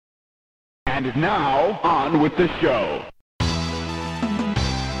And now, on with the show.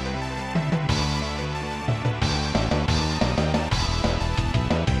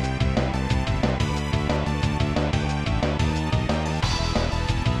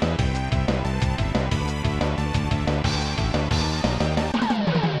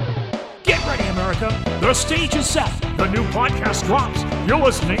 Get ready, America. The stage is set. The new podcast drops. You're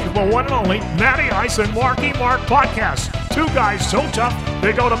listening to the one and only Matty Ice and Marky Mark podcast. Two guys so tough,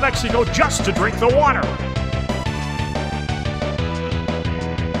 they go to Mexico just to drink the water.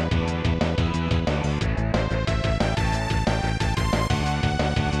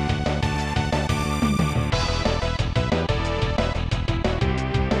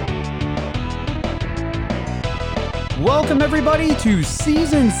 Welcome, everybody, to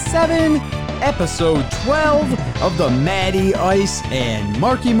Season 7, Episode 12 of the Matty Ice and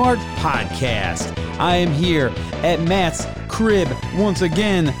Marky Mark podcast. I am here at Matt's crib, once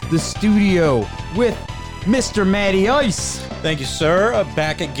again, the studio, with Mr. Matty Ice. Thank you, sir.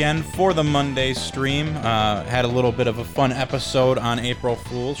 Back again for the Monday stream. Had a little bit of a fun episode on April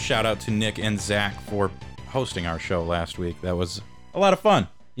Fool's. Shout out to Nick and Zach for hosting our show last week. That was a lot of fun.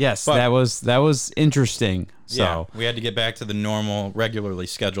 Yes, But- that was interesting. So Yeah, we had to get back to the normal, regularly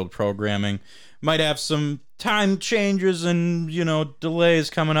scheduled programming. Might have some time changes and, delays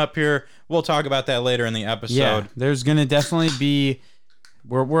coming up here. We'll talk about that later in the episode. yeah, there's gonna definitely be.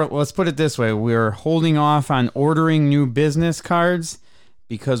 We're let's put it this way: we're holding off on ordering new business cards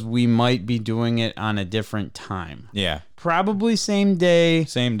because we might be doing it on a different time. Yeah, Probably same day,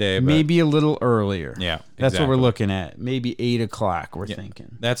 same day, but maybe a little earlier. Yeah, that's what we're exactly. looking at. Maybe 8 o'clock. We're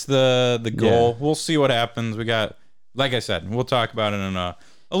thinking. That's the goal. Yeah. We'll see what happens. We got, like I said, we'll talk about it in a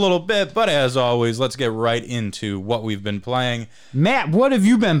little bit. But as always, let's get right into what we've been playing. Matt, what have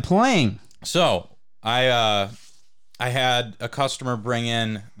you been playing? So I had a customer bring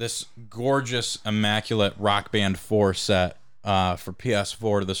in this gorgeous, immaculate Rock Band 4 set for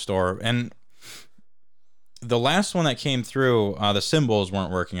PS4 to the store, and the last one that came through, the cymbals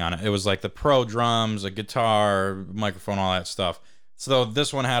weren't working on it. It was like the pro drums, a guitar, microphone, all that stuff. So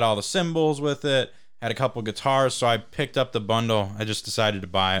this one had all the cymbals with it, had a couple guitars, so I picked up the bundle. I just decided to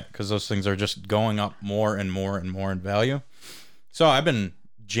buy it because those things are just going up more and more and more in value. So I've been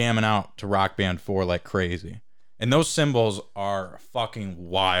jamming out to Rock Band 4 like crazy. And those cymbals are fucking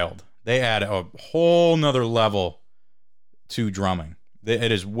wild. They add a whole nother level to drumming.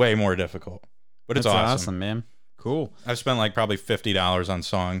 It is way more difficult. But it's That's awesome. man. Cool. I've spent like probably $50 on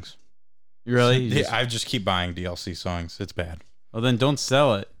songs. Really? You just- I just keep buying DLC songs. It's bad. well, then don't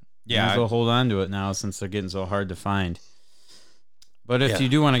sell it. Yeah, Might as well hold on to it now since they're getting so hard to find. But if Yeah. you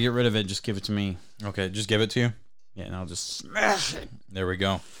do want to get rid of it, just give it to me. Okay, just give it to you. Yeah, and I'll just smash it. There we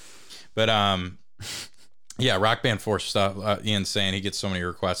go. But yeah, Rock Band 4 stuff. Ian's saying he gets so many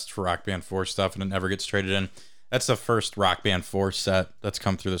requests for Rock Band 4 stuff and it never gets traded in. That's the first Rock Band 4 set that's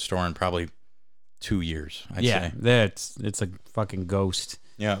come through the store in probably 2 years, I'd say. It's a fucking ghost.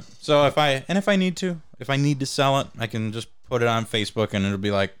 Yeah. So if I need to sell it, I can just put it on Facebook and it'll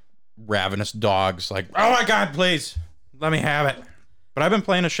be like ravenous dogs like, oh my God, please let me have it. But I've been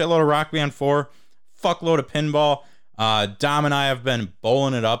playing a shitload of Rock Band 4, fuckload of pinball. Dom and I have been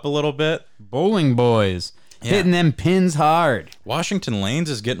bowling it up a little bit. Bowling boys. Hitting them pins hard. Washington Lanes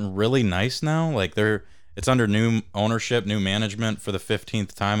is getting really nice now. Like it's under new ownership, new management for the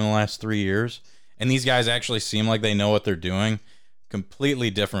 15th time in the last 3 years. And these guys actually seem like they know what they're doing. Completely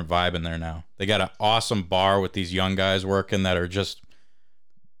different vibe in there now. They got an awesome bar with these young guys working that are just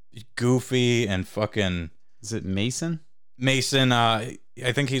goofy and fucking... Is it Mason? Mason, I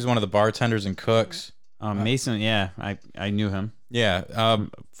think he's one of the bartenders and cooks. Mason, yeah. I knew him Yeah.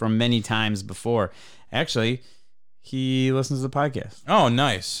 from many times before. Actually, he listens to the podcast. Oh,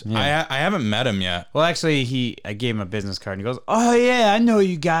 nice. Yeah. I haven't met him yet. Well, actually, I gave him a business card, and he goes, "Oh yeah, I know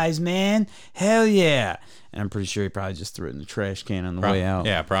you guys, man. Hell yeah!" And I'm pretty sure he probably just threw it in the trash can on the way out.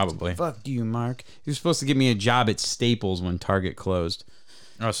 Yeah, probably. Fuck you, Mark. He was supposed to give me a job at Staples when Target closed.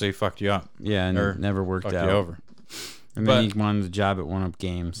 Oh, so he fucked you up. Yeah, and Or it never worked Fucked out. you over. And But- then he wanted a job at One Up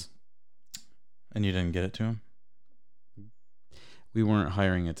Games. And you didn't get it to him? We weren't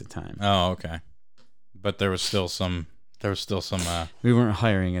hiring at the time. Oh, okay. But there was still some We weren't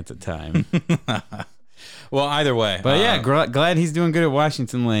hiring at the time. well, either way. But yeah, glad he's doing good at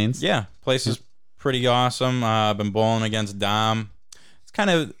Washington Lanes. yeah, place is pretty awesome. I've been bowling against Dom.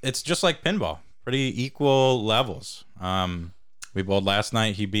 It's just like pinball. Pretty equal levels. We bowled last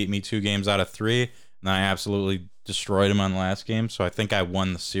night. He beat me 2 games out of 3, and I absolutely destroyed him on the last game. So I think I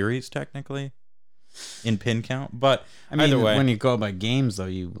won the series technically. in pin count. But I mean, either way, when you go by games, though,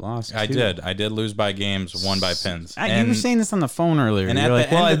 you lost. I too. did lose by games, won by pins. You were saying this on the phone earlier. and You're at like,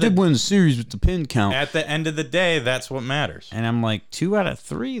 the well, end I of the- did win the series with the pin count. At the end of the day, that's what matters. And I'm like, 2 out of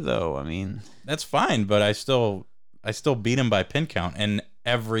 3, though. I mean, That's fine, but I still beat him by pin count. And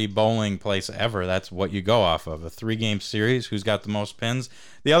every bowling place ever, that's what you go off of. A 3-game series, who's got the most pins.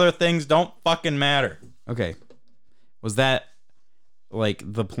 The other things don't fucking matter. okay. Was that like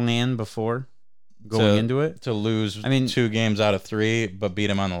the plan before going into it? To lose I mean, 2 games out of 3, but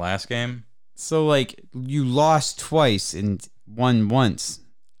beat him on the last game? So, like, you lost twice and won once.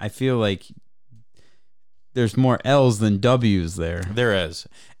 I feel like there's more L's than W's there. There is.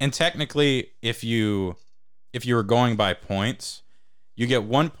 And technically, if you were going by points, you get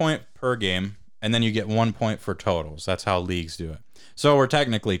 1 point per game, and then you get 1 point for totals. That's how leagues do it. So we're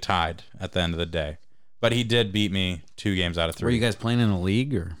technically tied at the end of the day. But he did beat me 2 games out of 3. Were you guys playing in a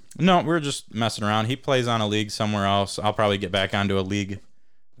league or? No, we were just messing around. He plays on a league somewhere else. I'll probably get back onto a league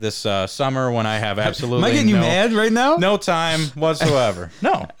this summer when I have absolutely Am I getting you mad right now? no time whatsoever.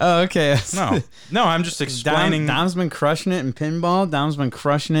 No. Oh, okay. No, I'm just explaining. Dom's been crushing it in pinball. Dom's been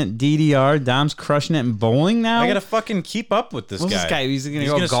crushing it in DDR. Dom's crushing it in bowling now. I gotta fucking keep up with this What's guy. this guy? He's gonna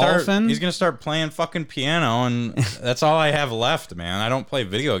go start, golfing? he's gonna start playing fucking piano, and that's all I have left, man. I don't play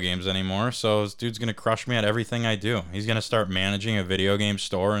video games anymore, so this dude's gonna crush me at everything I do. He's gonna start managing a video game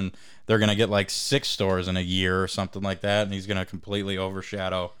store, and they're gonna get like 6 stores in a year or something like that, and he's gonna completely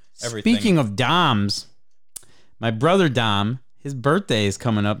overshadow everything. Speaking of Doms, my brother Dom, his birthday is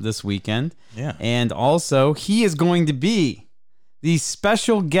coming up this weekend. Yeah. And also, he is going to be the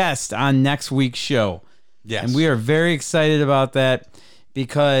special guest on next week's show. Yes. And we are very excited about that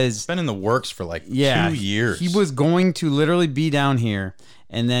because, It's been in the works for like 2 years. he was going to literally be down here,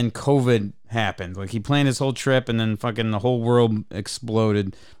 and then COVID happened. Like, he planned his whole trip, and then fucking the whole world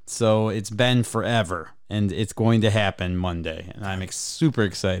exploded. So it's been forever, and it's going to happen Monday, and I'm super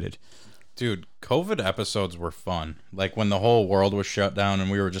excited. Dude, COVID episodes were fun. Like when the whole world was shut down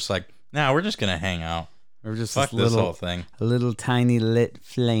and we were just like, nah, we're just gonna hang out. We're just Fuck this whole thing. a little tiny lit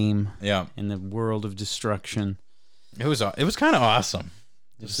flame Yeah. in the world of destruction. It was kind of awesome.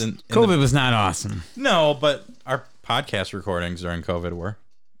 Just in COVID was not awesome. No, but our podcast recordings during COVID were.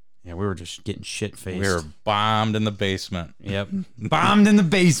 Yeah, we were just getting shit faced. We were bombed in the basement. Yep. Bombed in the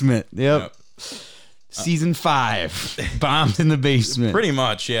basement. Yep. Season 5. Bombed in the basement. Pretty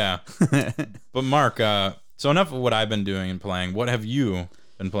much, yeah. But Mark, so enough of what I've been doing and playing. What have you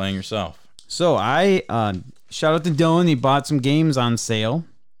been playing yourself? So I shout out to Dylan. He bought some games on sale.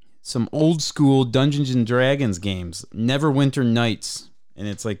 Some old school Dungeons and Dragons games. Neverwinter Nights. And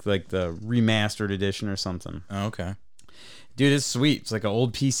it's like the remastered edition or something. Oh, okay. Dude, it's sweet. It's like an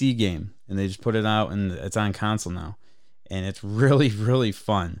old PC game, and they just put it out, and it's on console now, and it's really, really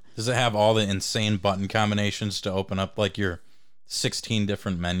fun. Does it have all the insane button combinations to open up like your 16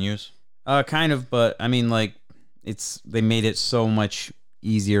 different menus? Kind of, but I mean, like, they made it so much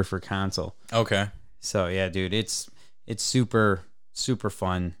easier for console. Okay. So yeah, dude, it's super, super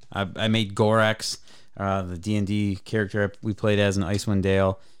fun. I made Gorax, the D&D character we played as in Icewind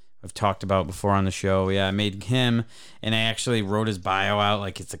Dale. I've talked about before on the show. Yeah, I made him, and I actually wrote his bio out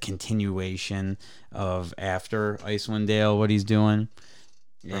like it's a continuation of after Icewind Dale, what he's doing.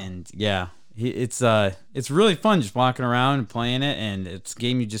 And yeah, it's really fun just walking around and playing it, and it's a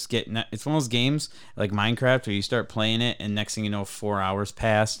game you just get. It's one of those games like Minecraft where you start playing it, and next thing you know, 4 hours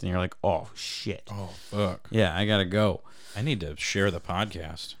passed, and you're like, oh shit. Oh, fuck. Yeah, I gotta go. I need to share the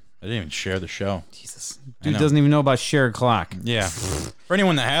podcast. I didn't even share the show. Jesus, I dude know. doesn't even know about Share Clock. Yeah. For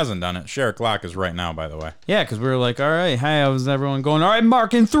anyone that hasn't done it, Share Clock is right now, by the way. Yeah, because we were like, all right, hi, how's everyone going? All right,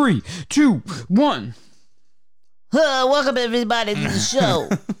 Mark, in 3, 2, 1. Welcome everybody to the show.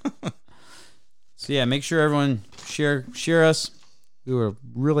 So yeah, make sure everyone share us. We would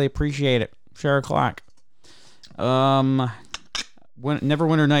really appreciate it. Share a clock. Neverwinter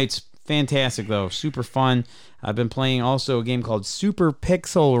Nights, fantastic though, super fun. I've been playing also a game called Super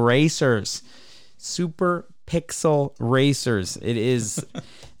Pixel Racers. Super Pixel Racers. It is.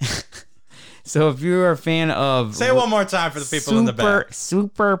 So if you're a fan of... Say it one more time for the people in the back.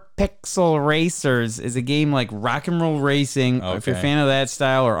 Super Pixel Racers is a game like Rock and Roll Racing. If you're a Okay. fan of that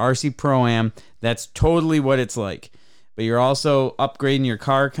style, or RC Pro-Am, that's totally what it's like. But you're also upgrading your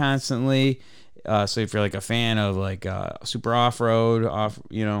car constantly. So if you're like a fan of like super off-road,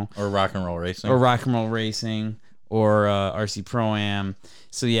 Or Rock and Roll Racing. or Rock and Roll Racing, or RC Pro-Am.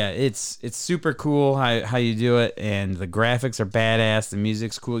 So yeah, it's super cool how you do it, and the graphics are badass. The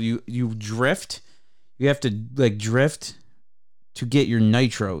music's cool. You drift. You have to like drift to get your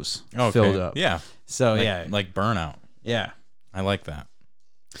nitros Okay. filled up. Yeah. So Like, yeah, like Burnout. yeah. I like that.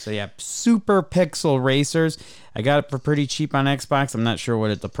 So yeah, Super Pixel Racers. I got it for pretty cheap on Xbox. I'm not sure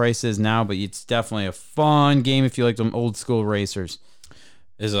what the price is now, but it's definitely a fun game if you like them old school racers.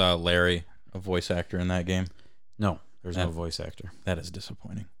 Is Larry a voice actor in that game? No, there's no voice actor. That is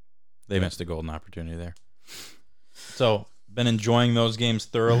disappointing. They missed a golden opportunity there. So, been enjoying those games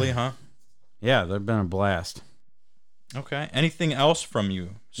thoroughly, huh? Yeah, they've been a blast. Okay. Anything else from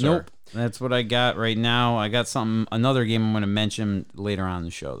you, sir? Nope. That's what I got right now. I got another game I'm going to mention later on in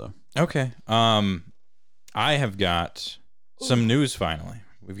the show, though. Okay. I have got some news finally.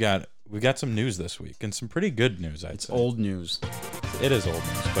 We've got some news this week, and some pretty good news, I'd say. Old news. It is old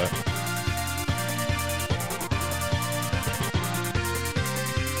news, but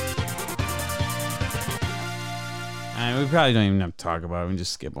we probably don't even have to talk about it. We can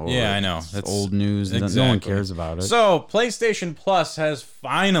just skip over it. yeah, I know. It's That's old news. exactly. No one cares about it. So, PlayStation Plus has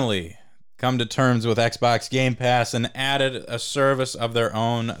finally come to terms with Xbox Game Pass and added a service of their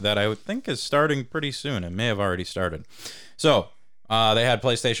own that I would think is starting pretty soon. It may have already started. So, they had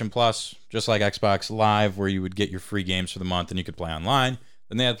PlayStation Plus, just like Xbox Live, where you would get your free games for the month and you could play online.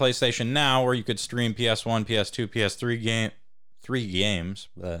 Then they had PlayStation Now, where you could stream PS1, PS2, PS3 games,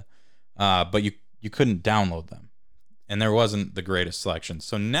 but you couldn't download them. And there wasn't the greatest selection.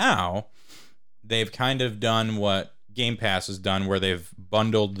 So now they've kind of done what Game Pass has done, where they've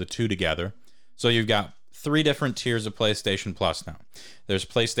bundled the two together. So you've got 3 different tiers of PlayStation Plus now. There's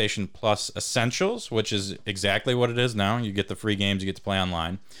PlayStation Plus Essentials, which is exactly what it is now. You get the free games, you get to play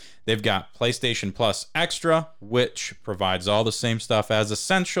online. They've got PlayStation Plus Extra, which provides all the same stuff as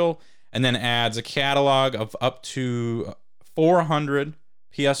Essential, and then adds a catalog of up to 400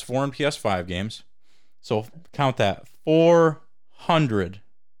 PS4 and PS5 games. So count that, 400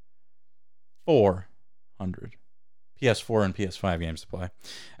 PS4 and PS5 games to play.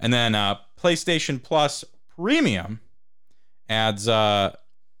 And then PlayStation Plus Premium adds a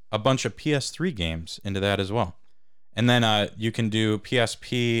bunch of PS3 games into that as well. And then you can do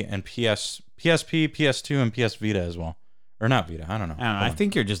PSP, PS2, and PS Vita as well. Or not Vita, I don't know. I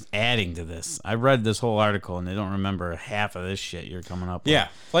think you're just adding to this. I read this whole article, and they don't remember half of this shit you're coming up with. Yeah,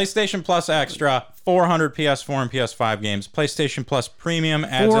 PlayStation Plus Extra, 400 PS4 and PS5 games. PlayStation Plus Premium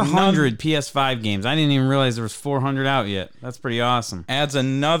adds 400 PS5 games. I didn't even realize there was 400 out yet. That's pretty awesome. Adds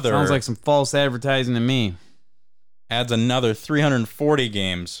another. Sounds like some false advertising to me. Adds another 340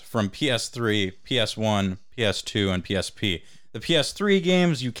 games from PS3, PS1, PS2, and PSP. The PS3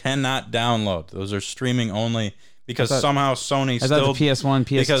 games you cannot download. Those are streaming only. Because somehow Sony I thought the PS1,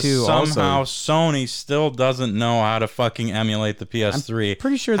 PS2 because somehow also. Sony still doesn't know how to fucking emulate the PS3. I'm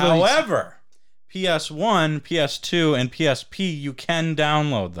pretty sure. However, PS1, PS2, and PSP, you can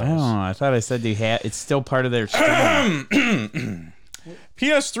download those. I don't know. I thought I said it's still part of their streaming.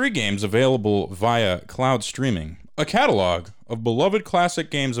 PS3 games available via cloud streaming. A catalog of beloved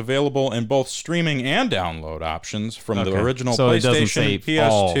classic games available in both streaming and download options from the original PlayStation,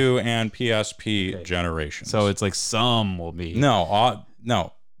 PS2, and PSP generations. So it's like some will be. No,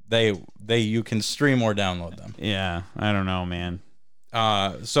 you can stream or download them. Yeah, I don't know, man.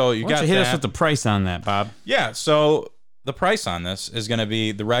 So you Why got don't you hit that. us with the price on that, Bob? Yeah, so the price on this is going to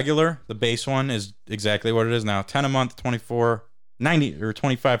be the regular, the base one is exactly what it is now. 10 a month, 24, 90 or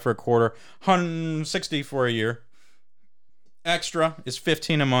 25 for a quarter, 160 for a year. Extra is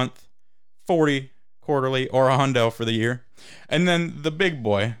 15 a month, 40 quarterly, or $100 for the year. And then the big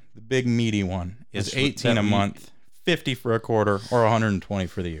boy, the big meaty one, is 18 a month, 50 for a quarter, or 120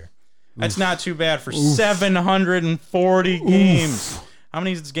 for the year. That's not too bad for 740 games. How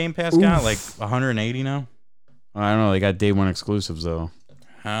many does Game Pass got? Like 180 now? I don't know. They got day one exclusives, though.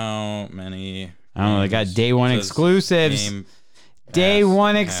 How many? I don't know. They got day one does exclusives. Game Day Pass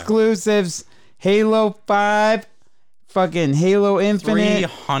one have? exclusives. Halo 5. Fucking Halo Infinite.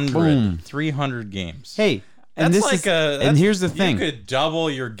 300 games. Hey, and That's this like is, and here's the thing. You could double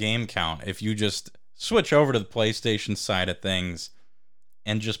your game count if you just switch over to the PlayStation side of things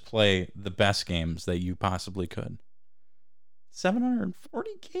and just play the best games that you possibly could. 740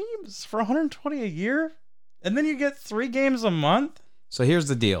 games for 120 a year? And then you get 3 games a month? So here's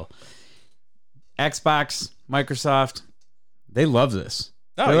the deal. Xbox, Microsoft, they love this.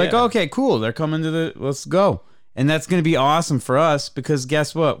 They're like, okay, cool. They're coming to let's go. And that's going to be awesome for us because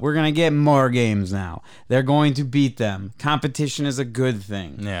guess what? We're going to get more games now. They're going to beat them. Competition is a good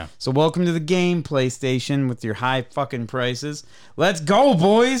thing. Yeah. So welcome to the game, PlayStation, with your high fucking prices. Let's go,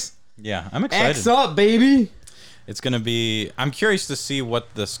 boys. Yeah, I'm excited. X up, baby. It's going to be... I'm curious to see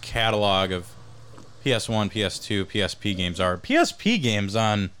what this catalog of PS1, PS2, PSP games are. PSP games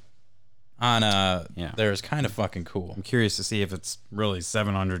on there is kind of fucking cool. I'm curious to see if it's really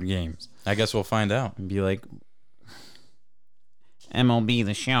 700 games. I guess we'll find out. And be like... MLB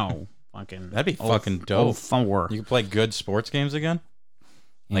The Show. Fucking. That'd be fucking dope. Thor. You can play good sports games again,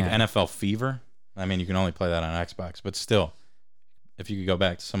 like Yeah. NFL Fever. I mean, you can only play that on Xbox, but still, if you could go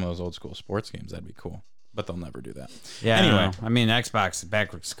back to some of those old school sports games, that'd be cool. But they'll never do that. Yeah. Anyway. I mean, Xbox is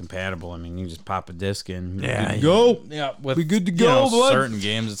backwards compatible. I mean, you just pop a disc in. Yeah, Good to go. Yeah, with We good to you go, know, bud. certain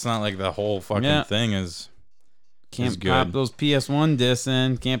games, it's not like the whole fucking thing is. Can't good. pop those PS1 discs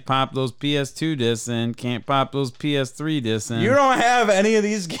in. Can't pop those PS2 discs in. Can't pop those PS3 discs in. You don't have any of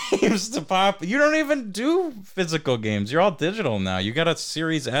these games to pop. You don't even do physical games. You're all digital now. You got a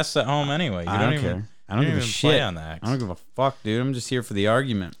Series S at home anyway. You I don't care. I don't you give a even shit. play on the X. I don't give a fuck, dude. I'm just here for the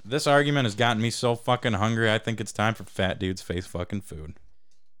argument. This argument has gotten me so fucking hungry. I think it's time for fat dudes face fucking food.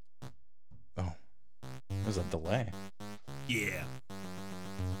 Oh, there's a delay. Yeah.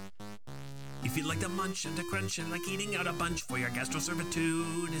 If you like to munch and to crunch and like eating out a bunch for your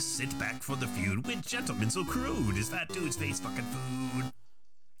gastroservitude, sit back for the feud with gentlemen so crude as Fat Dudes Face Fucking Food.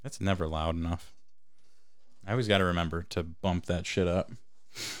 That's never loud enough. I always got to remember to bump that shit up.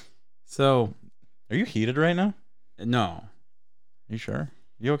 So, Are you heated right now? no. You sure?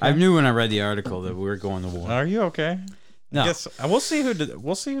 You okay? I knew when I read the article that we were going to war. Are you okay? No. I guess we'll see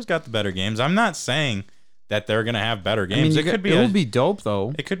we'll see who's got the better games. I'm not saying that they're gonna have better I games. mean, it will be dope,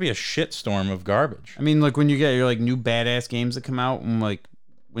 though. it could be a shitstorm of garbage. I mean, like, when you get your, like, new badass games that come out and, like,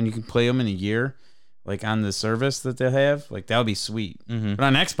 when you can play them in a year, like, on the service that they have, like, that would be sweet. Mm-hmm. But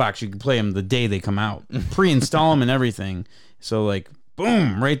on Xbox, you can play them the day they come out. Pre-install them and everything. So, like,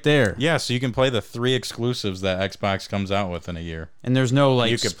 boom, right there. Yeah, so you can play the 3 exclusives that Xbox comes out with in a year. And there's no, like,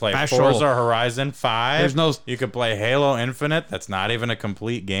 You could play special... Forza Horizon 5. There's no- You could play Halo Infinite. That's not even a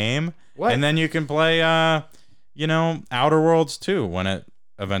complete game. What? And then you can play, Outer Worlds 2 when it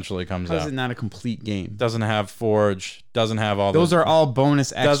eventually comes How is out. it not a complete game? Doesn't have Forge. Doesn't have all Those the... are all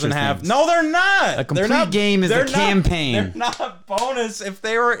bonus extra Doesn't have... things. No, they're not. A complete They're not, game is they're the not- campaign. They're not bonus if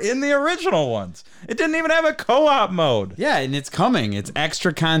they were in the original ones. It didn't even have a co-op mode. Yeah, and it's coming. It's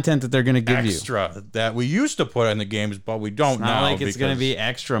extra content that they're going to give you. Extra that we used to put in the games, but we don't It's not now. like it's going to because- be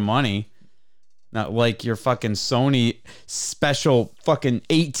extra money. Not like your fucking Sony special fucking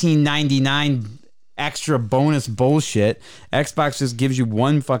 $18.99 extra bonus bullshit. Xbox just gives you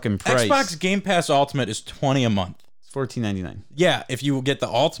one fucking price. Xbox Game Pass Ultimate is $20 a month. It's $14.99. Yeah, if you get the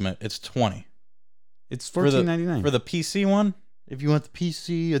Ultimate, it's $20. It's For the- $14.99. For the PC one, if you want the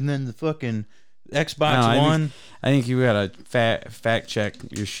PC and then the fucking Xbox No, One. I think you gotta fact check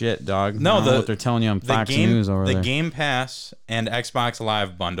your shit, dog. No, I don't know what they're telling you on Fox News over the there. Game Pass and Xbox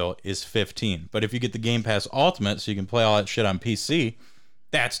Live bundle is $15. But if you get the Game Pass Ultimate, so you can play all that shit on PC,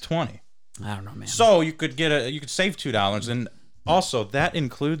 that's $20. I don't know, man. So you could save $2, and also that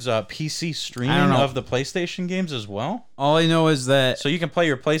includes PC streaming I don't know. of the PlayStation games as well. All I know is that So you can play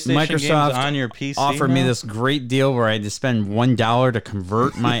your PlayStation Microsoft games on your PC. offered me now? this great deal where I had to spend $1 to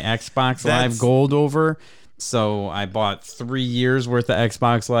convert my Xbox That's- Live Gold over. So I bought 3 years worth of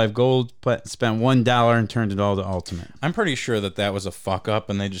Xbox Live Gold, but spent $1 and turned it all to Ultimate. I'm pretty sure that was a fuck up,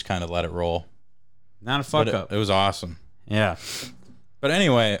 and they just kind of let it roll. Not a fuck But up. It was awesome. Yeah, But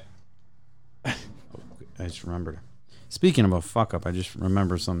anyway, I just remembered. Speaking of a fuck up, I just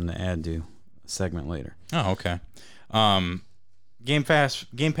remembered something to add to a segment later. oh okay. Game Pass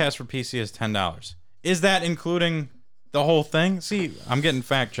for PC is $10. Is that including the whole thing? See, I'm getting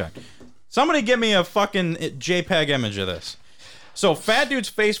fact checked. Somebody give me a fucking JPEG image of this. So Fat Dudes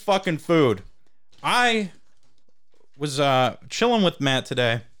Face Fucking Food. I was chilling with Matt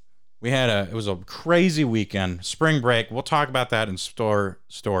today. It was a crazy weekend, spring break. We'll talk about that in store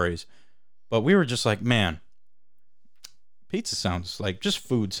stories. But we were just like, man, pizza sounds like just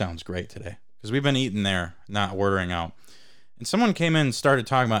food sounds great today because we've been eating there, not ordering out. And someone came in and started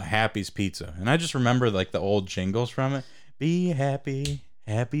talking about Happy's Pizza, and I just remember like the old jingles from it. Be happy,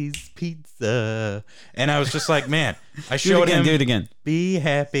 Happy's Pizza, and I was just like, man, I showed him. Do it again. Be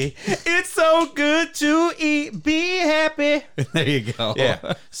happy. It's so good to eat. Be happy. There you go.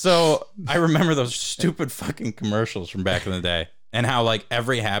 Yeah. So I remember those stupid fucking commercials from back in the day, and how like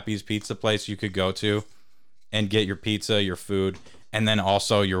every Happy's Pizza place you could go to and get your pizza, your food, and then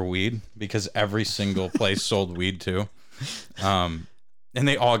also your weed, because every single place sold weed too. And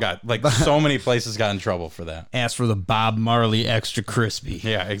they all got like so many places got in trouble for that. Ask for the Bob Marley extra crispy.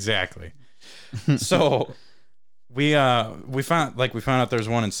 Yeah, exactly. So we found out there's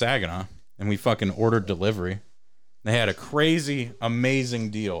one in Saginaw, and we fucking ordered delivery. They had a crazy, amazing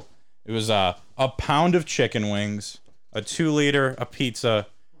deal. It was a pound of chicken wings, a 2-liter, a pizza,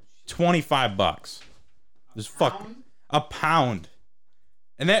 $25. It was a pound,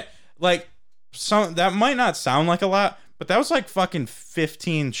 and that that might not sound like a lot, but that was like fucking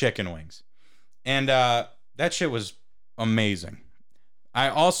 15 chicken wings, and that shit was amazing. I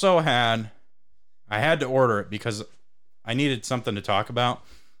also had to order it because I needed something to talk about.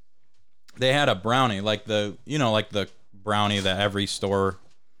 They had a brownie, like the brownie that every store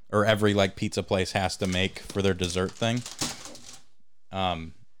or every like pizza place has to make for their dessert thing.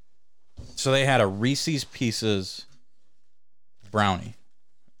 So they had a Reese's Pieces brownie,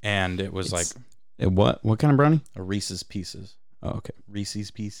 and it was like What kind of brownie? a Reese's Pieces. Oh, okay. Reese's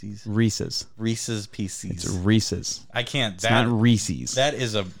Pieces. Reese's. Reese's Pieces. It's Reese's. I can't. It's not Reese's. That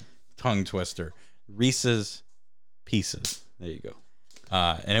is a tongue twister. Reese's Pieces. There you go.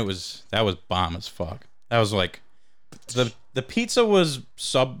 And that was bomb as fuck. That was like the pizza was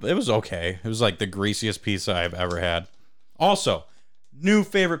it was okay. It was like the greasiest pizza I've ever had. Also, new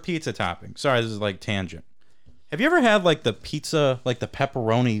favorite pizza topping. Sorry, this is like tangent. Have you ever had like the pizza, like the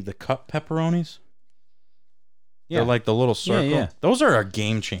pepperoni, the cup pepperonis? Yeah. They're like the little circle. Yeah. Those are a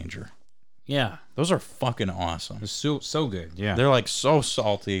game changer. Yeah. Those are fucking awesome. It's so good. Yeah. They're like so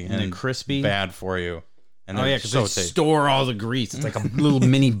salty and they're crispy. bad for you. And Oh they're yeah, because so they tasty. store all the grease. It's like a little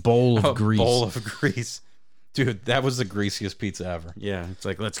mini bowl of A grease. bowl of grease. Dude, that was the greasiest pizza ever. Yeah, it's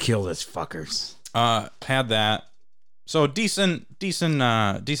like let's kill this fuckers. Had that. So decent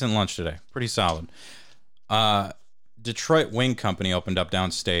lunch today. Pretty solid. Detroit Wing Company opened up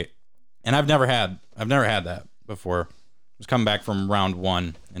downstate, and I've never had that before. I was coming back from round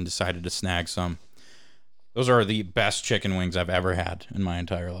 1 and decided to snag some. Those are the best chicken wings I've ever had in my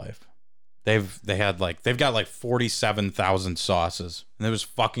entire life. They've got like 47,000 sauces, and it was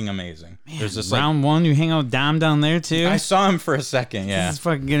fucking amazing. There's this Round 1, you hang out with Dom down there too. I saw him for a second. Yeah, This is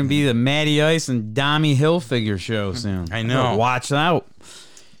fucking gonna be the Matty Ice and Dommy Hilfiger show soon. I know. Gotta watch out.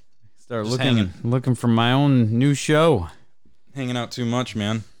 Start Just looking for my own new show. hanging out too much,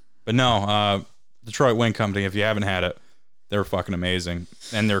 man. But no, Detroit Wing Company. If you haven't had it, they're fucking amazing,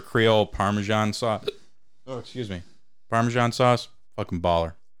 and their Creole Parmesan sauce. Oh, excuse me, Parmesan sauce, fucking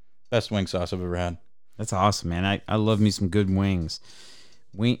baller. Best wing sauce I've ever had. That's awesome, man. I love me some good wings.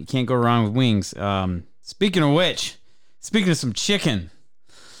 You can't go wrong with wings. Speaking of which, speaking of some chicken,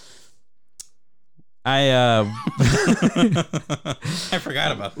 I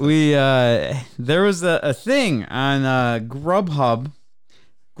forgot about that. there was a thing on Grubhub.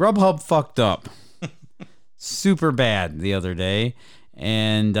 Grubhub fucked up super bad the other day,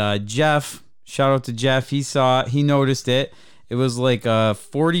 and Jeff, shout out to Jeff, he noticed it. It was like a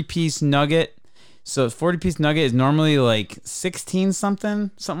 40-piece nugget. So 40-piece nugget is normally like 16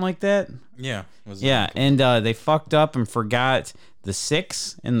 something like that. Yeah. And they fucked up and forgot the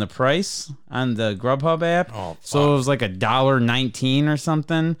 6 in the price on the Grubhub app. Oh, so it was like $1.19 or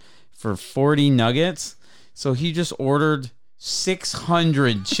something for 40 nuggets. So he just ordered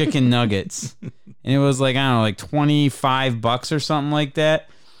 600 chicken nuggets. And it was like, I don't know, like $25 or something like that.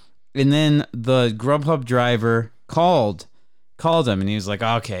 And then the Grubhub driver called him, and he was like,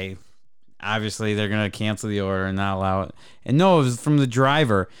 okay, obviously they're going to cancel the order and not allow it. And no, it was from the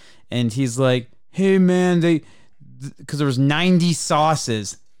driver. And he's like, hey, man, because there was 90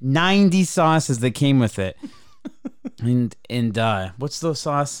 sauces that came with it. and what's the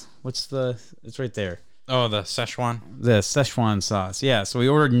sauce? It's right there. Oh, the Szechuan? The Szechuan sauce. Yeah, so we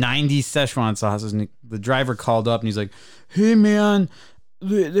ordered 90 Szechuan sauces, and the driver called up, and he's like, hey, man,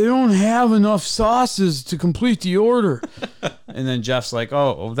 they don't have enough sauces to complete the order. And then Jeff's like,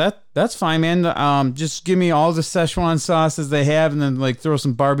 oh, that's fine, man. Just give me all the Szechuan sauces they have, and then like throw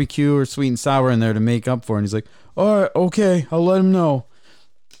some barbecue or sweet and sour in there to make up for it. And he's like, all right, okay, I'll let him know.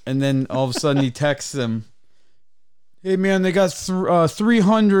 And then all of a sudden he texts him, hey, man, they got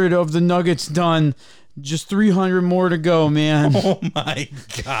 300 of the nuggets done. Just 300 more to go, man. Oh, my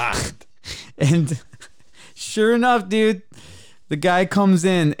God. And sure enough, dude, the guy comes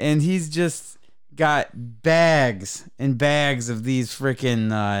in and he's just got bags and bags of these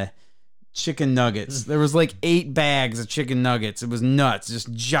freaking chicken nuggets. There was like 8 bags of chicken nuggets. It was nuts.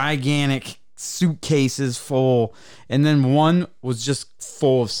 Just gigantic suitcases full. And then one was just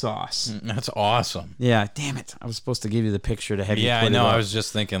full of sauce. That's awesome. Yeah, damn it. I was supposed to give you the picture to have you Yeah, put I know. it up. I was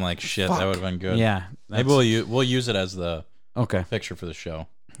just thinking like, shit, that would have been good. Yeah. Maybe we'll use it as the picture for the show.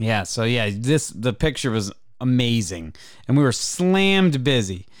 Yeah, so yeah, the picture was amazing. And we were slammed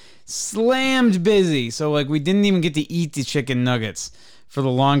busy. So like we didn't even get to eat the chicken nuggets for the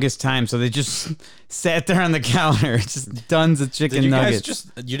longest time. So they just sat there on the counter, just tons of chicken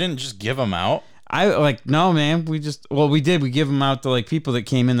nuggets. You didn't just give them out? No, man. We did. We give them out to like people that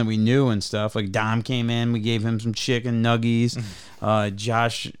came in that we knew and stuff. Like Dom came in, we gave him some chicken nuggies.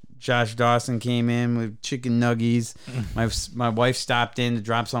 Josh Dawson came in with chicken nuggies. My wife stopped in to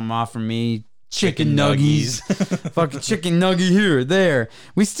drop something off for me. chicken nuggies. Fucking chicken nugget here, there.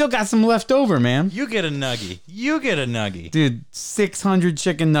 We still got some left over, man. You get a nuggie. You get a nuggie. Dude, 600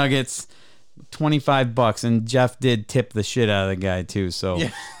 chicken nuggets, $25, and Jeff did tip the shit out of the guy too. So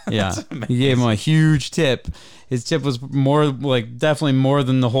yeah, he gave him a huge tip. His tip was more like definitely more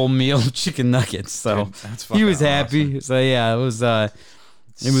than the whole meal of chicken nuggets. So Dude, that's he was fucking happy. awesome. So yeah, it was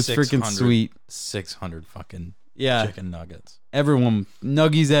freaking sweet. 600 fucking Yeah, chicken nuggets. everyone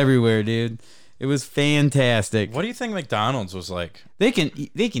nuggies everywhere, dude. It was fantastic. What do you think McDonald's was like? They can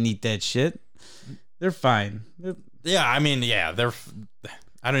eat that shit. They're fine. Yeah, I mean, yeah,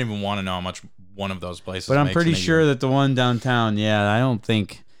 I don't even want to know how much one of those places. But I'm makes pretty in a sure year. that the one downtown, yeah, I don't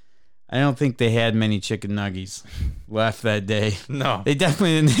think they had many chicken nuggies left that day. No, They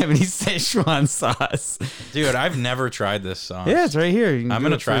definitely didn't have any Szechuan sauce. dude, I've never tried this sauce. Yeah, it's right here. You can I'm do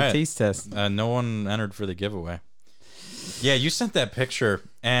gonna it for try a it. taste test. No one entered for the giveaway. Yeah, you sent that picture,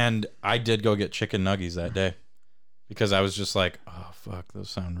 and I did go get chicken nuggies that day because I was just like, oh fuck, those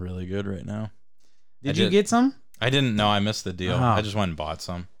sound really good right now. Did you get some? I didn't know. I missed the deal. Oh. I just went and bought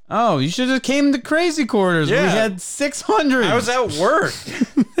some. Oh, you should have came to Crazy Quarters. Yeah. We had 600. I was at work.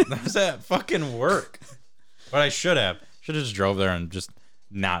 I was at fucking work. But I should have just drove there and just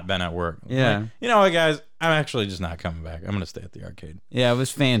not been at work. Yeah. Like, you know what, guys? I'm actually just not coming back. I'm gonna stay at the arcade. Yeah, it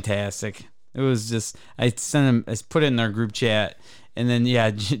was fantastic. It was just I put it in our group chat, and then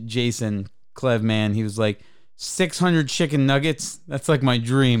Jason Clev, man, he was like 600 chicken nuggets. That's like my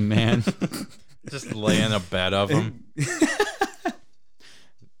dream, man. Just lay in a bed of them.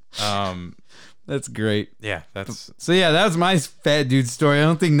 That's great. Yeah, that's. So yeah, that was my fat dude story. I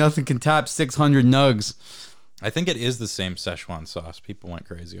don't think nothing can top 600 nugs. I think it is the same Szechuan sauce. People went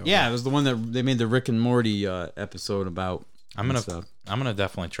crazy over. Yeah, it was the one that they made the Rick and Morty episode about. I'm gonna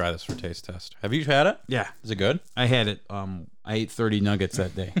definitely try this for taste test. Have you had it? Yeah, Is it good? I had it. I ate 30 nuggets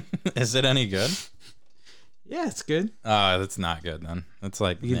that day. Is it any good? Yeah, it's good. That's not good then. It's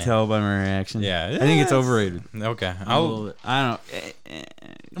like You can tell by my reaction. Yeah, I think it's overrated. Okay, I don't.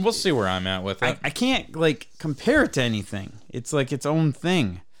 we'll see where I'm at with it. I can't like compare it to anything. It's like its own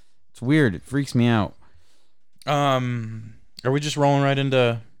thing. It's weird. It freaks me out. Are we just rolling right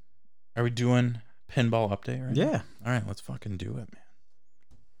into? Are we doing pinball update right now? Yeah. All right, let's fucking do it, man.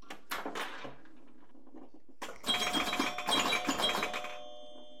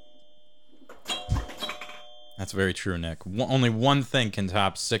 That's very true, Nick. Only one thing can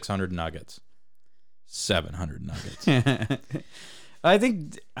top 600 nuggets. 700 nuggets. I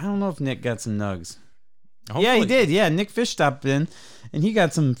don't know if Nick got some nugs. Hopefully. Yeah, he did. Yeah, Nick Fish stopped in, and he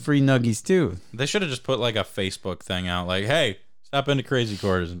got some free nuggies too. They should have just put like a Facebook thing out, like, "Hey, stop into Crazy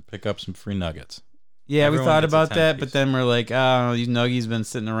Quarters and pick up some free nuggets." Yeah, Everyone we thought gets a about 10 that, piece. but then we're like, oh, these nuggies been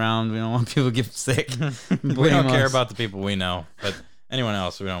sitting around. We don't want people to get sick. We don't care about the people we know, but anyone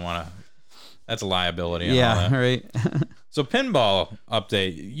else, we don't want to. That's a liability. And all Yeah, that. right. So pinball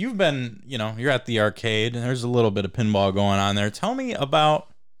update. You've been, you're at the arcade, and there's a little bit of pinball going on there. Tell me about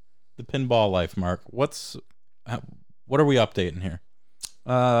the pinball life, Mark. What are we updating here?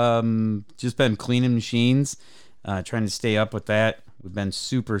 Just been cleaning machines, trying to stay up with that. We've been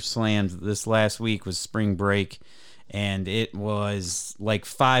super slammed. This last week was spring break, and it was like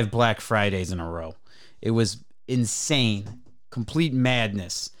 5 Black Fridays in a row. It was insane, complete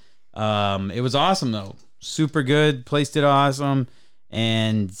madness. It was awesome though, super good. Place did awesome,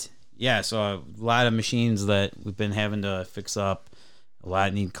 and yeah, so a lot of machines that we've been having to fix up. A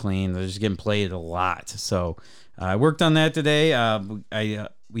lot need clean. They're just getting played a lot. So I worked on that today.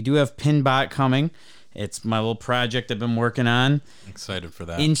 We do have Pinbot coming. It's my little project I've been working on. Excited for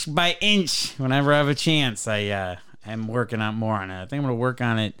that. Inch by inch. Whenever I have a chance, I'm working on more on it. I think I'm going to work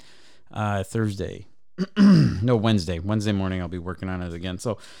on it Thursday. No, Wednesday. Wednesday morning I'll be working on it again.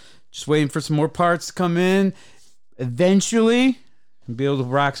 So just waiting for some more parts to come in. Eventually, I'll be able to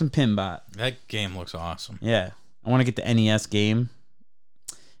rock some Pinbot. That game looks awesome. Yeah. I want to get the NES game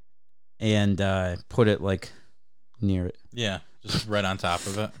and put it like near it. Yeah, just right on top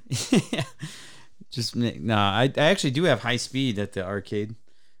of it. Yeah. I actually do have high speed at the arcade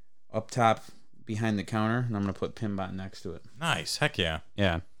up top behind the counter, and I'm gonna put Pinbot next to it. Nice. Heck yeah.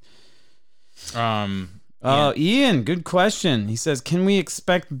 Yeah. Yeah. Ian, good question. He says, "Can we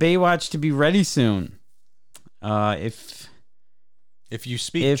expect Baywatch to be ready soon?" If you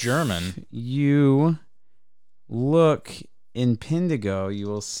speak German, you look in Pindigo, you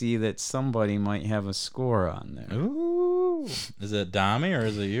will see that somebody might have a score on there. ooh, is it Dami or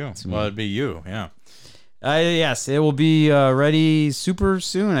is it you? Well, it'd be you. Yeah. Yes, it will be ready super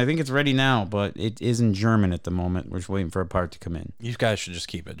soon. I think it's ready now, but it is in German at the moment. We're just waiting for a part to come in. You guys should just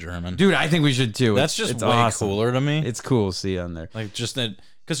keep it German. Dude, I think we should too. That's just it's way awesome. cooler to me. It's cool to see on there. Like just that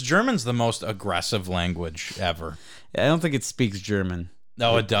Because German's the most aggressive language ever. I don't think it speaks German.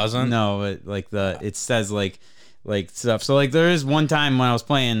 No, it doesn't. No, it says like stuff. So like there is one time when I was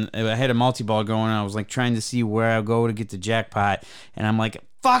playing, I had a multi-ball going. And I was like trying to see where I go to get the jackpot, and I'm like,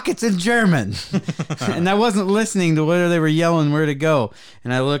 fuck, it's in German. And I wasn't listening to where they were yelling where to go.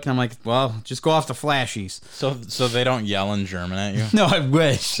 And I look and I'm like, well, just go off the flashies. So they don't yell in German at you? No, I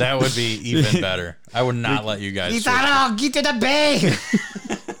wish. That would be even better. I would not let you guys. Get to the bay.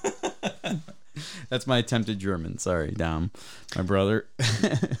 That's my attempted German. Sorry, Dom, my brother.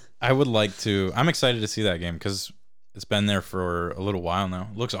 I would like to. I'm excited to see that game because it's been there for a little while now.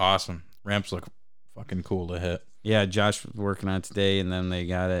 It looks awesome. Ramps look fucking cool to hit. Yeah, Josh was working on it today, and then they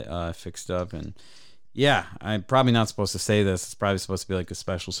got it fixed up. And yeah, I'm probably not supposed to say this. It's probably supposed to be like a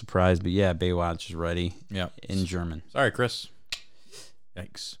special surprise. But yeah, Baywatch is ready. Yeah, in German. Sorry, Chris.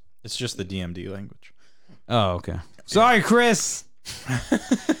 Yikes! It's just the DMD language. Oh, okay. Sorry, Chris.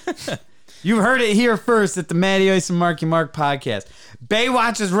 You've heard it here first at the Matty Ice and Marky Mark podcast.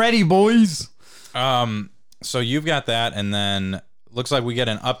 Baywatch is ready, boys. So you've got that, and then looks like we get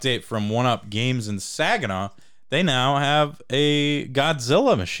an update from 1UP Games in Saginaw. They now have a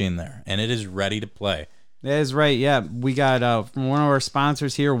Godzilla machine there, and it is ready to play. That is right. Yeah, we got from one of our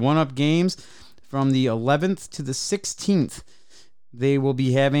sponsors here, 1UP Games, from the 11th to the 16th. They will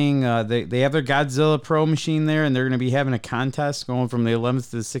be having they have their Godzilla Pro machine there, and they're going to be having a contest going from the 11th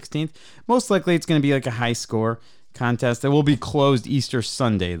to the 16th. Most likely, it's going to be like a high score contest. It will be closed Easter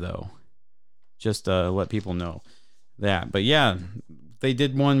Sunday, though. Just let people know that. But yeah, they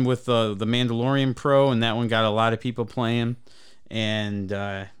did one with the Mandalorian Pro, and that one got a lot of people playing. And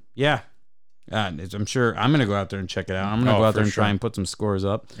yeah, I'm sure I'm going to go out there and check it out. I'm going to go out there and try and put some scores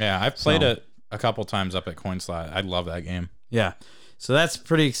up. Yeah, I've played it a couple times up at CoinSlot. I love that game. Yeah. So that's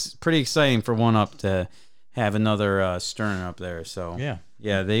pretty exciting for 1UP to have another Stern up there. So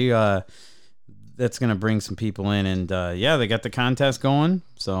yeah, they that's gonna bring some people in, and yeah, they got the contest going.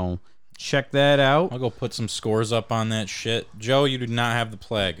 So check that out. I'll go put some scores up on that shit. Joe, you do not have the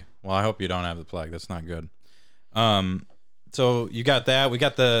plague. Well, I hope you don't have the plague. That's not good. So you got that. We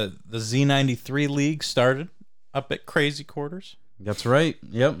got the Z93 League started up at Crazy Quarters. That's right.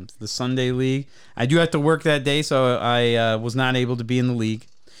 Yep, it's the Sunday League. I do have to work that day, so I was not able to be in the league,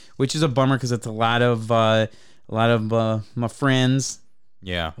 which is a bummer because it's a lot of my friends.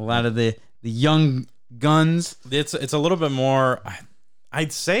 Yeah, a lot of the young guns. It's a little bit more.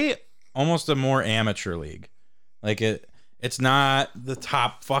 I'd say almost a more amateur league. Like it's not the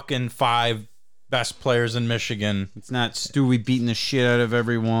top fucking 5 best players in Michigan. It's not Stewie beating the shit out of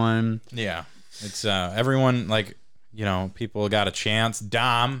everyone. Yeah, it's everyone like. You know, people got a chance.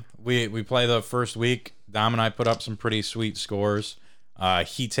 Dom, we play the first week. Dom and I put up some pretty sweet scores.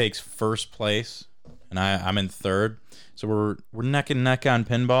 He takes first place, and I'm in third. So we're neck and neck on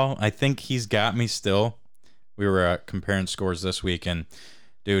pinball. I think he's got me still. We were comparing scores this week, and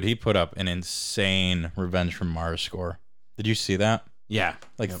dude, he put up an insane Revenge from Mars score. Did you see that? Yeah,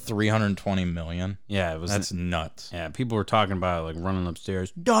 like 320 million. Yeah, that's nuts. Yeah, people were talking about it, like running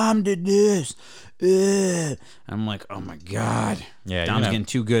upstairs. Dom did this. I'm like, oh my god. Yeah, Dom's getting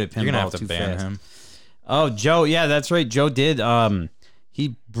too good at pinball. You're gonna have to too ban fast. him. Oh, Joe. Yeah, that's right. Joe did.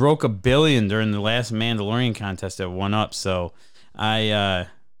 He broke $1 billion during the last Mandalorian contest at 1UP. So I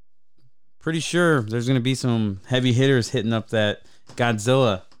pretty sure there's gonna be some heavy hitters hitting up that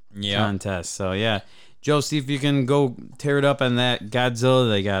Godzilla contest. So yeah. Joe, see if you can go tear it up on that Godzilla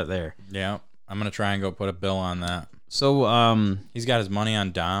they got there. Yeah, I'm going to try and go put a bill on that. So, he's got his money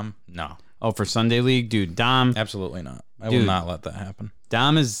on Dom? No. Oh, for Sunday League? Dude, Dom... Absolutely not. I will not let that happen.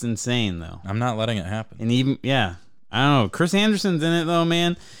 Dom is insane, though. I'm not letting it happen. And even, yeah, I don't know. Chris Anderson's in it, though,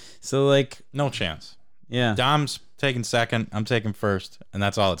 man. So, like... No chance. Yeah. Dom's taking second. I'm taking first. And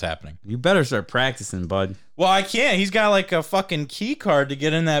that's all that's happening. You better start practicing, bud. Well, I can't. He's got like a fucking key card to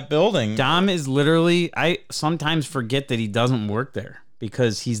get in that building. Dom is literally... I sometimes forget that he doesn't work there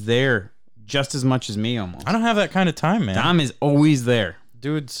because he's there just as much as me almost. I don't have that kind of time, man. Dom is always there.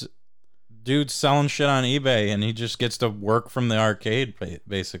 Dude's selling shit on eBay, and he just gets to work from the arcade,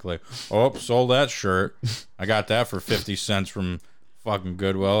 basically. Oh, sold that shirt. I got that for 50 cents from fucking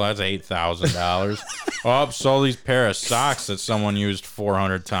Goodwill. That's $8,000. Oh, sold these pair of socks that someone used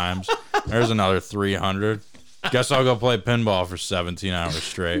 400 times. There's another 300. Guess I'll go play pinball for 17 hours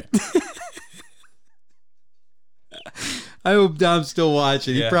straight. I hope Dom's still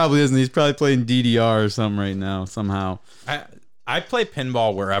watching. Yeah. He probably isn't. He's probably playing DDR or something right now, somehow. I play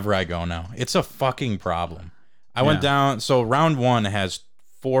pinball wherever I go now. It's a fucking problem. I went down. So round 1 has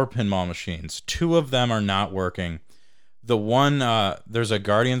 4 pinball machines. 2 of them are not working. The one, there's a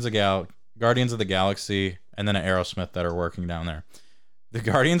Guardians of the Galaxy and then an Aerosmith that are working down there. The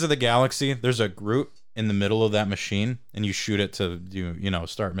Guardians of the Galaxy, there's a Groot in the middle of that machine, and you shoot it to do,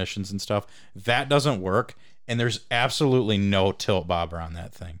 start missions and stuff. That doesn't work, and there's absolutely no tilt bobber on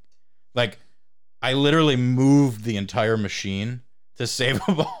that thing. Like, I literally moved the entire machine to save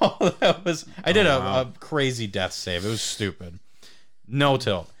a ball. I did a crazy death save. It was stupid. No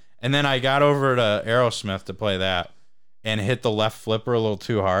tilt. And then I got over to Aerosmith to play that and hit the left flipper a little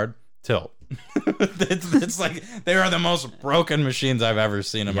too hard. Tilt. it's like they are the most broken machines I've ever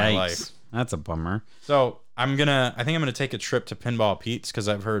seen in my life. That's a bummer. So I think I'm gonna take a trip to Pinball Pete's because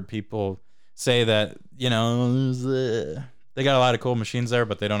I've heard people say that they got a lot of cool machines there,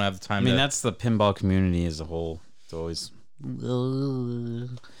 but they don't have the time. That's the pinball community as a whole. It's always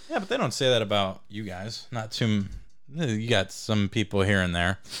yeah, but they don't say that about you guys. Not too. You got some people here and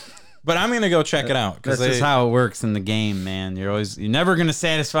there. But I'm gonna go check it out that's just how it works in the game, man. You're never gonna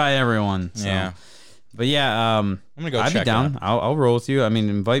satisfy everyone. So. Yeah, but yeah, I'm gonna go. I'd check be down. it out. I'll roll with you. I mean,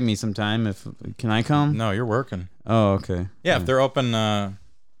 invite me sometime. Can I come? No, you're working. Oh, okay. Yeah, if they're open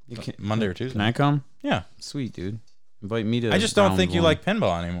Monday or Tuesday. Can I come? Yeah, sweet, dude. Invite me to. I just don't think you like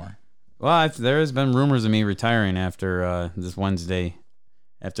pinball anymore. Well, there has been rumors of me retiring after this Wednesday.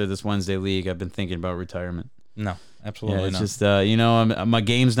 After this Wednesday league, I've been thinking about retirement. No, absolutely it's not. just my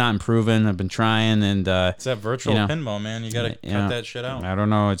game's not improving. I've been trying, and it's that virtual pinball, man. You gotta cut that shit out. I don't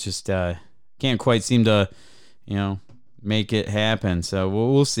know. It's just can't quite seem to, make it happen. So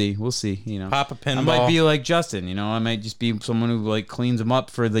we'll see. We'll see. Pop a pinball. I might be like Justin. I might just be someone who like cleans them up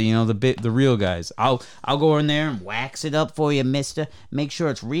for the real guys. I'll go in there and Wax it up for you, mister. Make sure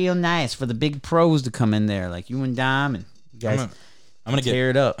it's real nice for the big pros to come in there, like you and Dom and you guys. I'm gonna tear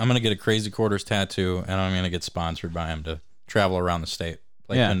it up. I'm gonna get a Crazy Quarters tattoo, and I'm gonna get sponsored by him to travel around the state,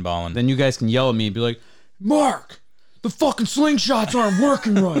 play pinball, and then you guys can yell at me and be like, "Mark, the fucking slingshots aren't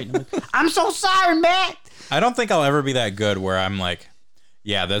working right." I'm so sorry, Matt. I don't think I'll ever be that good where I'm like,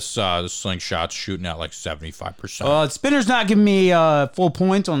 yeah, this slingshot's shooting at like 75%. Spinner's not giving me full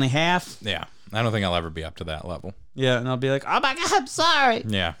points, only half. Yeah, I don't think I'll ever be up to that level. Yeah, and I'll be like, oh my God, I'm sorry.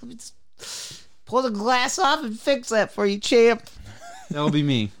 Yeah. Pull the glass off and fix that for you, champ. That'll be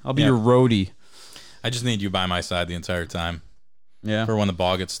me. I'll be your roadie. I just need you by my side the entire time. Yeah. For when the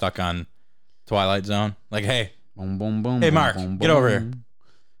ball gets stuck on Twilight Zone. Like, hey. Boom, boom, boom. Hey, boom, Mark, boom, get boom. over here.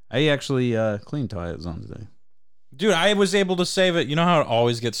 I actually cleaned Twilight Zone today. Dude, I was able to save it. You know how it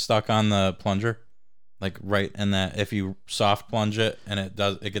always gets stuck on the plunger? Like right in that, if you soft plunge it and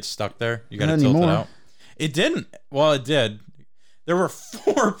it gets stuck there, you got to tilt it out. It didn't. Well, it did. There were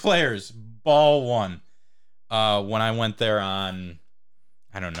 4 players, ball one, when I went there on,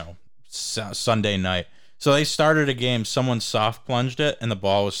 I don't know, Sunday night. So they started a game, someone soft plunged it, and the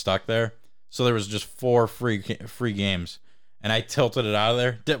ball was stuck there. So there was just 4 free games. And I tilted it out of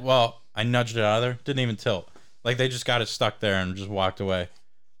there. I nudged it out of there. Didn't even tilt. Like, they just got it stuck there and just walked away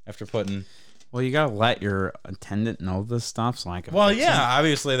after putting... Well, you gotta let your attendant know this stuff. So I can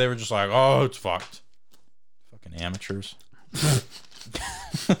obviously they were just like, oh, it's fucked. Fucking amateurs.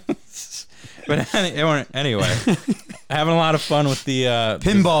 But anyway, having a lot of fun with the...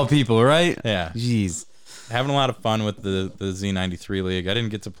 pinball people, right? Yeah. Jeez. Having a lot of fun with the Z93 League. I didn't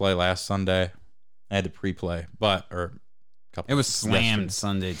get to play last Sunday. I had to pre-play, it was slammed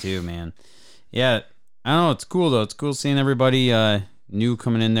Sunday too, man. Yeah, I don't know. It's cool though. It's cool seeing everybody new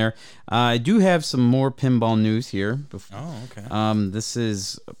coming in there. I do have some more pinball news here. Oh, okay. This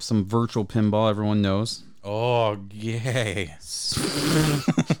is some virtual pinball. Everyone knows. Oh, yay!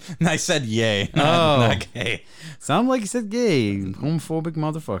 I said yay. Not gay. Sound like you said gay. Homophobic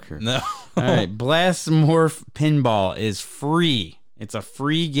motherfucker. No. All right, Blastmorph Pinball is free. It's a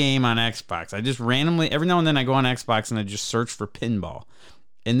free game on Xbox. I just randomly, every now and then I go on Xbox and I just search for pinball.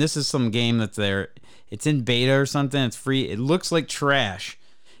 And this is some game that's there. It's in beta or something. It's free. It looks like trash,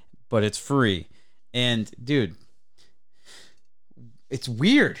 but it's free. And, dude, it's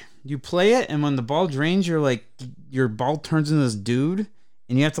weird. You play it, and when the ball drains, your ball turns into this dude,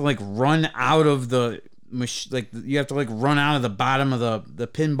 and you have to, run out of the... you have to run out of the bottom of the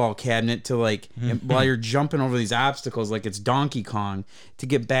pinball cabinet to while you're jumping over these obstacles like it's Donkey Kong to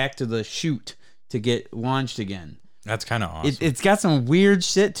get back to the chute to get launched again. That's kind of awesome. It's got some weird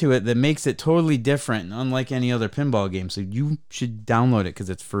shit to it that makes it totally different and unlike any other pinball game. So you should download it because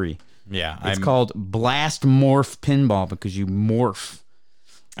it's free. Yeah, it's called Blastmorph Pinball because you morph.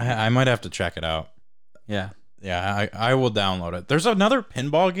 I might have to check it out. Yeah. Yeah, I will download it. There's another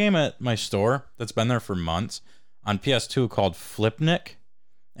pinball game at my store that's been there for months on PS2 called Flipnik.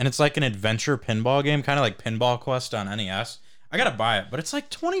 And it's like an adventure pinball game, kind of like Pinball Quest on NES. I gotta buy it, but it's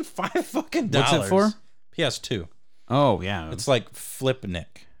like $25 fucking dollars. What's it for? PS2. Oh, yeah. It's like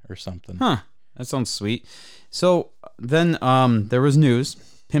Flipnik or something. Huh. That sounds sweet. So then there was news.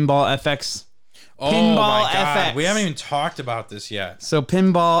 Pinball FX. Oh Pinball my God. FX. We haven't even talked about this yet. So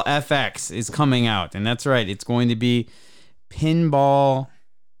Pinball FX is coming out, and that's right. It's going to be Pinball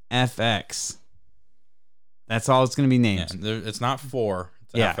FX. That's all it's going to be named. Yeah, it's not 4.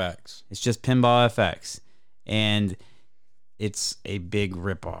 It's Yeah. FX. It's just Pinball FX, and it's a big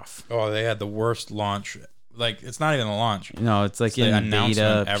ripoff. Oh, they had the worst launch. Like, it's not even a launch. No, it's like the in beta,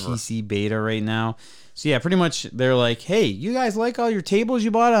 announcement ever. PC beta right now. So yeah, pretty much they're like, hey, you guys like all your tables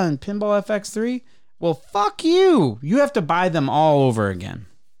you bought on Pinball FX3? Well, fuck you. You have to buy them all over again.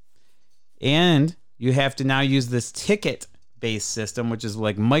 And you have to now use this ticket-based system, which is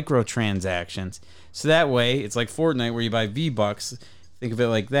like microtransactions. So that way, it's like Fortnite where you buy V-Bucks. Think of it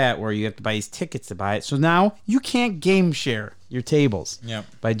like that, where you have to buy these tickets to buy it. So now you can't game share your tables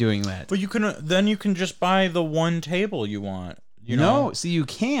by doing that. But you can just buy the one table you want. You know? No, see, you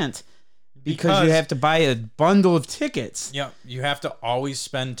can't because you have to buy a bundle of tickets. Yeah, you have to always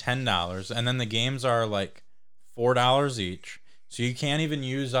spend $10, and then the games are like $4 each. So you can't even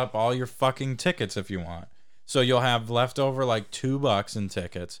use up all your fucking tickets if you want. So you'll have left over like $2 in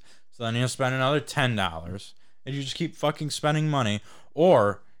tickets. So then you'll spend another $10, and you just keep fucking spending money.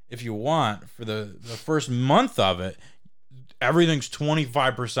 Or if you want, for the first month of it, everything's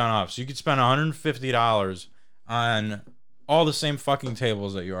 25% off. So you could spend $150 on all the same fucking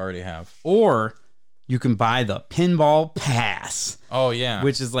tables that you already have. Or you can buy the Pinball Pass. Oh yeah,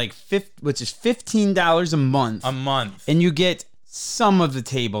 Which is like $15 a month. a month. And you get some of the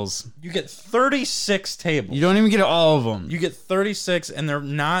tables. You get 36 tables. You don't even get all of them. You get 36, and they're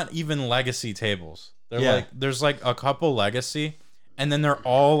not even legacy tables. They're Yeah. like, there's like a couple legacy, and then they're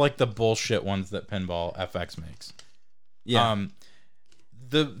all like the bullshit ones that Pinball FX makes. Yeah.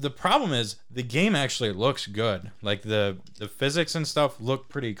 The problem is the game actually looks good. Like the physics and stuff look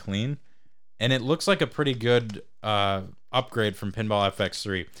pretty clean, and it looks like a pretty good upgrade from Pinball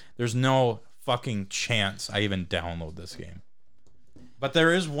FX3. There's no fucking chance I even download this game. But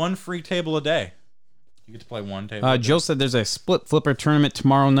there is one free table a day. You get to play one table. Joe said there's a split flipper tournament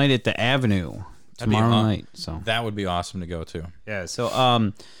tomorrow night at the Avenue. Tomorrow night. So that would be awesome to go to. yeah. So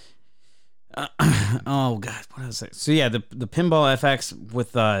oh god, what else? So yeah, the Pinball FX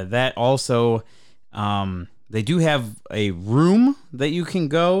with that also, they do have a room that you can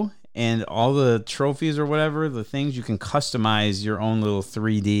go, and all the trophies or whatever, the things you can customize your own little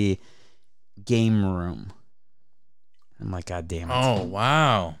 3D game room. I'm like, god damn it! Oh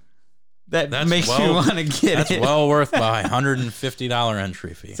wow, that that's makes me want to get that's it. well worth my $150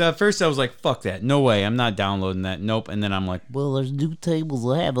 entry fee. So at first I was like, fuck that. No way. I'm not downloading that. Nope. And then I'm like, Well, there's new tables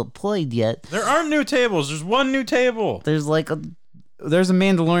I haven't played yet. There aren't new tables. There's one new table. There's like there's a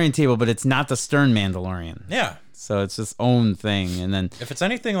Mandalorian table, but it's not the Stern Mandalorian. Yeah. So it's its own thing. And then If it's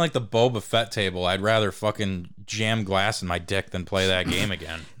anything like the Boba Fett table, I'd rather fucking jam glass in my dick than play that game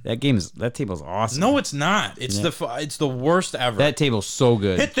again. that table's awesome. No, it's not. It's it's the worst ever. That table's so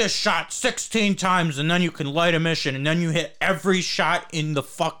good. Hit this shot 16 times, and then you can light a mission, and then you hit every shot in the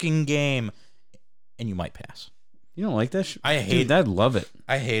fucking game, and you might pass. You don't like that? I hate- Dude, I'd love it.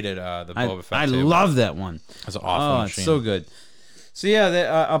 I hated the Boba Fett I table. love that one. It's an awful Oh, machine. it's so good. So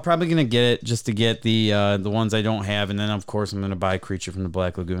yeah, I'm probably gonna get it just to get the ones I don't have, and then of course I'm gonna buy Creature from the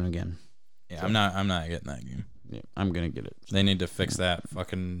Black Lagoon again. Yeah, I'm not getting that game. Yeah, I'm gonna get it. They need to fix that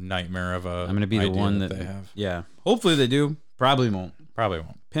fucking nightmare of a. I'm gonna be the idea one that that they have. Yeah, hopefully they do. Probably won't. Probably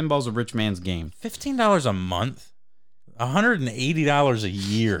won't. Pinball's a rich man's game. $15 a month, $180 a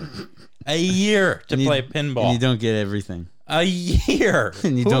year, a year to And you- play And pinball. you don't get everything. A year,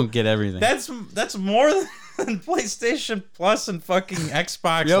 And you don't get everything. That's more than PlayStation Plus and fucking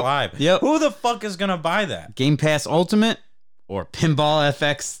Xbox Yep, Live. yep. Who the fuck is gonna buy that? Game Pass Ultimate or Pinball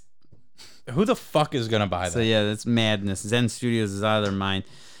FX. Who the fuck is gonna buy that? So yeah, that's madness. Zen Studios is out of their mind.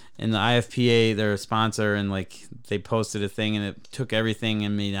 And the IFPA, they're a sponsor, and like they posted a thing, and it took everything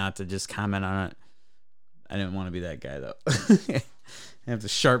in me not to just comment on it. I didn't want to be that guy though. Have the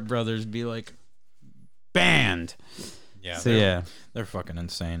Sharp Brothers be like banned. Yeah, So they're, yeah, they're fucking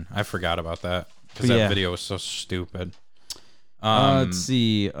insane. I forgot about that because But that yeah. video was so stupid. let's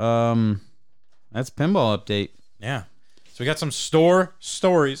see. That's pinball update. Yeah. So we got some store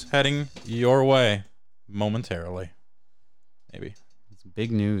stories heading your way momentarily. Maybe. It's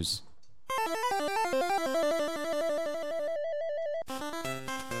big news.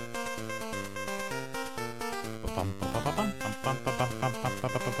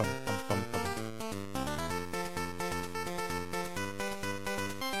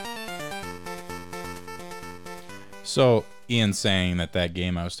 So Ian's saying that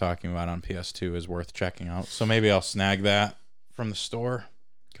game I was talking about on PS2 is worth checking out. So maybe I'll snag that from the store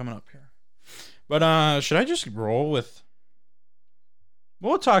coming up here. But should I just roll with?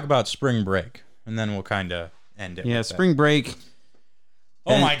 We'll talk about spring break, and then we'll kind of end it. Yeah, with that. spring break.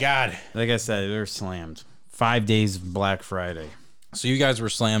 Oh my God! Like I said, they're slammed. 5 days of Black Friday. So you guys were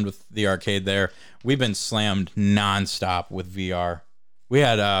slammed with the arcade there. We've been slammed nonstop with VR. We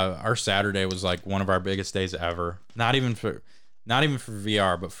had our Saturday was like one of our biggest days ever. Not even for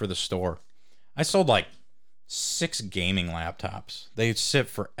VR, but for the store. I sold like 6 gaming laptops. They sit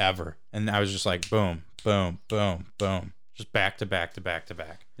forever, and I was just like, boom, boom, boom, boom, just back to back to back to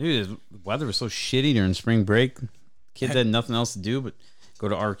back. Dude, the weather was so shitty during spring break. Kids had nothing else to do but go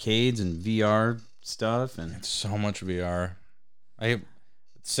to arcades and VR stuff. And It's so much VR.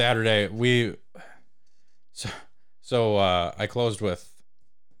 Saturday I closed with,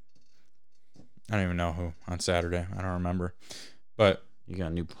 I don't even know who on Saturday. I don't remember, but you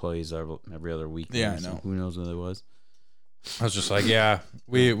got new plays every other week. Yeah, I so know. Who knows what it was? I was just like, yeah,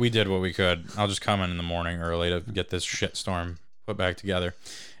 we did what we could. I'll just come in the morning early to get this shitstorm put back together.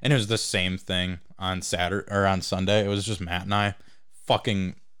 And it was the same thing on Saturday or on Sunday. It was just Matt and I,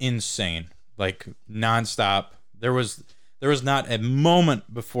 fucking insane, like nonstop. There was not a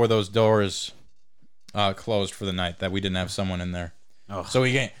moment before those doors closed for the night that we didn't have someone in there. Oh. So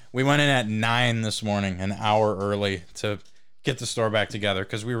we went in at 9 this morning, an hour early, to get the store back together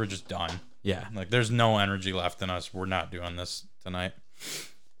because we were just done. Yeah. Like, there's no energy left in us. We're not doing this tonight.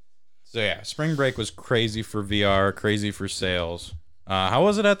 So yeah, spring break was crazy for VR, crazy for sales. How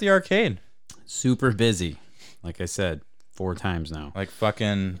was it at the arcade? Super busy. Like I said, 4 times now. Like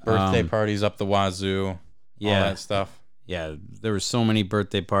fucking birthday parties up the wazoo. Yeah. All that stuff. Yeah, there were so many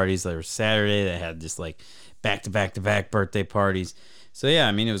birthday parties. There was Saturday that had just like back to back birthday parties. So yeah,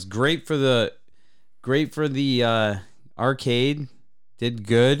 I mean it was great for the arcade. Did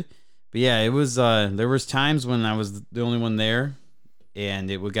good. But yeah, it was there was times when I was the only one there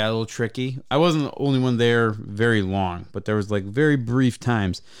and it got a little tricky. I wasn't the only one there very long, but there was like very brief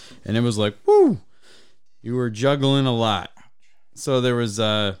times and it was like, whoo, you were juggling a lot. So there was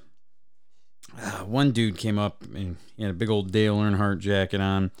one dude came up and he had a big old Dale Earnhardt jacket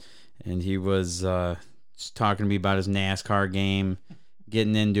on and he was just talking to me about his NASCAR game,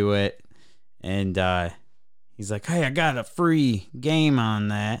 getting into it, and he's like, hey, I got a free game on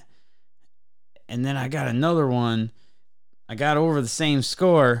that, and then I got another one, I got over the same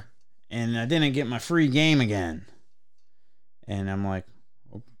score and I didn't get my free game again. And I'm like,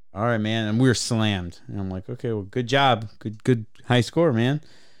 all right, man. And we were slammed, and I'm like, okay, well, good job, good high score, man.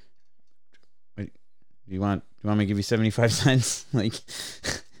 You want me to give you 75 cents? Like,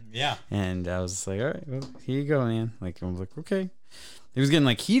 Yeah. and I was like, all right, well, here you go, man. Like, I was like, okay. He was getting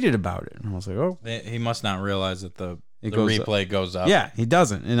like heated about it, and I was like, oh, He must not realize that the goes replay goes up. yeah, he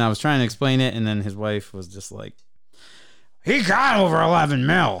doesn't. And I was trying to explain it, and then his wife was just like, he got over 11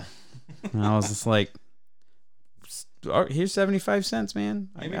 mil. And I was just like, here's 75 cents, man.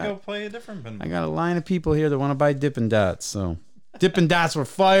 Maybe go play a different I pinball. got a line of people here that want to buy Dippin' Dots. So Dippin' Dots were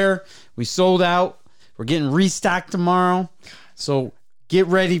fire. We sold out. We're getting restocked tomorrow. So get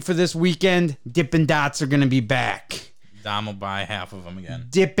ready for this weekend. Dippin' Dots are going to be back. Dom will buy half of them again.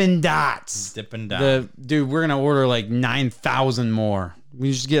 Dippin' Dots. Dippin' Dom. Dude, we're going to order like 9,000 more.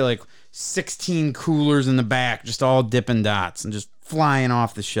 We just get like 16 coolers in the back, just all Dippin' Dots and just flying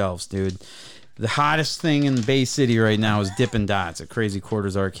off the shelves, dude. The hottest thing in Bay City right now is Dippin' Dots at Crazy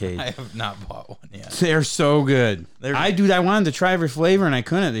Quarters Arcade. I have not bought one yet. They're so good. They're- I wanted to try every flavor and I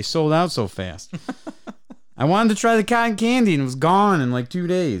couldn't. They sold out so fast. I wanted to try the cotton candy and it was gone in like 2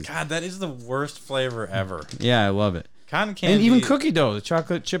 days. God, that is the worst flavor ever. Yeah, I love it. Cotton candy. And even cookie dough, the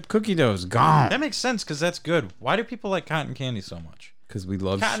chocolate chip cookie dough is gone. That makes sense because that's good. Why do people like cotton candy so much? Because we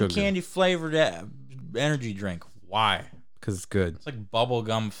love Cotton sugar. candy flavored energy drink. Why? Because it's good. It's like bubble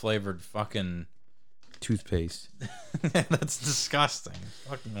gum flavored fucking. Toothpaste. That's disgusting.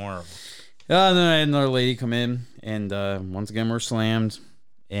 Fucking horrible. And then I had another lady come in, and once again we're slammed.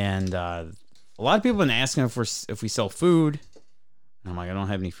 And a lot of people have been asking if we sell food. And I'm like, I don't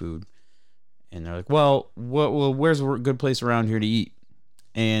have any food. And they're like, well, where's a good place around here to eat?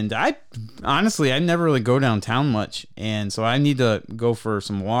 And I never really go downtown much, and so I need to go for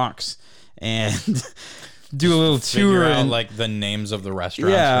some walks and do a little tour Figure out and like the names of the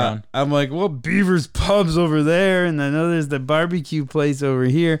restaurants yeah, around. I'm like, well, Beaver's Pub's over there, and I know there's the barbecue place over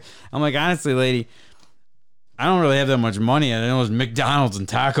here. I'm like, honestly, lady, I don't really have that much money. I know there's McDonald's and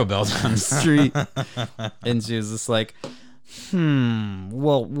Taco Bell down the street. And she was just like,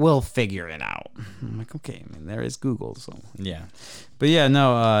 we'll figure it out. I'm like, okay, I mean, there is Google, so. Yeah. But yeah,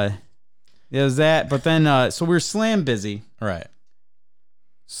 no, there's that. But then, so we're slam busy. Right.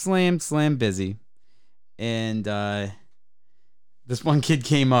 Slam busy. And this one kid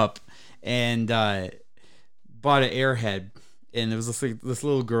came up and bought an Airhead, and it was this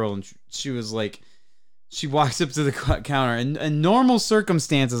little girl, and she was like, she walks up to the counter, and in normal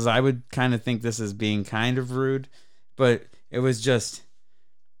circumstances, I would kind of think this is being kind of rude, but it was just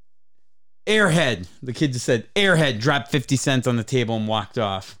Airhead. The kid just said Airhead, dropped 50 cents on the table, and walked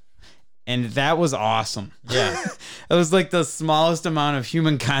off. And that was awesome. Yeah. It was like the smallest amount of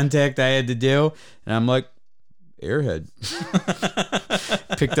human contact I had to do. And I'm like, Airhead.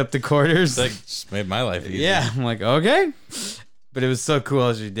 Picked up the quarters. Like, just made my life easy. Yeah. I'm like, okay. But it was so cool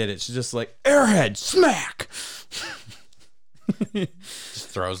as she did it. She's just like, Airhead, smack. Just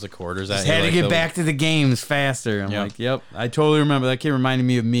throws the quarters at Just you. had to like get the- back to the games faster. I'm Yep. like, yep. I totally remember. That kid reminded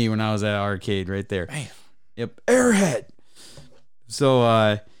me of me when I was at arcade right there. Bam. Yep. Airhead.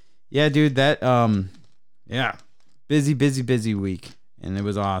 So, yeah, dude, that, yeah, busy week, and it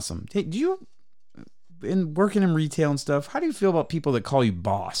was awesome. Hey, do you, in working in retail and stuff, how do you feel about people that call you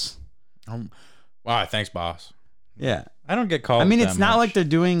boss? Wow, thanks, boss. Yeah. I don't get called. I mean, that it's not much. like they're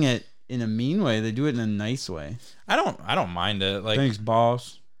doing it in a mean way. They do it in a nice way. I don't mind it. Like, Thanks,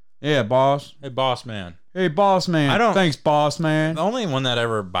 boss. Yeah, boss. hey, boss man. Hey, boss man. I don't- Thanks, boss man. The only one that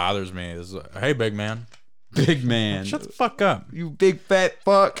ever bothers me is, hey, big man. Big man. Shut the fuck up. You big fat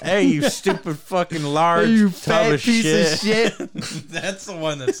fuck. Hey, you stupid fucking large Hey, you tub fat of piece shit. of shit. That's the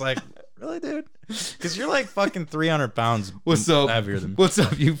one that's like, really, dude? Because you're like fucking 300 pounds What's up? heavier than me. What's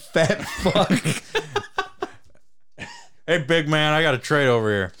up, you fat fuck? Hey, big man, I got a trade over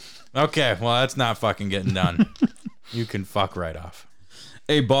here. Okay, well, that's not fucking getting done. You can fuck right off.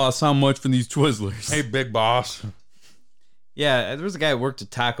 Hey, boss, how much for these Twizzlers? Hey, big boss. Yeah, there was a guy who worked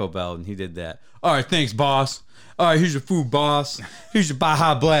at Taco Bell, and he did that. All right, thanks, boss. All right, here's your food, boss. Here's your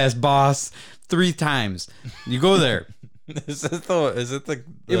Baja Blast, boss. 3 times. You go there. Is it the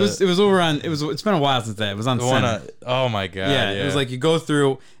It was over on. It's been a while since that. It was on the one? Center. Oh my god. Yeah, it was like you go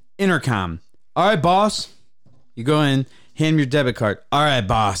through intercom. All right, boss. You go in, hand me your debit card. All right,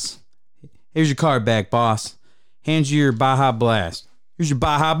 boss. Here's your card back, boss. Hands you your Baja Blast. Here's your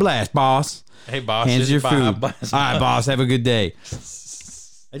Baja Blast, boss. hey, boss. Hands here's your Baja food. Blast. All right, boss. Have a good day.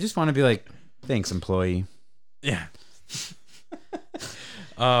 I just want to be like, thanks, employee. Yeah.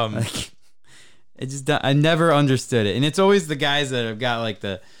 Like, I never understood it, and it's always the guys that have got like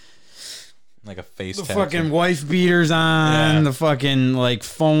the Like a face the tattoo. fucking wife beaters on, Yeah. the fucking like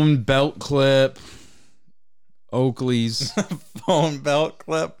phone belt clip, Oakley's. phone belt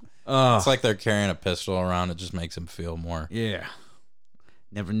clip. Oh, It's like they're carrying a pistol around. It just makes them feel more. yeah.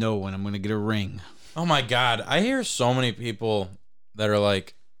 Never know when I'm gonna get a ring. Oh my god, I hear so many people that are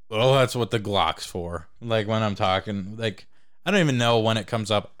like, "Oh, that's what the Glock's for." Like when I'm talking, like I don't even know when it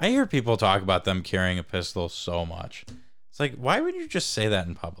comes up. I hear people talk about them carrying a pistol so much. It's like, why would you just say that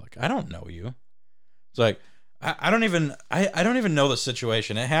in public? I don't know you. It's like I don't even know the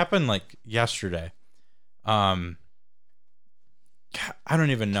situation. It happened like yesterday. I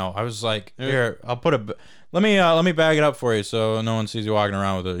don't even know. I was like, here, I'll put let me bag it up for you so no one sees you walking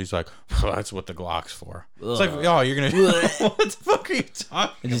around with it. He's like, well, that's what the Glock's for. It's like, oh, you're gonna what the fuck are you I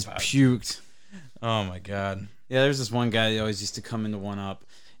talking just about? puked. Oh my god. Yeah, there's this one guy that always used to come into One Up,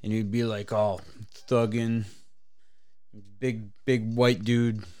 and he'd be like all thugging, big white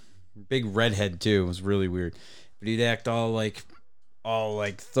dude, big redhead too. It was really weird, but he'd act all like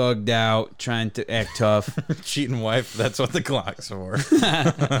thugged out, trying to act tough. Cheating wife, that's what the Glock's for.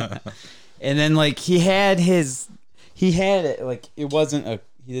 And then like he had it like it wasn't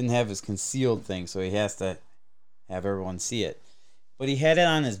he didn't have his concealed thing, so he has to have everyone see it. But he had it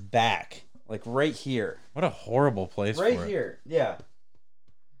on his back, like right here. What a horrible place Right for it. here. Yeah.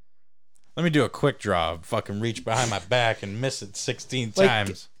 Let me do a quick draw. Fucking reach behind my back and miss it 16 Like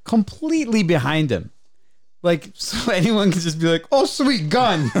times. completely behind him. Like so anyone can just be like, "Oh, sweet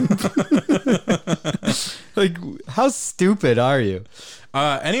gun." Like how stupid are you?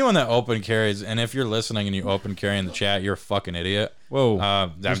 Anyone that open carries, and if you're listening and you open carry in the chat, you're a fucking idiot. Whoa.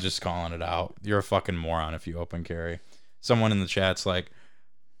 I'm just calling it out. You're a fucking moron if you open carry. Someone in the chat's like,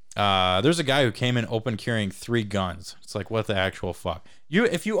 there's a guy who came in open carrying 3 guns. It's like, what the actual fuck?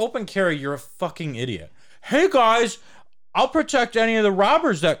 If you open carry, you're a fucking idiot. Hey guys, I'll protect any of the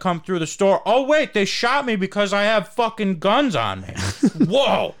robbers that come through the store. Oh wait, they shot me because I have fucking guns on me.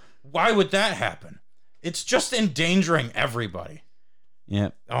 Whoa, why would that happen? It's just endangering everybody. Yeah.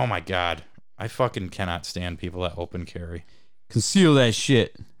 Oh my god. I fucking cannot stand people that open carry. Conceal that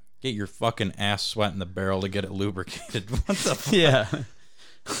shit. Get your fucking ass sweat in the barrel to get it lubricated. What the fuck? Yeah.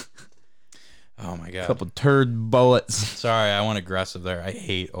 Oh my god. Couple turd bullets. Sorry, I went aggressive there. I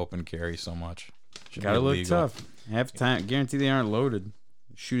hate open carry so much. Should Gotta be look legal. tough. Half the time, guarantee they aren't loaded.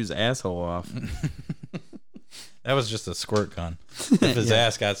 Shoot his asshole off. That was just a squirt gun. If his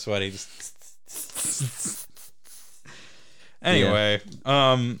ass got sweaty. Anyway,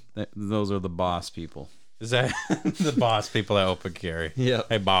 Those are the boss people. is that the boss people that open carry? Yep.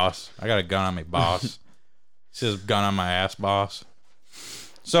 Hey, boss, I got a gun on me, boss. Says gun on my ass, boss.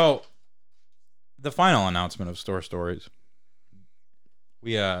 So, the final announcement of Store Stories.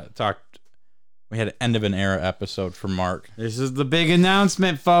 We talked. We had an end of an era episode for Mark. This is the big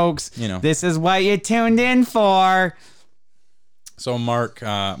announcement, folks. You know. This is what you tuned in for. So Mark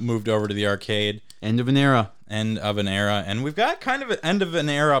moved over to the arcade. End of an era. End of an era, and we've got kind of an end of an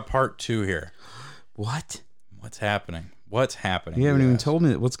era part 2 here. What? What's happening? What's happening? You haven't even guys? told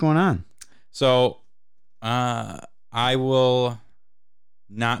me what's going on. So, I will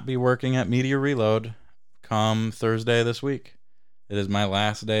not be working at Media Reload come Thursday this week. It is my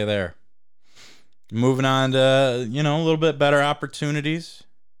last day there. Moving on to, a little bit better opportunities.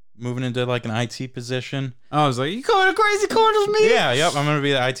 Moving into like an IT position. I was like, you going to Crazy Quarters, me? Yeah, yep. I'm going to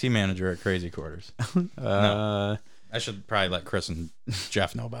be the IT manager at Crazy Quarters. No. I should probably let Chris and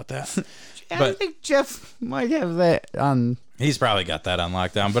Jeff know about that. I But think Jeff might have that on. he's probably got that on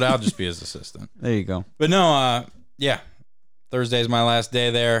lockdown, but I'll just be his assistant. There you go. But no, yeah. Thursday's my last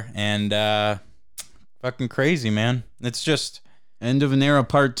day there, and fucking crazy, man. It's just, End of an era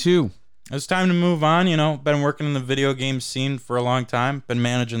part 2. it's time to move on, Been working in the video game scene for a long time. Been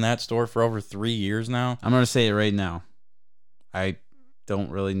managing that store for over 3 years now. I'm going to say it right now. I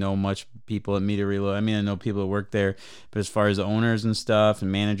don't really know much people at Media Reload. I mean, I know people that work there, but as far as the owners and stuff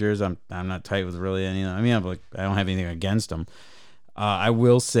and managers, I'm not tight with really any. I mean, I don't have anything against them. I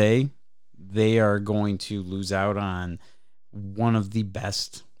will say they are going to lose out on one of the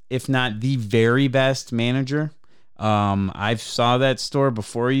best, if not the very best manager. I've saw that store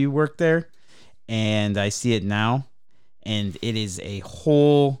before you worked there, and I see it now, and it is a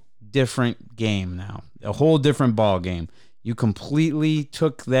whole different game now, a whole different ball game. You completely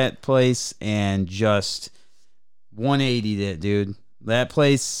took that place and just 180'd it, dude. That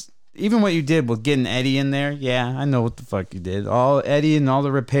place, even what you did with getting Eddie in there, yeah, I know what the fuck you did. All Eddie and all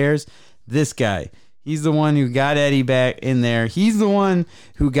the repairs, this guy, he's the one who got Eddie back in there. He's the one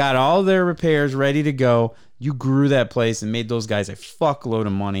who got all their repairs ready to go. You grew that place and made those guys a fuckload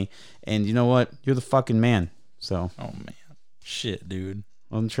of money. And you know what? You're the fucking man. So Oh, man. Shit, dude.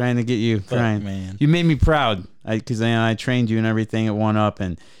 I'm trying to get you. Fuck, man. You made me proud because I trained you and everything at 1UP,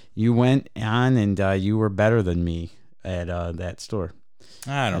 and you went on and you were better than me at that store.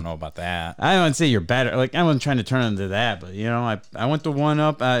 I don't know about that. I wouldn't say you're better. Like, I wasn't trying to turn into that, but I went to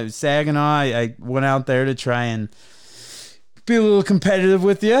 1UP, Saginaw. I went out there to try and be a little competitive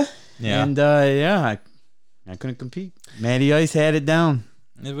with you. Yeah. And I couldn't compete. Matty Ice had it down.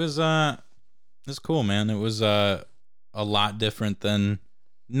 It was cool, man. It was a lot different than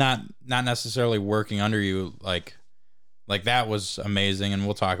not necessarily working under you. Like that was amazing, and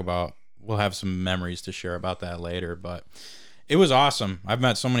we'll have some memories to share about that later, but it was awesome. I've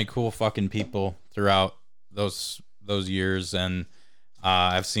met so many cool fucking people throughout those years, and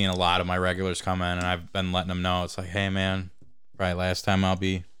I've seen a lot of my regulars come in, and I've been letting them know, it's like, hey man, probably last time I'll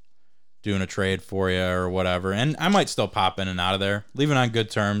be doing a trade for you or whatever. And I might still pop in and out of there, leaving on good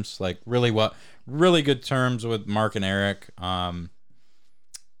terms, like really good terms with Mark and Eric.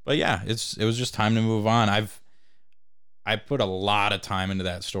 But yeah, it was just time to move on. I put a lot of time into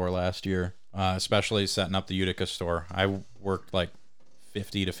that store last year, especially setting up the Utica store. I worked like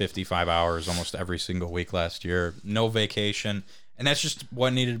 50 to 55 hours almost every single week last year, no vacation. And that's just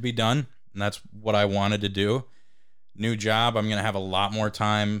what needed to be done. And that's what I wanted to do. New job, I'm going to have a lot more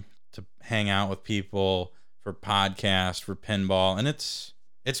time to hang out with people for podcast, for pinball, and it's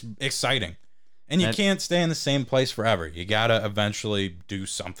exciting. And you can't stay in the same place forever. You got to eventually do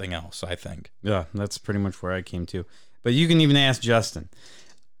something else, I think. Yeah, that's pretty much where I came to. But you can even ask Justin.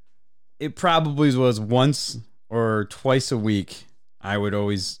 It probably was once or twice a week. I would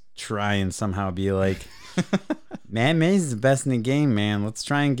always try and somehow be like, Matt Mays is the best in the game, man. Let's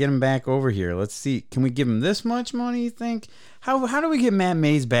try and get him back over here. Let's see. Can we give him this much money, you think? How do we get Matt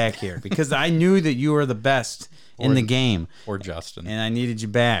Mays back here? Because I knew that you were the best in the game. Or Justin. And I needed you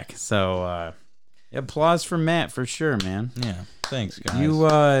back. So, applause for Matt for sure, man. Yeah, thanks,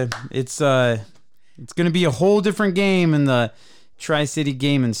 guys. It's going to be a whole different game in the Tri-City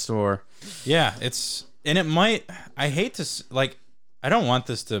Gaming Store. Yeah, it might, I hate to, like, I don't want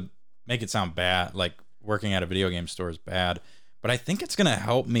this to make it sound bad, like working at a video game store is bad, but I think it's going to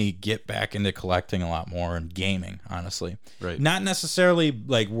help me get back into collecting a lot more and gaming, honestly. Right. Not necessarily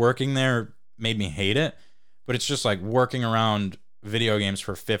like working there made me hate it, but it's just like working around video games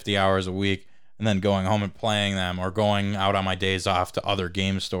for 50 hours a week and then going home and playing them, or going out on my days off to other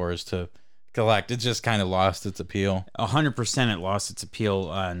game stores to collect. It just kind of lost its appeal. 100% it lost its appeal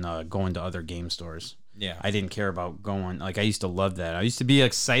on going to other game stores. Yeah. I didn't care about going. Like, I used to love that. I used to be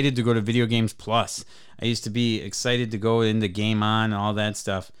excited to go to Video Games Plus. I used to be excited to go into Game On and all that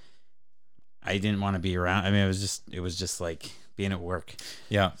stuff. I didn't want to be around. I mean, it was just like being at work.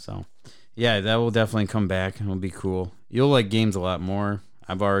 Yeah. So, yeah, that will definitely come back. It'll be cool. You'll like games a lot more.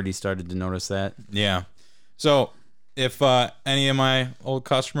 I've already started to notice that. Yeah. So if any of my old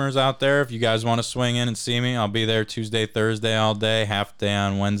customers out there, if you guys want to swing in and see me, I'll be there Tuesday, Thursday all day, half day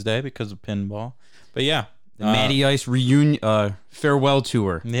on Wednesday because of pinball. But yeah. The Matty Ice reunion, farewell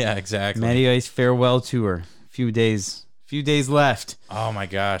tour. Yeah, exactly. Matty Ice farewell tour. Few days left. Oh my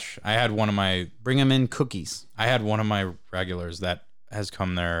gosh. I had one of my cookies. regulars that has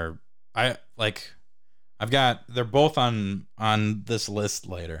come there. They're both on this list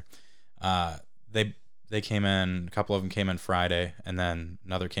later. They came in, a couple of them came in Friday, and then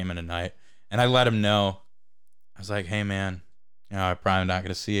another came in tonight. And I let him know. I was like, hey man, I'm probably not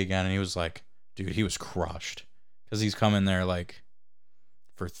gonna see you again. And he was like, dude, he was crushed. Because he's come in there like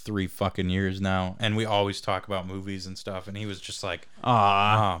for 3 fucking years now. And we always talk about movies and stuff. And he was just like,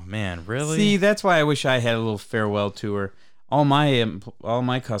 oh man, really? See, that's why I wish I had a little farewell tour. All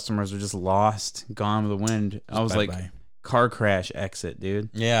my customers are just lost, gone with the wind. I was bye-bye. like, car crash exit, dude.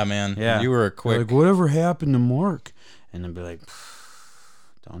 Yeah, man. Yeah. You were a They're quick. like, whatever happened to Mark? And I'd be like,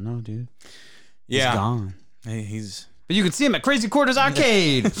 don't know, dude. Yeah. He's gone. Hey, he's. But you can see him at Crazy Quarters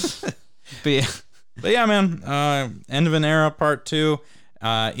Arcade. But yeah. But yeah, man. End of an era, part 2.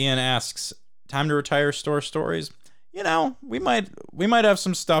 Ian asks, time to retire store stories. You know, we might have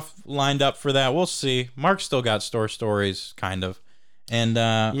some stuff lined up for that. We'll see. Mark's still got store stories, kind of. And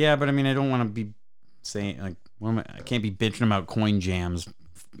Yeah, but I mean, I don't want to be saying like, I can't be bitching about coin jams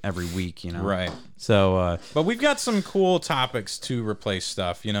every week, you know. right. So, But we've got some cool topics to replace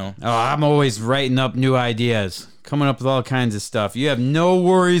stuff, you know. I'm always writing up new ideas, coming up with all kinds of stuff. You have no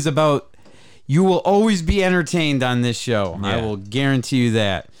worries about. You will always be entertained on this show. Yeah. I will guarantee you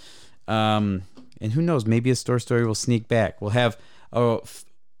that. And who knows? Maybe a store story will sneak back. We'll have a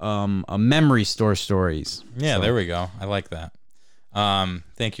memory store stories. Yeah, So- there we go. I like that.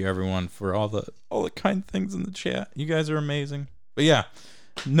 Thank you everyone for all the kind things in the chat. You guys are amazing. But yeah,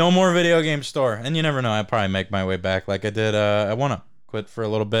 no more video game store. And you never know, I'll probably make my way back like I did. I want to quit for a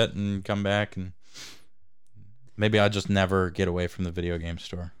little bit and come back, and maybe I'll just never get away from the video game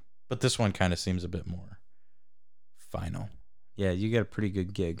store. But this one kind of seems a bit more final. Yeah, you got a pretty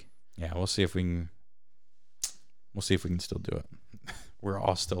good gig. Yeah, we'll see if we can still do it. We're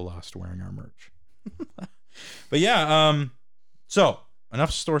all still lost wearing our merch. But yeah, so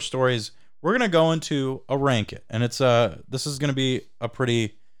enough store stories. We're gonna go into a rank it, and it's this is gonna be a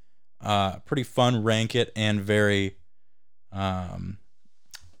pretty fun rank it, and very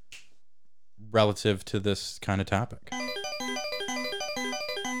relative to this kind of topic.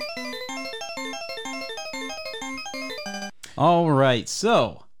 All right,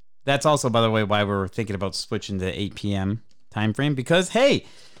 so that's also, by the way, why we're thinking about switching to 8 p.m. time frame, because hey,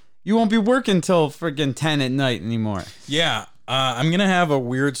 you won't be working till friggin' 10 at night anymore. Yeah, I'm gonna have a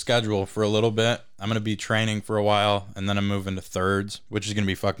weird schedule for a little bit. I'm gonna be training for a while, and then I'm moving to thirds, which is gonna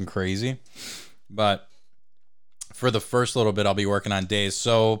be fucking crazy. But for the first little bit, I'll be working on days.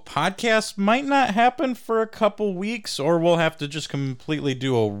 So podcasts might not happen for a couple weeks, or we'll have to just completely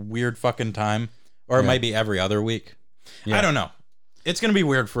do a weird fucking time, or it might be every other week. Yeah. I don't know. It's gonna be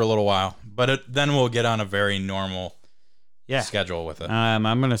weird for a little while, but then we'll get on a very normal schedule with it. I'm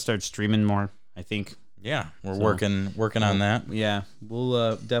gonna start streaming more, I think. Yeah, we're working on that. Yeah,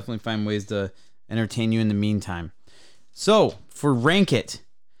 we'll definitely find ways to entertain you in the meantime. So for rank it,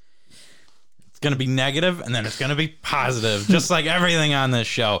 It's gonna be negative, and then it's gonna be positive, just like everything on this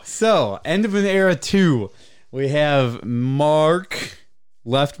show. so end of an era 2, we have Mark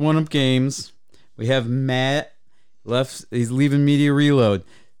left One Up Games. We have Matt left. He's leaving Media Reload.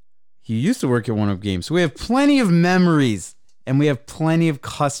 He used to work at One Up Games. So we have plenty of memories, and we have plenty of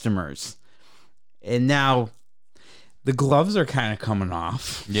customers. And now the gloves are kind of coming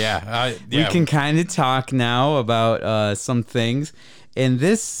off. Yeah, We can kind of talk now about some things. And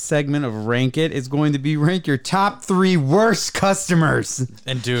this segment of Rank It is going to be rank your top 3 worst customers.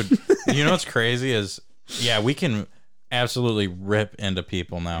 And dude, you know what's crazy is, we can absolutely rip into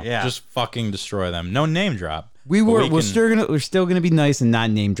people now. Yeah. Just fucking destroy them. No name drop. We're still gonna be nice and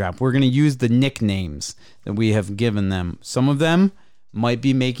not name drop. We're gonna use the nicknames that we have given them. Some of them might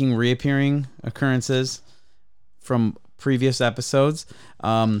be making reappearing occurrences from previous episodes.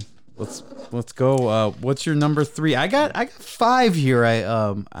 We're let's go. What's your number 3? I got 5 here.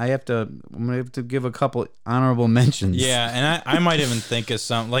 I'm gonna have to give a couple honorable mentions. Yeah, and I might even think of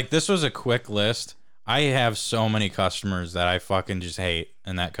some. Like, this was a quick list. I have so many customers that I fucking just hate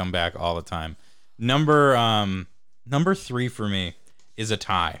and that come back all the time. Number 3 for me is a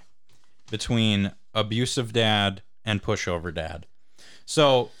tie between abusive dad and pushover dad.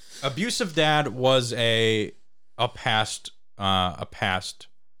 So abusive dad was a past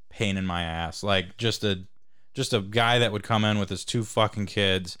pain in my ass. Like, just a guy that would come in with his 2 fucking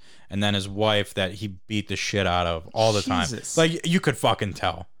kids and then his wife that he beat the shit out of all the time. Like, you could fucking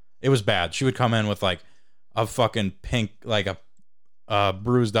tell. It was bad. She would come in with like a fucking pink, like a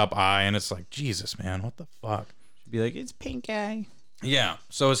bruised up eye, and it's like, Jesus, man, what the fuck? She'd be like, it's pink eye. Yeah.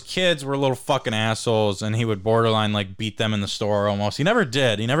 So his kids were little fucking assholes, and he would borderline like beat them in the store almost. He never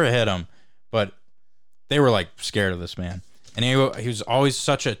did. He never hit them, but they were like scared of this man. And he was always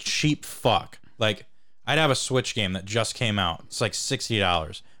such a cheap fuck. Like, I'd have a Switch game that just came out. It's like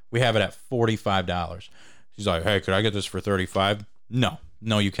 $60. We have it at $45. He's like, hey, could I get this for $35?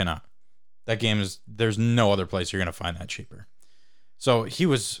 No, you cannot. That game there's no other place you're going to find that cheaper. So he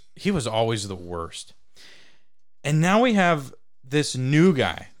was always the worst. And now we have this new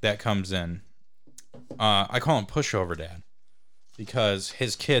guy that comes in. I call him pushover dad because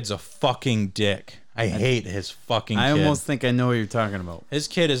his kid's a fucking dick. I hate his fucking kid. I almost think I know what you're talking about. His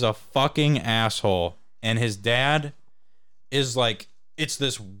kid is a fucking asshole, and his dad is like, it's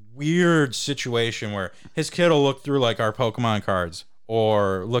this weird situation where his kid will look through like our Pokemon cards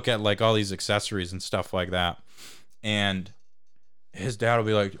or look at like all these accessories and stuff like that, and his dad will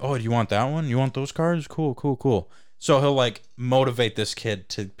be like, oh, do you want that one? You want those cards? Cool. So he'll like motivate this kid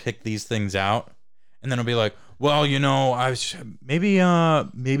to pick these things out, and then he'll be like, well, you know, maybe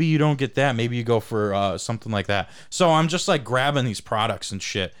you don't get that. Maybe you go for something like that. So I'm just like grabbing these products and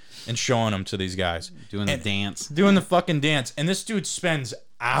shit and showing them to these guys. Doing the fucking dance. And this dude spends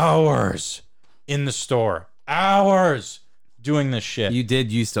hours in the store. Hours doing this shit. You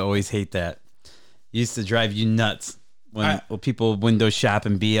did used to always hate that. It used to drive you nuts when people window shop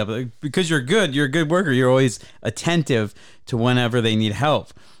and be able, because you're a good worker. You're always attentive to whenever they need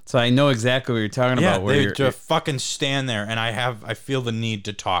help. So I know exactly what you're talking about. Where you're to fucking stand there, and I feel the need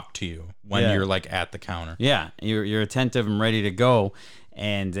to talk to you when you're like at the counter. Yeah, you're attentive and ready to go,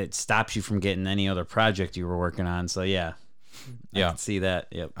 and it stops you from getting any other project you were working on. So I can see that.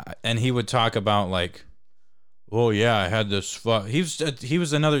 Yep. And he would talk about like, oh yeah, I had this fuck. He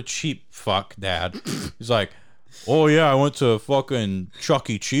was another cheap fuck dad. He's like, oh yeah, I went to fucking Chuck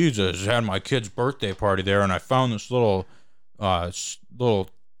E. Cheese's, had my kid's birthday party there, and I found this little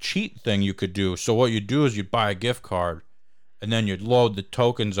cheat thing you could do. So what you'd do is you'd buy a gift card, and then you'd load the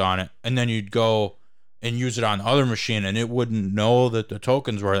tokens on it, and then you'd go and use it on the other machine, and it wouldn't know that the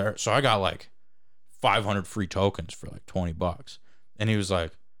tokens were there. So I got like 500 free tokens for like $20. And he was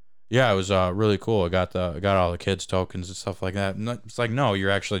like, yeah, it was really cool. I got all the kids' tokens and stuff like that. And it's like, no, you're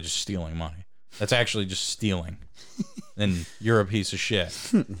actually just stealing money. That's actually just stealing. And you're a piece of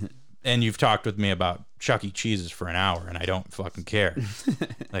shit. And you've talked with me about Chuck E. Cheese's for an hour, and I don't fucking care.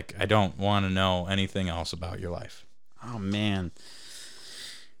 Like, I don't want to know anything else about your life. Oh, man.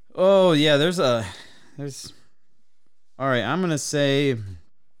 Oh, yeah, there's... All right, I'm going to say...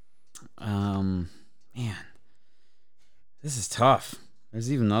 man, this is tough.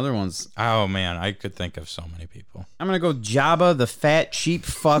 There's even other ones. Oh, man, I could think of so many people. I'm going to go Jabba the fat cheap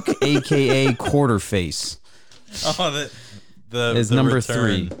fuck, a.k.a. Quarterface. Oh, is number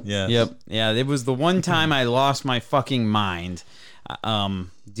return. 3. Yeah. Yep. Yeah, it was the one time I lost my fucking mind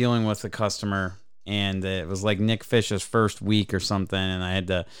dealing with a customer, and it was like Nick Fish's first week or something, and I had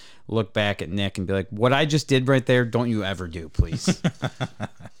to look back at Nick and be like, what I just did right there, don't you ever do, please.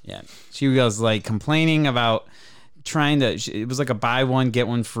 Yeah. She was like complaining about it was like a buy one, get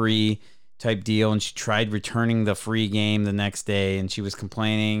one free type deal, and she tried returning the free game the next day, and she was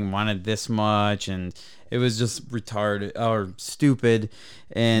complaining, wanted this much, and it was just retarded or stupid,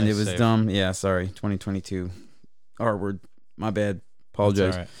 and it was dumb. Yeah, sorry, 2022 R word, my bad,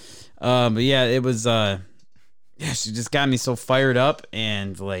 apologize. But yeah, it was she just got me so fired up,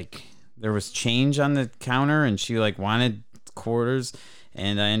 and like there was change on the counter, and she like wanted quarters,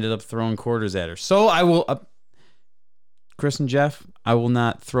 and I ended up throwing quarters at her. So I will Chris and Jeff, I will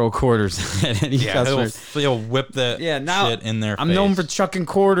not throw quarters at any customers. He'll whip that shit in their face. I'm known for chucking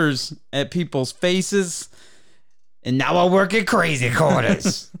quarters at people's faces, and now I work at Crazy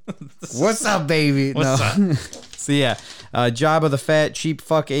Quarters. What's up, baby? What's up? So yeah, Jabba the fat cheap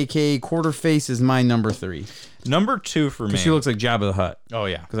fuck, a.k.a. Quarterface, is my number 3. Number 2 for me. She looks like Jabba the Hutt. Oh,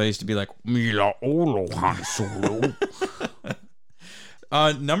 yeah. Because I used to be like, Mila Olo Han Solo.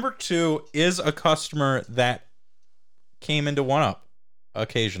 Number 2 is a customer that came into 1UP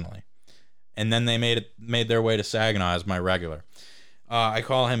occasionally, and then they made their way to Saginaw as my regular. I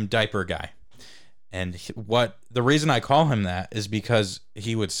call him Diaper Guy, and the reason I call him that is because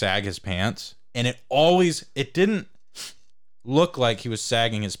he would sag his pants, and it didn't look like he was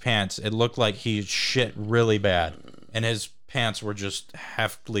sagging his pants. It looked like he shit really bad, and his pants were just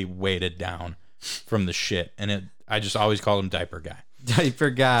heftily weighted down from the shit, and I just always called him Diaper Guy. Diaper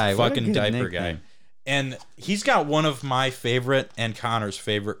Guy. What a Fucking good Diaper nickname. Guy. And he's got one of my favorite and Connor's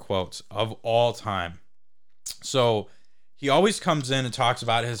favorite quotes of all time. So he always comes in and talks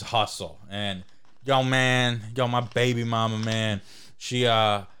about his hustle. And, my baby mama, man,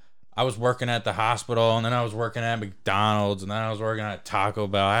 I was working at the hospital, and then I was working at McDonald's, and then I was working at Taco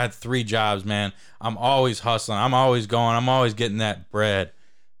Bell. I had 3 jobs, man. I'm always hustling. I'm always going. I'm always getting that bread.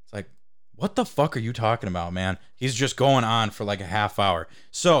 It's like, what the fuck are you talking about, man? He's just going on for like a half hour.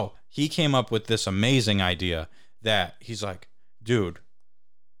 So he came up with this amazing idea that he's like, dude,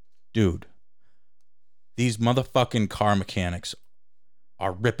 these motherfucking car mechanics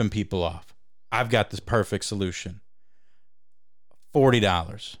are ripping people off. I've got this perfect solution.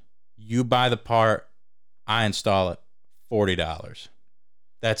 $40. You buy the part, I install it, $40.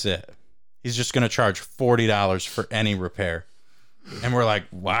 That's it. He's just going to charge $40 for any repair. And we're like,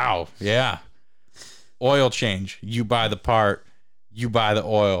 wow, yeah. Oil change. You buy the part, you buy the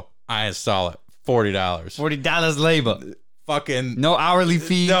oil, I install it, $40. $40 labor. Fucking No hourly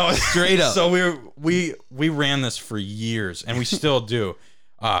fee. no, Straight up. So we ran this for years, and we still do.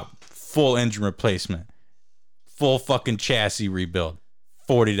 Full engine replacement, full fucking chassis rebuild,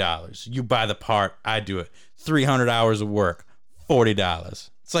 $40. You buy the part, I do it. 300 hours of work, $40.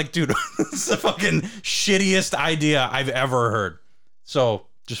 It's like, dude, it's the fucking shittiest idea I've ever heard. So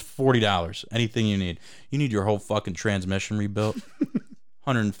just $40. Anything you need. You need your whole fucking transmission rebuilt.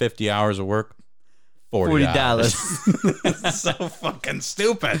 150 hours of work. $40. It's so fucking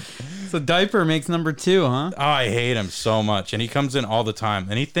stupid. So Diaper makes number 2, huh? Oh, I hate him so much, and he comes in all the time,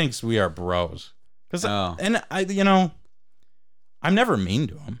 and he thinks we are bros. And I'm never mean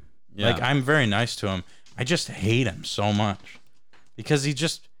to him. Yeah. Like, I'm very nice to him. I just hate him so much because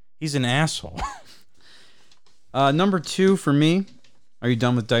he's an asshole. Number 2 for me. Are you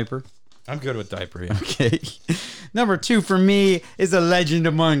done with Diaper? I'm good with Diaper. Yeah. Okay. Number 2 for me is a legend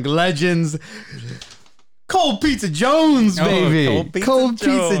among legends. Cold Pizza Jones, baby. Cold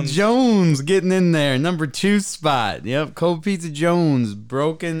Pizza Jones getting in there. Number 2 spot. Yep, Cold Pizza Jones.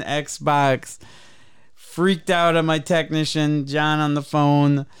 Broken Xbox. Freaked out at my technician, John, on the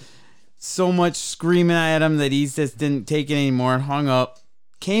phone. So much screaming at him that he just didn't take it anymore and hung up.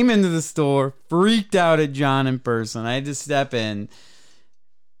 Came into the store, freaked out at John in person. I had to step in.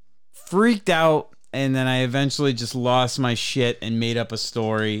 Freaked out. And then I eventually just lost my shit and made up a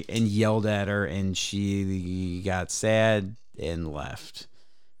story and yelled at her, and she got sad and left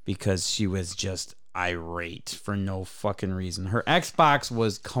because she was just irate for no fucking reason. Her Xbox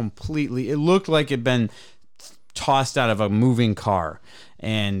was it looked like it'd been tossed out of a moving car.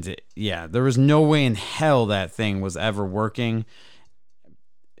 And yeah, there was no way in hell that thing was ever working.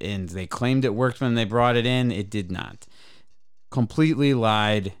 And they claimed it worked when they brought it in. It did not. Completely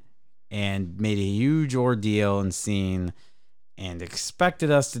lied. And made a huge ordeal and scene, and expected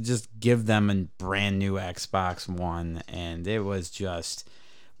us to just give them a brand new Xbox One, and it was just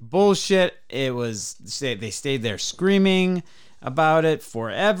bullshit. It was they stayed there screaming about it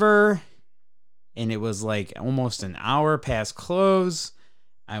forever, and it was like almost an hour past close.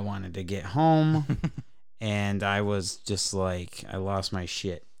 I wanted to get home, and I was just like, I lost my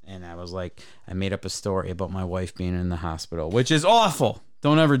shit, and I was like, I made up a story about my wife being in the hospital, which is awful.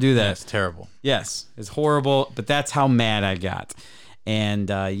 Don't ever do that. That's terrible. Yes, it's horrible, but that's how mad I got.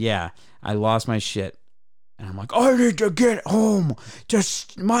 And yeah, I lost my shit. And I'm like, I need to get home.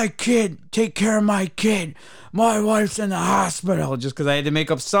 Just my kid. Take care of my kid. My wife's in the hospital. Just because I had to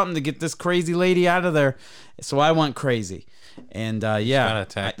make up something to get this crazy lady out of there. So I went crazy. And yeah,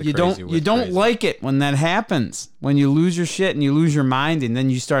 you don't like it when that happens. When you lose your shit and you lose your mind and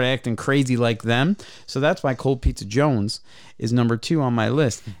then you start acting crazy like them. So that's why Cold Pizza Jones is number 2 on my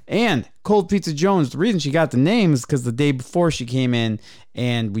list. And Cold Pizza Jones, the reason she got the name is because the day before she came in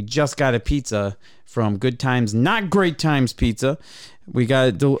and we just got a pizza from Good Times, Not Great Times Pizza. We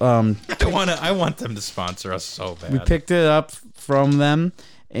got I want them to sponsor us so bad. We picked it up from them,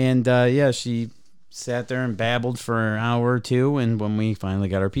 and yeah, she sat there and babbled for an hour or two, and when we finally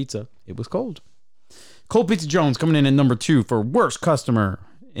got our pizza, it was cold. Cold Pizza Jones coming in at number 2 for worst customer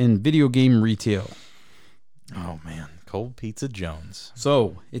in video game retail. Oh man, Cold Pizza Jones.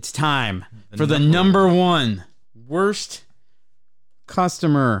 So it's time for the number 1 worst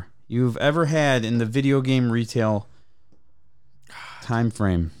customer you've ever had in the video game retail time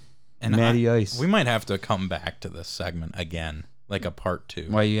frame? And Matty Ice. We might have to come back to this segment again, like a part 2.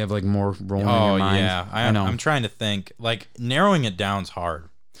 Why you have like more rolling in Oh your mind? yeah, I know. I'm trying to think. Like narrowing it down's hard.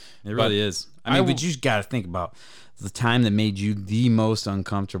 It really is. I mean, I but you just got to think about the time that made you the most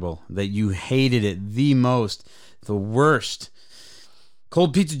uncomfortable, that you hated it the most, the worst.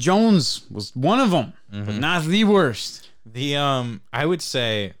 Cold Pizza Jones was one of them, but not the worst. The I would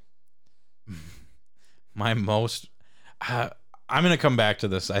say my most. I'm gonna come back to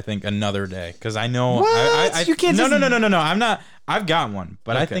this. I think another day because I know. What? You can't No, just- no. I'm not. I've got one,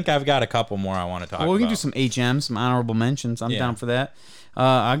 but I Okay. think I've got a couple more I want to talk about. Well, we can do some HMs, some honorable mentions. I'm Yeah. down for that.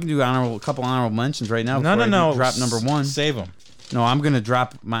 I can do a couple honorable mentions right now. No, before no, I no. drop number 1. Save them. No, I'm gonna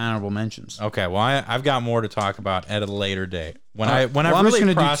drop my honorable mentions. Okay. Well, I've got more to talk about at a later date when All right. I've Well, I'm just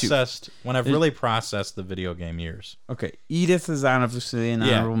really gonna do two. really processed the video game years. Okay, Edith is obviously an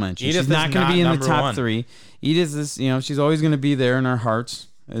Yeah. honorable mention. Edith She's not is going to not be in the number top one. 3. Edith is, she's always going to be there in our hearts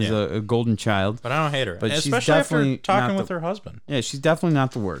as Yeah. a golden child. But I don't hate her, But she's especially definitely after talking not with the- her husband. Yeah, she's definitely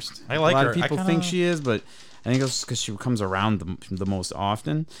not the worst. I like a lot her. of people I think kinda- she is, but I think it's because she comes around the most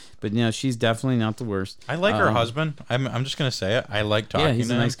often. But she's definitely not the worst. I like her husband. I'm just gonna say it. I like talking. Yeah, he's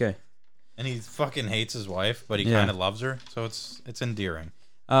to a him. nice guy. And he fucking hates his wife, but he Yeah. kind of loves her, so it's endearing.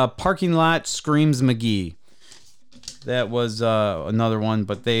 Parking Lot Screams McGee. That was another one,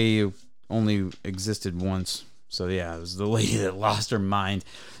 but they only existed once. So yeah, it was the lady that lost her mind.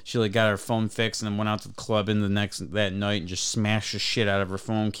 She like got her phone fixed and then went out to the club in that night and just smashed the shit out of her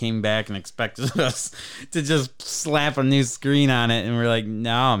phone. Came back and expected us to just slap a new screen on it, and we're like,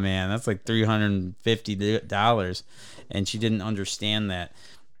 no, man, that's like $350, and she didn't understand that.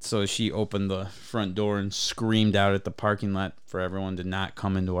 So she opened the front door and screamed out at the parking lot for everyone to not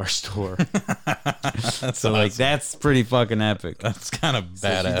come into our store. That's So like awesome. that's pretty fucking epic. That's kind of So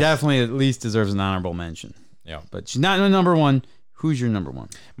badass. she definitely at least deserves an honorable mention. Yeah. But she's not in number 1. Who's your number 1?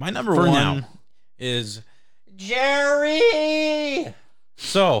 My number For one now. is Jerry.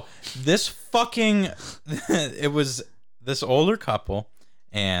 So this fucking it was this older couple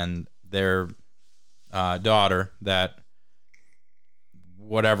and their daughter that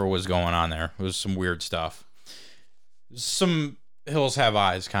whatever was going on there. It was some weird stuff. Some Hills Have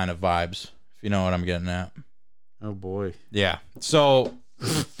Eyes kind of vibes, if you know what I'm getting at. Oh boy. Yeah. So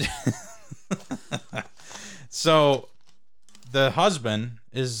so the husband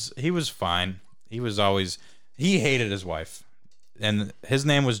he was fine. He hated his wife. And his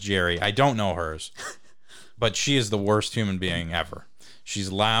name was Jerry. I don't know hers. But she is the worst human being ever.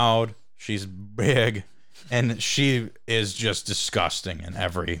 She's loud, she's big, and she is just disgusting in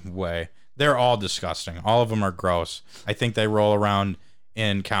every way. They're all disgusting. All of them are gross. I think they roll around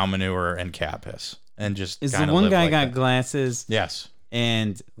in cow manure and cat piss. And just Is the kinda one live guy like got that. glasses Yes.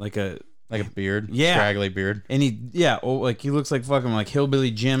 and like a beard. Yeah. Scraggly beard. and he like he looks like fucking like Hillbilly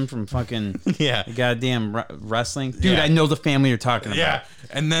Jim from fucking Yeah. the goddamn wrestling. Dude, Yeah. I know the family you're talking about. Yeah.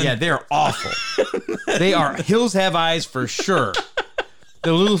 And then Yeah, they're awful. They are Hills Have Eyes for sure.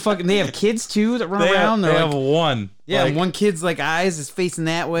 The little fucking they have kids too that run they around. have, They're they like, have one. yeah, Like, one kid's like eyes is facing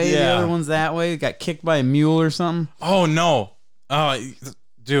that way, the Yeah. other one's that way. Got kicked by a mule or something. oh no.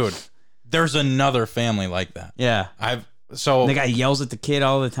 Dude, there's another family like that. Yeah. So The guy yells at the kid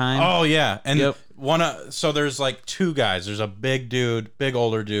all the time. oh yeah, and Yep. so there's like two guys. There's a big dude, big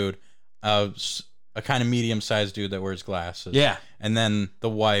older dude, a kind of medium-sized dude that wears glasses. Yeah. And then the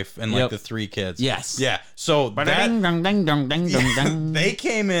wife and like Yep. the 3 kids. Yes. Yeah. So that, Ding, dong, ding, dong, ding, dong, dong. they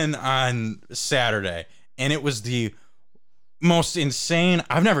came in on Saturday, and it was the most insane.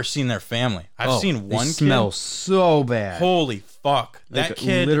 I've never seen their family. I've seen they one smell kid. so bad. Holy fuck! Like That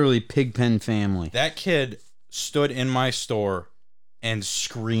kid, literally Pigpen family. that kid stood in my store and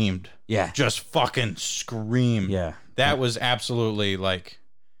screamed. Yeah. Just fucking screamed. Yeah. That was absolutely like.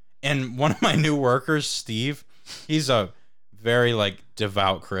 And one of my new workers, Steve, he's a very like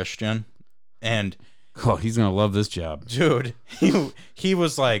devout Christian, and Oh, he's gonna love this job. dude, he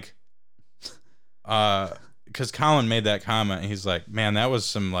was like, because Colin made that comment. He's like, man, that was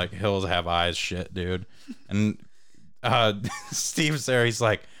some like Hills Have Eyes shit, dude. And Steve's there. He's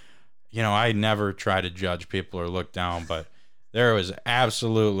like, I never try to judge people or look down, but there was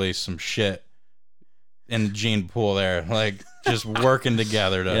absolutely some shit in the gene pool there, like just working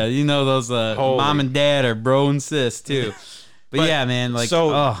together to. Yeah, those Holy- mom and dad are bro and sis too. But But- yeah, man, like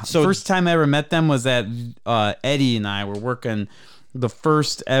so first time I ever met them was at Eddie and I were working the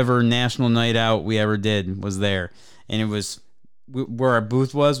first ever national night out we ever did was there, and it was where our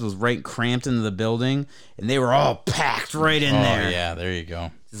booth was right cramped into the building, and they were all packed right in Oh there, yeah, there you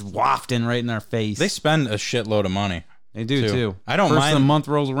go. just wafting right in our face. They spend a shitload of money. They do too. I don't First mind. the month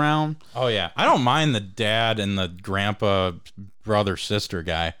rolls around. Oh yeah, I don't mind the dad and the grandpa, brother, sister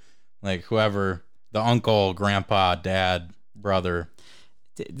guy, like whoever, the uncle, grandpa, dad, brother.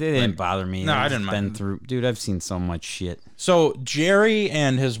 They didn't bother me. No, I I've didn't been mind. through. Dude, I've seen so much shit. So Jerry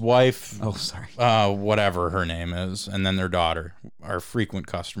and his wife, Oh, sorry. whatever her name is, and then their daughter are frequent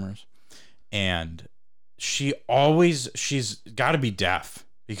customers, and she's got to be deaf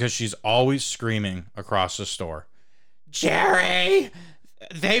because she's always screaming across the store, Jerry,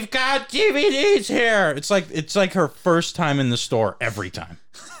 they've got DVDs here. It's like her first time in the store every time.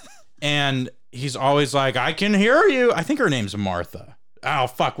 And he's always like, I can hear you. I think her name's Martha. Oh,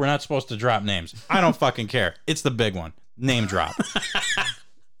 fuck, we're not supposed to drop names. I don't fucking care. It's the big one. Name drop.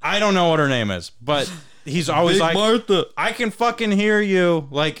 I don't know what her name is, but he's always Big like, Martha. I can fucking hear you.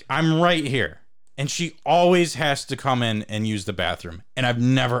 Like, I'm right here. And she always has to come in and use the bathroom. And I've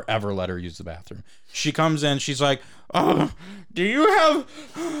never, ever let her use the bathroom. She comes in, she's like, oh, do you have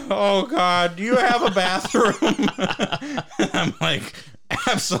a bathroom? I'm like,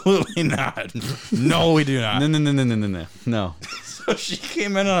 absolutely not. No, we do not. No. So she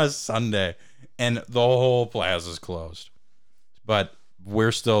came in on a Sunday, and the whole plaza's closed. But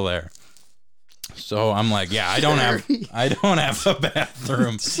we're still there. So I'm like, yeah, I don't have a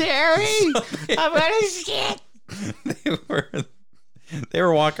bathroom. Jerry, I'm gonna shit. They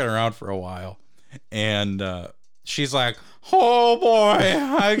were walking around for a while, and she's like, oh boy,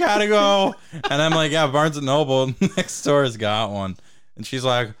 I gotta go. And I'm like, yeah, Barnes and Noble next door has got one. And she's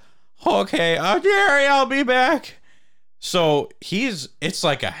like, okay, Jerry, I'll be back. So it's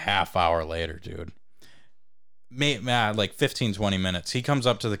like a half hour later, dude. Like 15, 20 minutes. He comes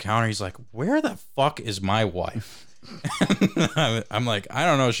up to the counter. He's like, where the fuck is my wife? I'm like, I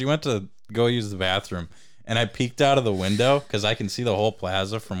don't know. She went to go use the bathroom. And I peeked out of the window because I can see the whole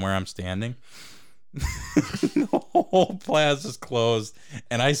plaza from where I'm standing. The whole plaza's closed.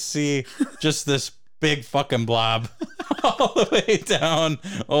 And I see just this big fucking blob all the way down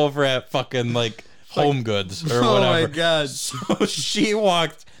over at fucking like Home Goods or whatever. Oh my God. So she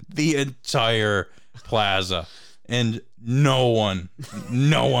walked the entire plaza and no one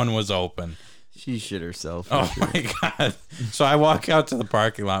was open. She shit herself. Oh my God. So I walk out to the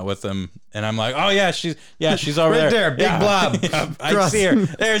parking lot with him and I'm like, oh yeah, she's over Right there. there, big blob. Yeah, I see her.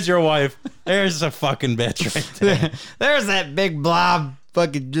 There's your wife. There's a fucking bitch right there. There's that big blob.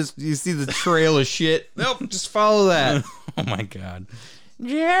 Fucking just, you see the trail of shit. Nope, just follow that. Oh my God.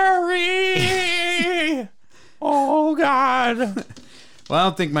 Jerry. Oh God. Well, I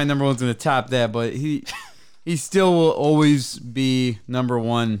don't think my number one's going to top that, but he still will always be number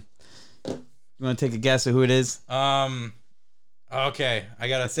one. You want to take a guess at who it is? Okay. I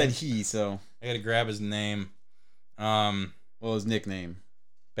gotta Said he, so. I gotta grab his name. Well, his nickname.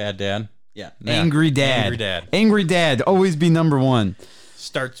 Bad Dad. Yeah. Yeah. Angry Dad. Angry Dad. Angry Dad. Always be number one.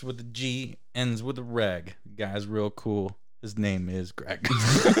 Starts with a G, ends with a reg. Guy's real cool. His name is Greg.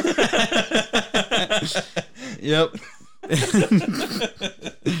 Yep.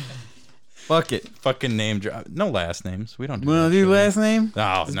 Fuck it. Fucking name drop. No last names. We don't do Want that to do shit. last name?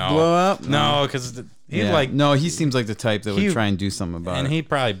 Oh, Just no. blow up? No, because he Yeah. like, No, he seems like the type that He- would try and do something about and it. he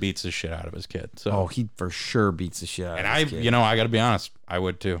probably beats the shit out of his kid. So, Oh, he for sure beats the shit out and of I, his kid. I got to be honest, I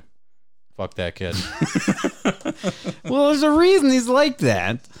would too. Fuck that kid. Well, there's a reason he's like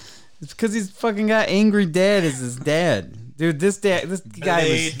that. It's because he's fucking got Angry Dad as his dad. Dude, this guy was...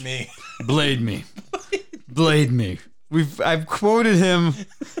 me. Blade me. Blade me. I've quoted him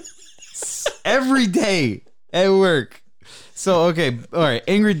every day at work. So, okay, all right.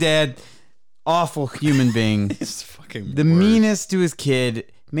 Angry Dad, awful human being. He's fucking The worst. meanest to his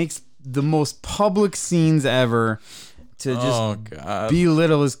kid, makes the most public scenes ever to just Oh God.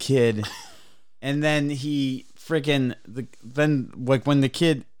 belittle his kid. And then he freaking, like when the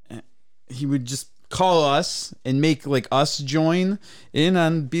kid, he would just call us and make like us join in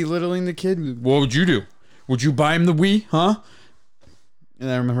on belittling the kid. What would you do? Would you buy him the Wii? Huh? And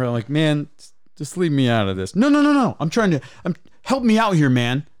I remember like, man, just leave me out of this. No. Help me out here,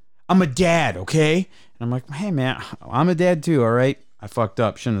 man. I'm a dad, okay? And I'm like, hey, man, I'm a dad too, all right? I fucked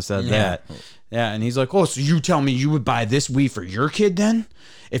up. Shouldn't have said that. Yeah, and he's like, oh, so you tell me you would buy this Wii for your kid then?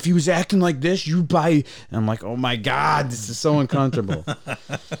 If he was acting like this, you'd buy... And I'm like, oh my God, this is so uncomfortable.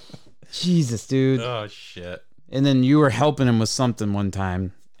 Jesus, dude. Oh shit. And then you were helping him with something one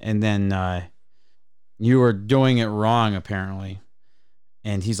time, and then you were doing it wrong, apparently.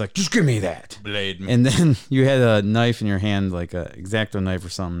 And he's like, just give me that. Blade me. And then you had a knife in your hand, like a X-Acto knife or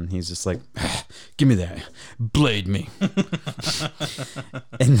something. He's just like, give me that. Blade me.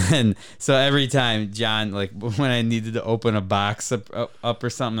 And then, so every time John, like when I needed to open a box up or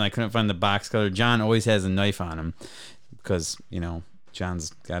something, I couldn't find the box cutter, John always has a knife on him. because, John's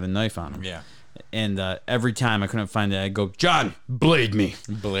got a knife on him. Yeah. And every time I couldn't find it, I'd go, John, blade me.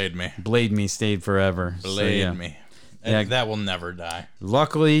 Blade me. Blade me stayed forever. Blade me. Yeah. That will never die.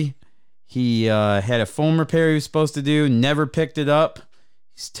 Luckily, he had a foam repair he was supposed to do, never picked it up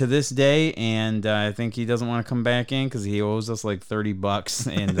to this day, and I think he doesn't want to come back in because he owes us like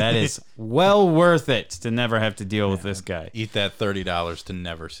 $30, and that is well worth it to never have to deal with this guy. Eat that $30 to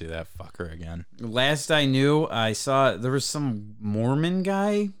never see that fucker again. Last I knew, I saw there was some Mormon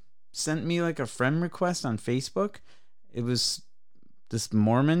guy sent me like a friend request on Facebook. It was this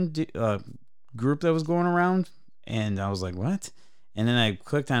Mormon group that was going around, and I was like, what? And then I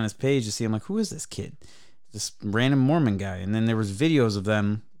clicked on his page to see, I'm like, who is this kid? This random Mormon guy. And then there was videos of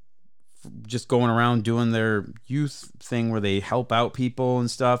them just going around doing their youth thing where they help out people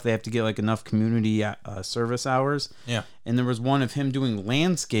and stuff. They have to get like enough community service hours. Yeah. And there was one of him doing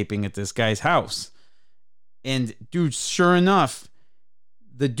landscaping at this guy's house. And dude, sure enough,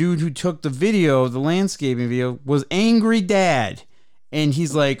 the dude who took the video, the landscaping video, was Angry Dad. And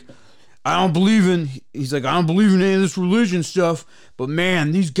he's like, I don't believe in any of this religion stuff, but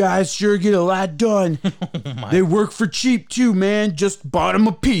man, these guys sure get a lot done. They work for cheap too, man. Just bought him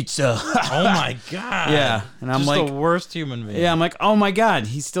a pizza. Oh my God. Yeah. And I'm Just like, the worst human being. yeah, I'm like, oh my God,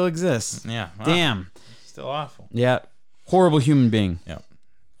 he still exists. Yeah. Wow. Damn. Still awful. Yeah. Horrible human being. Yeah.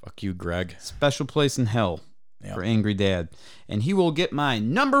 Fuck you, Greg. Special place in hell Yep. for Angry Dad. And he will get my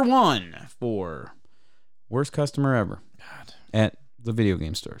number 1 for worst customer ever God. at the video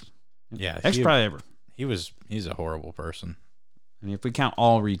game stores. Yeah. Actually, probably ever. He's a horrible person. I mean, if we count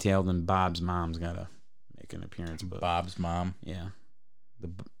all retail, then Bob's mom's got to make an appearance. But Bob's mom. yeah,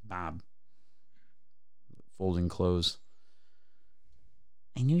 Bob folding clothes.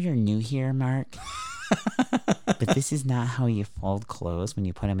 I know you're new here, Mark, but this is not how you fold clothes when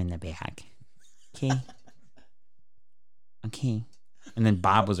you put them in the bag. Okay? Okay. And then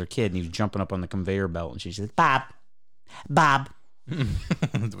Bob was her kid, and he was jumping up on the conveyor belt, and she's like, Bob. Bob.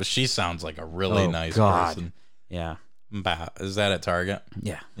 But she sounds like a really Oh, nice God. person. yeah, Is that at Target?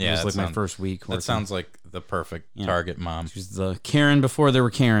 yeah. Yeah, It was that like my sounds- first week. That working. sounds like the perfect Yeah. Target mom. She was the Karen before there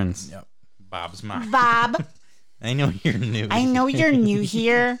were Karens. Yep. Bob's mom. Bob. I know you're new. I know you're new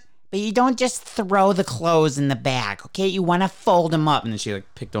here, but you don't just throw the clothes in the bag, okay? You want to fold them up. And then she like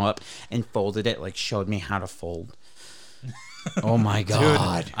picked them up and folded it, like showed me how to fold. Oh my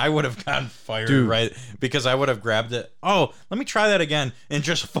God. Dude, I would have gotten fired Dude. right because I would have grabbed it. Oh, let me try that again and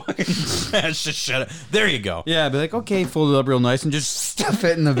just fucking smash the shit out. There you go. Yeah, I'd be like, okay, fold it up real nice and just stuff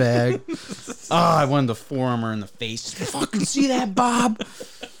it in the bag. Oh, I wanted to forearm her in the face. Fucking see that, Bob?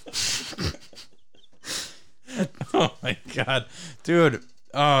 Oh my God, dude.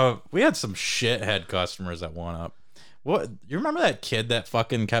 We had some shithead customers at One Up. What? You remember that kid that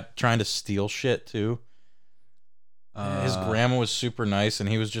fucking kept trying to steal shit too? His grandma was super nice, and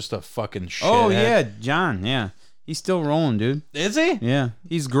he was just a fucking shithead. Oh, yeah, John, yeah. He's still rolling, dude. Is he? Yeah.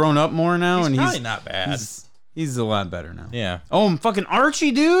 He's grown up more now, He's and probably not bad. he's a lot better now. Yeah. Oh, and fucking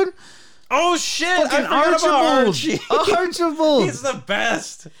Archie, dude. Oh shit! Fucking I forgot about Archie. Archibald. He's the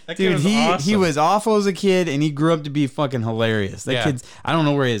best. That kid Dude, was he awesome. was awful as a kid, and he grew up to be fucking hilarious. That Yeah. kid's, I don't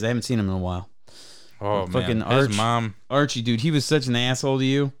know where he is. I haven't seen him in a while. Oh fucking man, his Arch. mom. Archie, dude, he was such an asshole to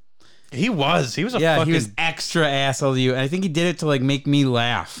you. He was a Yeah, fucking. he was extra asshole to you. And I think he did it to like make me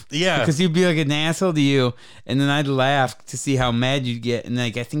laugh. Yeah. Because he'd be like an asshole to you, and then I'd laugh to see how mad you'd get. And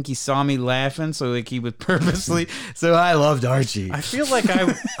like I think he saw me laughing, so like he would purposely. So I loved Archie. I feel like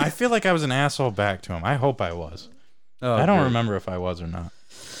I was an asshole back to him. I hope I was. Oh, I don't great. remember if I was or not.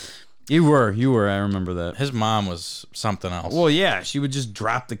 You were. I remember that. His mom was something else. Well, yeah, she would just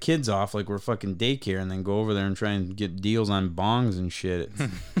drop the kids off like we're fucking daycare, and then go over there and try and get deals on bongs and shit. At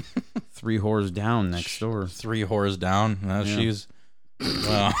 3 whores down next door. 3 whores down. She's.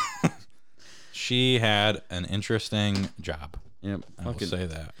 Well, she had an interesting job. Yep. I will Fucking, say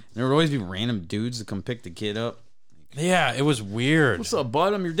that. there would always be random dudes to come pick the kid up. Yeah, it was weird. What's up,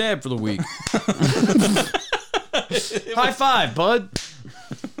 bud? I'm your dad for the week. High five, bud.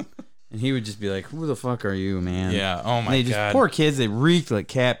 And he would just be like, "Who the fuck are you, man?" Yeah. Oh And my they just, God. poor kids. They reeked like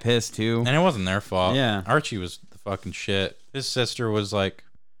cat piss too. And it wasn't their fault. Yeah. Archie was the fucking shit. His sister was like,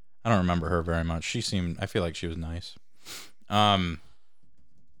 I don't remember her very much. I feel like she was nice. Oh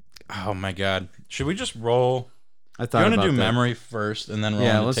my God. Should we just roll? I You thought want to about do that. memory first and then roll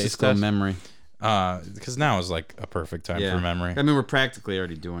Yeah, into let's taste just go test? memory. Because now is like a perfect time Yeah. for memory. I mean, we're practically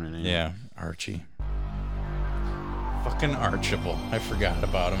already doing it. Anyway. Yeah, Archie. Fucking Archibald. I forgot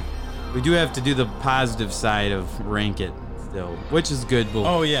about him. We do have to do the positive side of rank it still, which is good.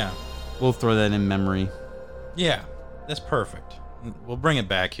 Oh yeah. We'll throw that in memory. Yeah, that's perfect. We'll bring it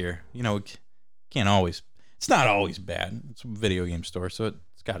back here. You know, can't always. It's not always bad. It's a video game store, so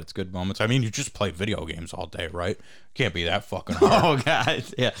it's got its good moments. I mean, you just play video games all day, right? Can't be that fucking hard. Oh God,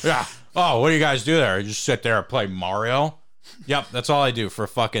 yeah. Yeah. Oh, what do you guys do there? You just sit there and play Mario? Yep, that's all I do for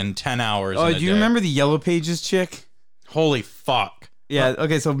fucking 10 hours. Oh, in a do you day. remember the Yellow Pages chick? Holy fuck. Yeah.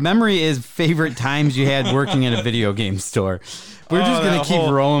 Okay. So memory is favorite times you had working at a video game store. We're just gonna keep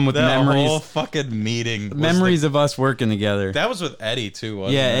rolling with that memories. whole fucking meeting. was Memories of us working together. that was with Eddie too,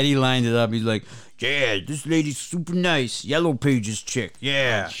 wasn't Yeah, it? Eddie lined it up. He's like, "Yeah, this lady's super nice. Yellow Pages chick.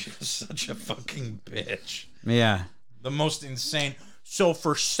 Yeah, She was such a fucking bitch. yeah." The most insane. So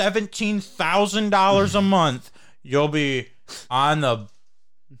for $17,000 a month, you'll be on the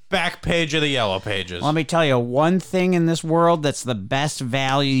back page of the Yellow Pages. Let me tell you one thing in this world that's the best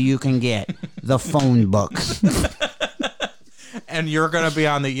value you can get: the phone book. And you're going to be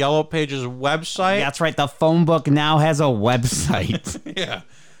on the Yellow Pages website. That's right. The phone book now has a website. Yeah.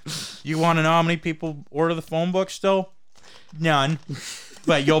 You want to know how many people order the phone book still? None.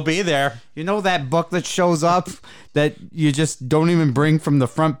 But you'll be there. You know that book that shows up that you just don't even bring from the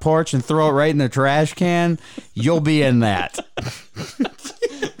front porch and throw it right in the trash can? You'll be in that.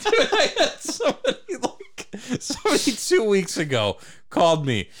 Dude, I had somebody 2 weeks ago called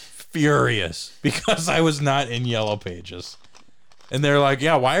me furious because I was not in Yellow Pages. And they're like,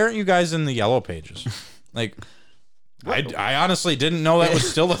 yeah, why aren't you guys in the Yellow Pages? Like, I honestly didn't know that was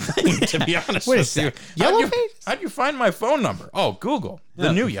still a thing, to be honest Wait a with you. sec. Yellow Pages? How'd you find my phone number? Oh, Google.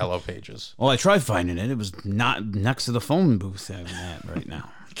 The new Yellow Pages. Well, I tried finding it. It was not next to the phone booth having that right now.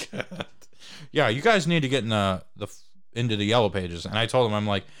 Yeah, you guys need to get into the Yellow Pages. And I told him, I'm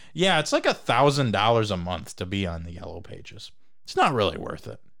like, yeah, it's like $1,000 a month to be on the Yellow Pages. It's not really worth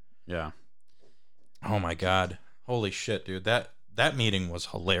it. Yeah. Oh my God. Holy shit, dude. That meeting was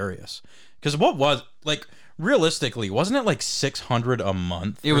hilarious. Because what was, like, realistically, wasn't it like 600 a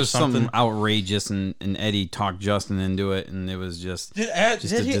month? It or was something outrageous, and Eddie talked Justin into it, and it was just Did a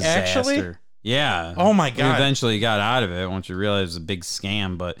he disaster. actually? Yeah. Oh my We God. eventually got out of it once we realized it was a big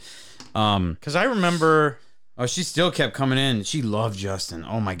scam, but Because I remember. oh, she still kept coming in. She loved Justin.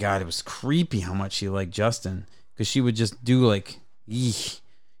 Oh my God, it was creepy how much she liked Justin, because she would just do like, eek,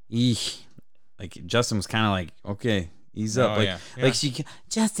 like Justin was kind of like, okay, ease up, Oh, like, yeah. like she,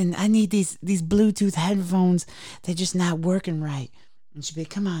 Justin, I need these Bluetooth headphones. They're just not working right. And she'd be,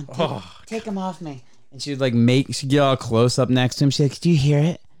 come on, take them off me. and she would like she'd get all close up next to him. She's like, do you hear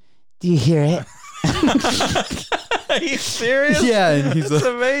it? Do you hear it? Are you serious? Yeah, and he's That's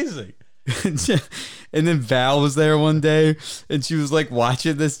like, amazing. and then Val was there one day, and she was like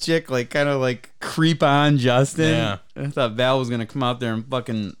watching this chick like kind of like creep on Justin. Yeah. I thought Val was gonna come out there and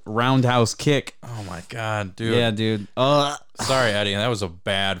fucking roundhouse kick. Oh my God, dude. Yeah, dude. Sorry, Eddie. That was a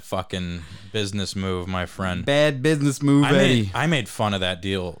bad fucking business move, my friend. Bad business move, Eddie. I made fun of that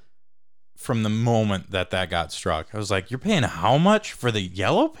deal from the moment that got struck. I was like, you're paying how much for the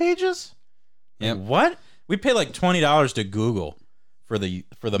Yellow Pages? Yep. Like, what? We pay like $20 to Google for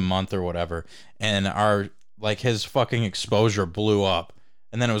the month or whatever, and our like his fucking exposure blew up,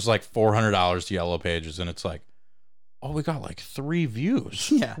 and then it was like $400 to Yellow Pages, and it's like, oh, we got like 3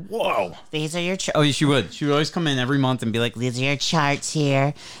 views. Yeah. Whoa. These are your Oh, she would. She would always come in every month and be like, These are your charts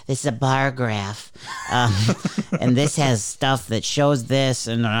here. This is a bar graph. And this has stuff that shows this.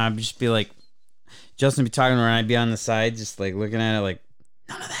 and I'd just be like, Justin would be talking to her, and I'd be on the side just like looking at it like,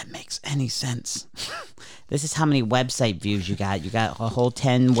 none of that makes any sense. This is how many website views you got. You got a whole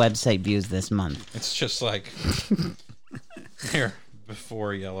 10 website views this month. It's just like here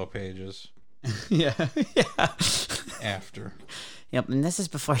before Yellow Pages, yeah. Yeah. after. Yep, and this is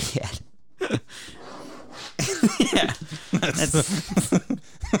before you had.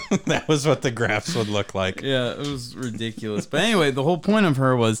 That was what the graphs would look like. Yeah, it was ridiculous. But anyway, the whole point of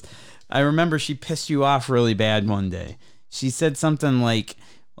her was, I remember she pissed you off really bad one day. She said something like,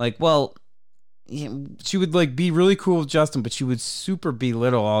 well, she would like be really cool with Justin, but she would super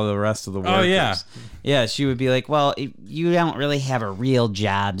belittle all the rest of the workers. Oh, yeah. Yeah, she would be like, well, You don't really have a real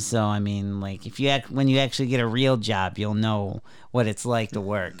job, so I mean, like, when you actually get a real job, you'll know what it's like to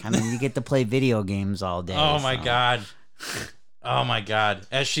work. I mean, you get to play video games all day. Oh my so. God. Oh my God.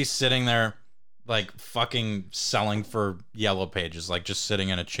 As she's sitting there, like fucking selling for Yellow Pages, like just sitting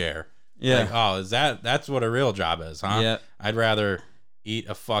in a chair. yeah. Like, oh, that's what a real job is, huh? Yeah. I'd rather eat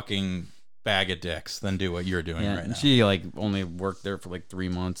a fucking bag of dicks than do what you're doing Yeah, right now. she like only worked there for like 3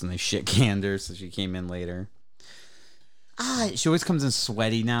 months, and they shit canned her, so she came in later. She always comes in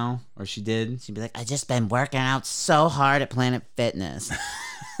sweaty now, or she did. She'd be like, I just been working out so hard at Planet Fitness.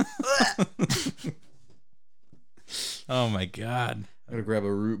 Oh my God. I gotta grab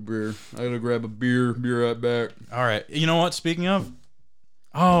a root beer. I gotta grab a beer. Be right back. All right. You know what? Speaking of,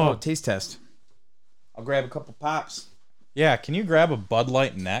 Oh, taste test. I'll grab a couple pops. Yeah, can you grab a Bud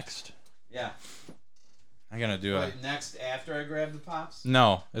Light next? Yeah. I'm gonna do it. Next, after I grab the pops?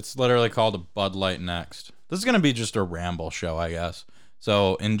 No, it's literally called a Bud Light next. This is gonna be just a ramble show, I guess.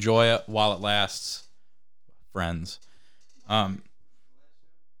 So enjoy it while it lasts, friends.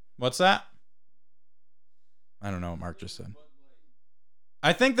 What's that? I don't know what Mark just said.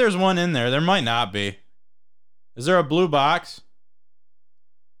 I think there's one in there. There might not be. Is there a blue box?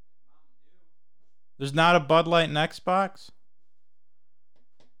 There's not a Bud Light next box?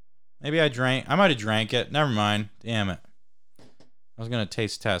 Maybe I might have drank it. Never mind. Damn it. I was going to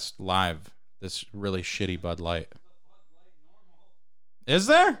taste test live this really shitty Bud Light. Is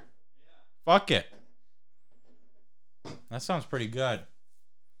there? Fuck it. That sounds pretty good.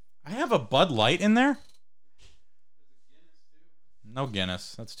 I have a Bud Light in there? No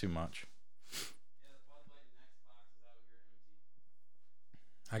Guinness. That's too much.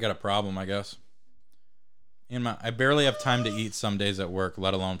 I got a problem, I guess. I barely have time to eat some days at work,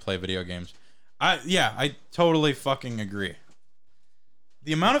 let alone play video games. I totally fucking agree.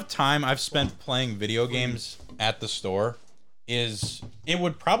 The amount of time I've spent playing video games at the store it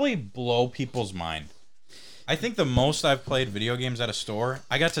would probably blow people's mind. I think the most I've played video games at a store,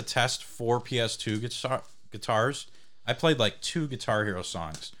 I got to test 4 PS2 guitars. I played like 2 Guitar Hero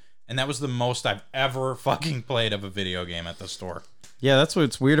songs, and that was the most I've ever fucking played of a video game at the store. Yeah, that's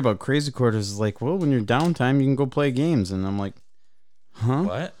what's weird about Crazy Quarters is like, well, when you're downtime, you can go play games. And I'm like, huh?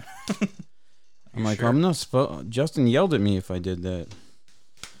 What? I'm like, sure? I'm not supposed... Justin yelled at me if I did that.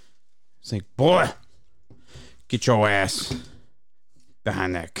 It's like, boy, get your ass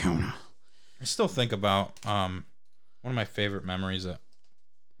behind that counter. I still think about one of my favorite memories at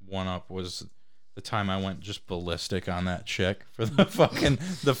 1UP was the time I went just ballistic on that chick for the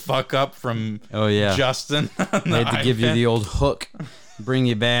fuck up from Justin. They had to give you the old hook, bring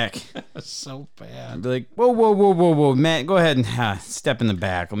you back. It was so bad. Be like, whoa, Matt, go ahead and step in the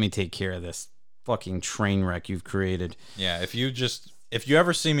back. Let me take care of this fucking train wreck you've created. Yeah, if you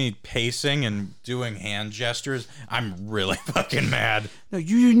ever see me pacing and doing hand gestures, I'm really fucking mad. No,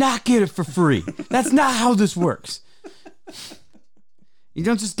 you do not get it for free. That's not how this works. You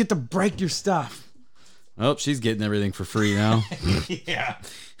don't just get to break your stuff. Oh, she's getting everything for free now. Yeah.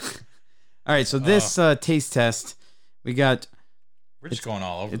 All right, so this taste test, we got... We're just going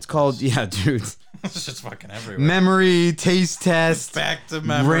all over. It's called, dude. It's just fucking everywhere. Memory, taste test. Back to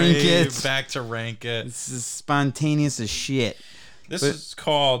memory. Rank it. Back to rank it. This is spontaneous as shit. This is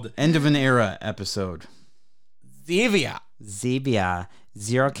called... End of an Era episode. Zevia.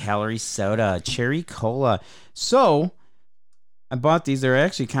 0-calorie soda, cherry cola. So... I bought these. They're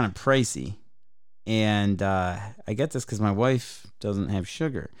actually kind of pricey. And I get this because my wife doesn't have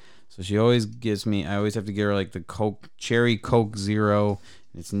sugar. So she always gives me, I always have to get her like the cherry Coke Zero.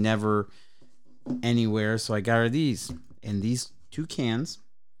 It's never anywhere. So I got her these. And these 2 cans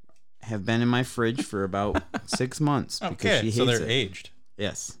have been in my fridge for about 6 months. Because she hates so they're it. aged.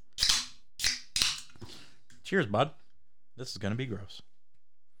 Yes. Cheers, bud. This is going to be gross.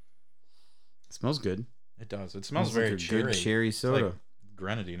 It smells good. It does. It smells very like a cherry. Good cherry soda. It's like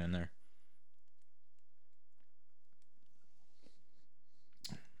grenadine in there.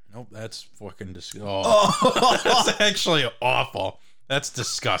 Nope, that's fucking disgusting. Oh, that's actually awful. That's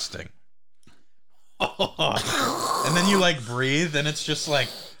disgusting. And then you like breathe, and it's just like.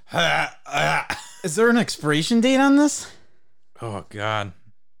 Is there an expiration date on this? Oh God.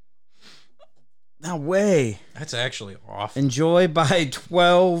 No way. That's actually awful. Enjoy by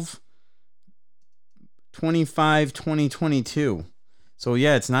 12/25/2022. So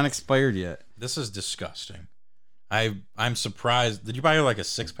yeah, it's not expired yet. This is disgusting. I'm surprised. Did you buy her like a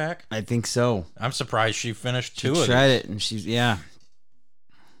 6-pack? I think so. I'm surprised she finished 2 of these. She tried it and she's And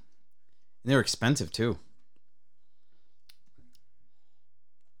they're expensive too.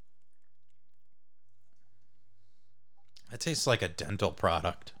 That tastes like a dental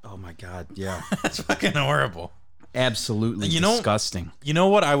product. Oh my God, yeah. That's fucking horrible. Absolutely disgusting. You know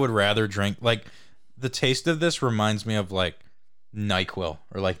what I would rather drink? Like, the taste of this reminds me of like NyQuil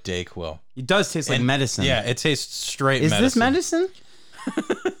or like DayQuil. It does taste like medicine. Yeah, it tastes straight medicine. Is this medicine?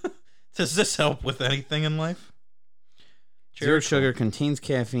 Does this help with anything in life? Zero sugar, contains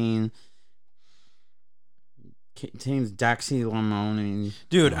caffeine, contains doxylamine.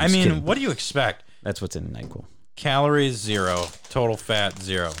 Dude, I mean, kidding. What do you expect? That's what's in NyQuil. Calories 0, total fat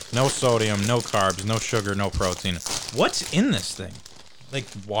 0, no sodium, no carbs, no sugar, no protein. What's in this thing? Like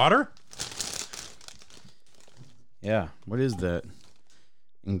water? Yeah, what is that?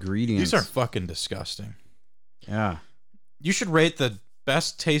 Ingredients. These are fucking disgusting. Yeah. You should rate the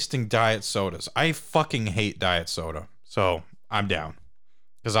best tasting diet sodas. I fucking hate diet soda, so I'm down.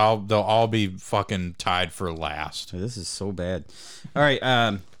 Because they'll all be fucking tied for last. This is so bad. All right,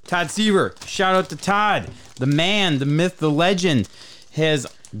 Todd Seaver. Shout out to Todd, the man, the myth, the legend, has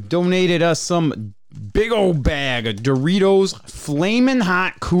donated us some big old bag of Doritos Flamin'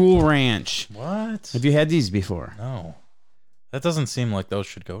 Hot Cool Ranch. What? Have you had these before? No. That doesn't seem like those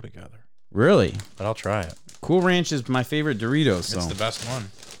should go together. Really? But I'll try it. Cool Ranch is my favorite Doritos. So It's the best one.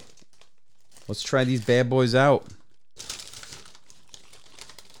 let's try these bad boys out.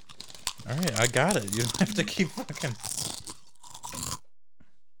 All right, I got it. You don't have to keep fucking...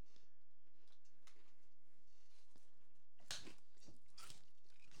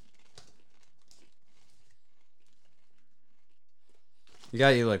 You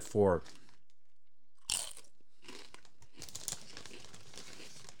gotta eat like 4.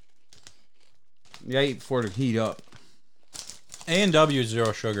 You gotta eat 4 to heat up. A&W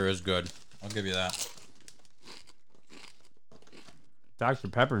Zero Sugar is good. I'll give you that. Dr.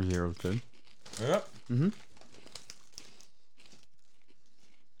 Pepper Zero is good. Yep. Mm-hmm.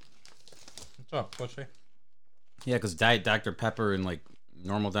 What's up, pussy? Yeah, because Diet Dr. Pepper and like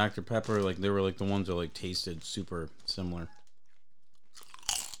normal Dr. Pepper, like they were like the ones that like tasted super similar.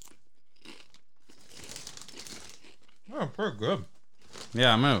 Oh, pretty good.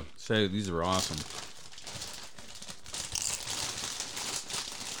 Yeah, I'm gonna say these are awesome.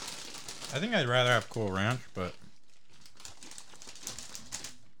 I think I'd rather have Cool Ranch, but...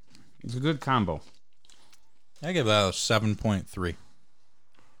 It's a good combo. I give that a 7.3.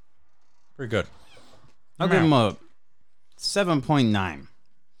 Pretty good. I'll give them a 7.9.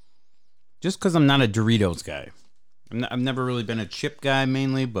 Just because I'm not a Doritos guy. I've never really been a chip guy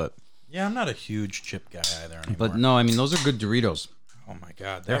mainly, but Yeah, I'm not a huge chip guy either anymore. but no, I mean those are good Doritos. Oh my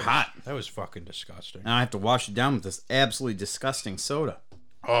god, They're hot. That was fucking disgusting. And I have to wash it down with this absolutely disgusting soda.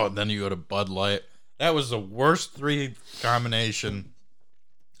 Oh, then you go to Bud Light. That was the worst 3 combination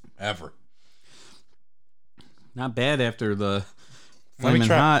ever. Not bad after the Let me Flamin'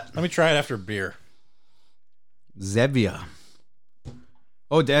 try. Hot Let me try it after beer. Zevia.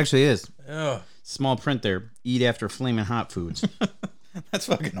 Oh, it actually is. Ugh, Small print there. Eat after Flamin' Hot foods. that's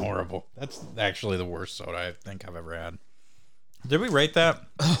fucking horrible. That's actually the worst soda I think I've ever had. Did we rate that?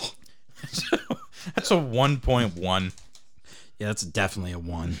 That's a 1.1. Yeah, that's definitely a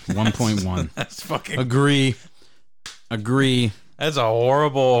 1. 1.1. That's fucking. Agree. That's a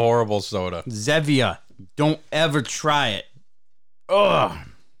horrible, horrible soda. Zevia. Don't ever try it. Ugh.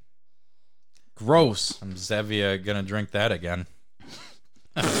 Gross. I'm Zevia gonna drink that again.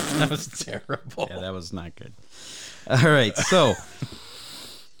 That was terrible. Yeah, that was not good. All right, so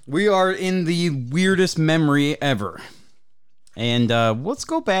we are in the weirdest memory ever. And let's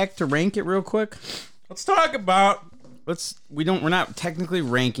go back to rank it real quick. Let's talk about. We're not technically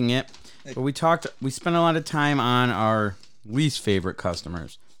ranking it, but we spent a lot of time on our least favorite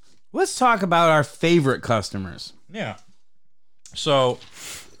customers. Let's talk about our favorite customers. Yeah. So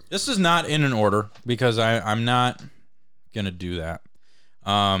this is not in an order because I'm not gonna do that.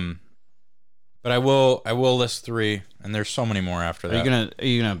 But I will list 3, and there's so many more after that. Are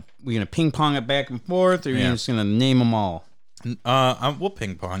you gonna ping pong it back and forth, or are you just gonna name them all? We'll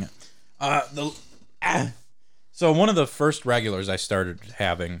ping pong it. So one of the first regulars I started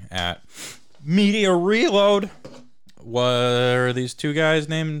having at Media Reload were these 2 guys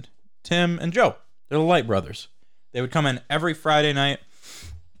named Tim and Joe. They're the Light Brothers. They would come in every Friday night,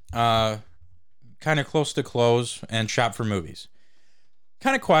 kind of close to close, and shop for movies.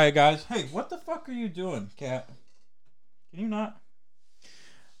 Kind of quiet guys. Hey, what the fuck are you doing, cat? Can you not?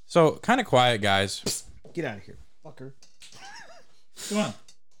 So, kind of quiet guys. Get out of here, fucker. Come on.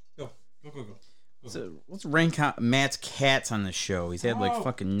 Go. So let's rank out Matt's cats on the show. He's had like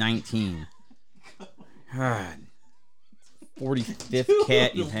fucking 19. God. 45th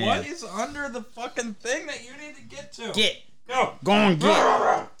cat you've had. What is under the fucking thing that you need to get to? Get. Go. Go on,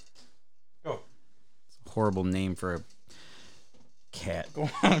 get. Go. Horrible name for a cat. Go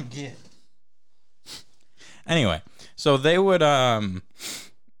on, get. Anyway, so they would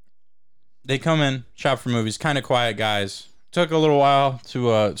they come in, shop for movies, kind of quiet guys. Took a little while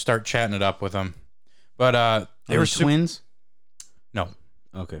to start chatting it up with them. But They were twins? No.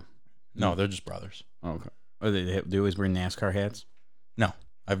 Okay. No, they're just brothers. Okay. Oh, they always wear NASCAR hats? No.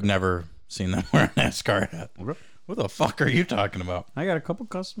 I've never seen them wear a NASCAR hat. Okay. What the fuck are you talking about? I got a couple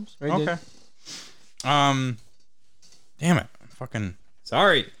customers. Okay. Damn it. Fucking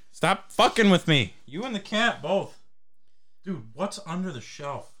Sorry. stop fucking with me. You and the cat both. Dude, what's under the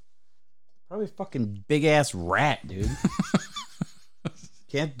shelf? Probably a fucking big ass rat, dude.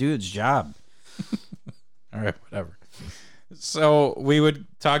 Can't do its job. All right, whatever. So we would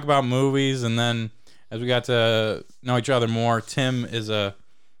talk about movies, and then as we got to know each other more, Tim is a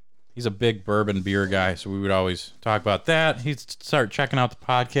he's a big bourbon beer guy, so we would always talk about that. He'd start checking out the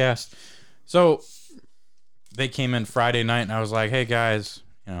podcast. So they came in Friday night, and I was like, hey, guys,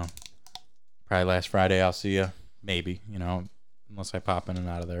 probably last Friday I'll see you. Maybe, unless I pop in and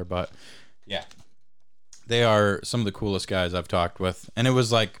out of there. But, yeah, they are some of the coolest guys I've talked with. And it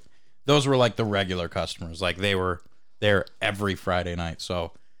was like, those were like the regular customers. Like, they were there every Friday night.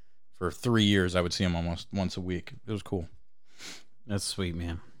 So for 3 years, I would see them almost once a week. It was cool. That's sweet,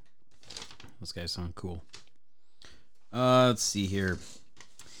 man. Those guys sound cool. Let's see here.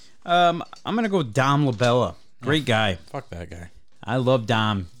 I'm going to go Dom LaBella. Great guy. Fuck that guy. I love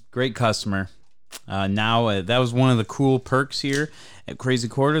Dom. Great customer. Now, that was one of the cool perks here at Crazy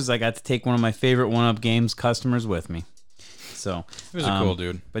Quarters. I got to take one of my favorite one-up games customers with me. So He was a cool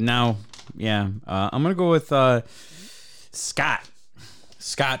dude. But now, yeah, I'm going to go with Scott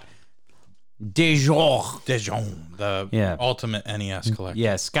Dejour. The ultimate NES collector.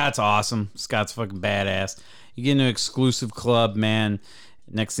 Yeah, Scott's awesome. Scott's fucking badass. You get into an exclusive club, man.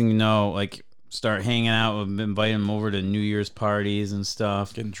 Next thing you know, like, start hanging out with him, inviting him over to New Year's parties and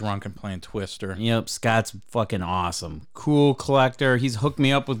stuff. Getting drunk and playing Twister. Yep, Scott's fucking awesome. Cool collector. He's hooked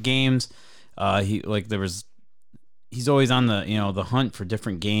me up with games. He's always on the hunt for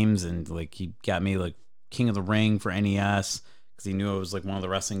different games, and like he got me like King of the Ring for NES because he knew it was like one of the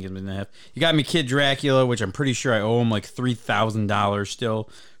wrestling games we didn't have. He got me Kid Dracula, which I'm pretty sure I owe him like $3,000 still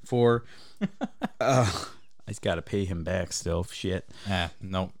for. I just got to pay him back still. Shit.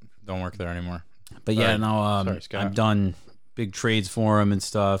 Nope. Don't work there anymore. But Sorry. yeah, no, Sorry, Scott. I've done big trades for him and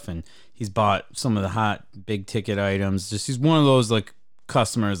stuff, and he's bought some of the hot big ticket items. Just he's one of those like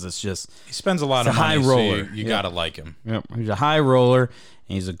customers that's just He spends a lot of He's a money, high so roller. you gotta like him. yep, he's a high roller,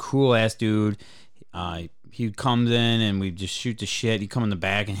 and he's a cool ass dude. He comes in and we just shoot the shit. He come in the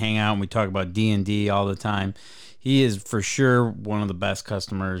back and hang out, and we talk about D&D all the time. He is for sure one of the best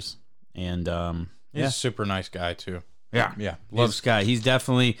customers, and He's a super nice guy too. yeah, love Scott. He's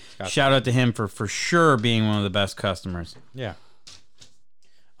definitely shout out to him for sure being one of the best customers. Yeah.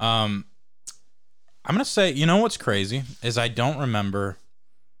 I'm gonna say, you know what's crazy is I don't remember.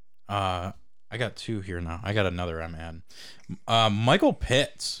 I got two here now. I got another I'm adding. Michael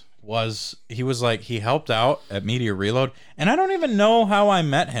Pitts he helped out at Media Reload, and I don't even know how I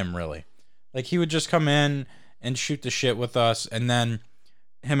met him really. Like, he would just come in and shoot the shit with us, and then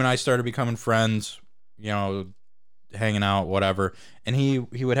him and I started becoming friends. Hanging out, whatever. And he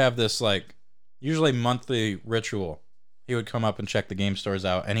would have this like usually monthly ritual. He would come up and check the game stores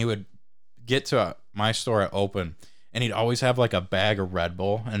out, and he would get to my store at open, and he'd always have like a bag of Red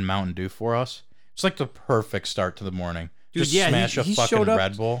Bull and Mountain Dew for us. It's like the perfect start to the morning. Dude, just yeah, smash a he fucking showed up,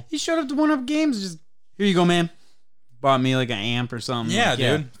 Red Bull. He showed up to one of games. Just here you go, man. Bought me like an amp or something. Yeah, like,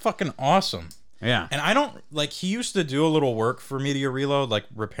 dude, fucking awesome. Yeah. And I don't like. He used to do a little work for Media Reload, like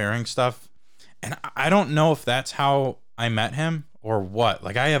repairing stuff. And I don't know if that's how I met him or what.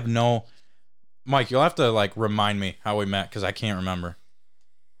 Like, I have no... Mike, you'll have to, like, remind me how we met, because I can't remember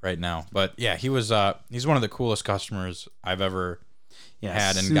right now. But, yeah, he's one of the coolest customers I've ever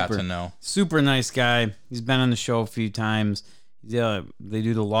had and got to know. Super nice guy. He's been on the show a few times. They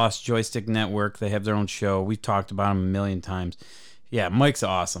do the Lost Joystick Network. They have their own show. We've talked about him a million times. Yeah, Mike's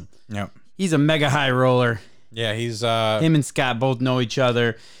awesome. Yep. He's a mega high roller. Yeah, he's... Him and Scott both know each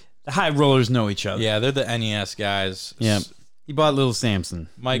other. The high rollers know each other. Yeah, they're the NES guys. Yeah. He bought Little Samson.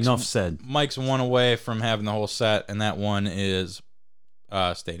 Enough said. Mike's one away from having the whole set, and that one is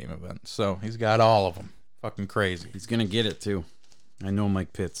Stadium Event. So he's got all of them. Fucking crazy. He's going to get it, too. I know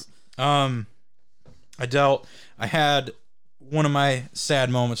Mike Pitts. I had one of my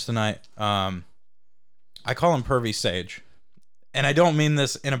sad moments tonight. I call him Pervy Sage. And I don't mean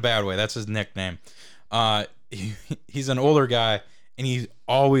this in a bad way. That's his nickname. He's an older guy, and he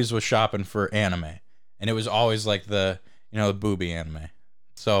always was shopping for anime. And it was always like the booby anime.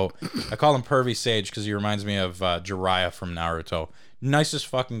 So I call him Pervy Sage because he reminds me of Jiraiya from Naruto. Nicest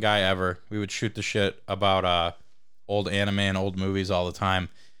fucking guy ever. We would shoot the shit about old anime and old movies all the time.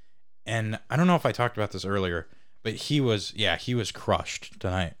 And I don't know if I talked about this earlier, but he was crushed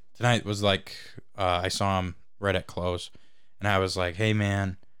tonight. Tonight was like, I saw him right at close, and I was like, hey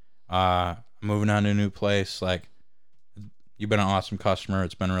man, I'm moving on to a new place. Like, you've been an awesome customer.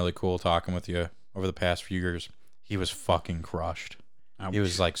 It's been really cool talking with you over the past few years. He was fucking crushed. He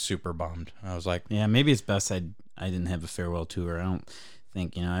was like super bummed. I was like, yeah, maybe it's best I didn't have a farewell tour. I don't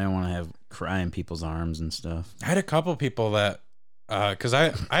think, I don't want to have cry in people's arms and stuff. I had a couple people that, because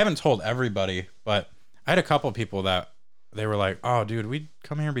I haven't told everybody, but I had a couple people that they were like, oh, dude, we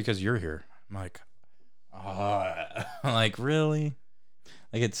come here because you're here. I'm like, like, really?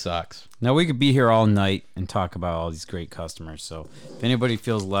 Like, it sucks. Now we could be here all night and talk about all these great customers. So if anybody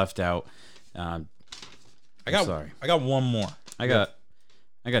feels left out, sorry. I got one more. I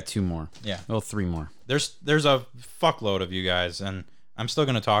got 2 more. Yeah. Well, 3 more. There's a fuckload of you guys, and I'm still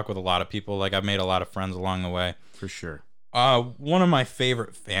gonna talk with a lot of people. Like, I've made a lot of friends along the way. For sure. One of my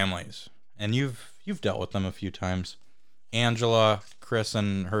favorite families, and you've dealt with them a few times. Angela, Chris,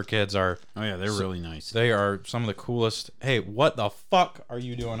 and her kids are. Oh yeah, they're really nice. They are some of the coolest. Hey, what the fuck are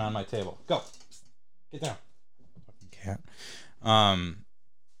you doing on my table? Go, get down, fucking cat.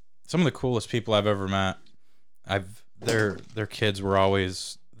 Some of the coolest people I've ever met. Their kids were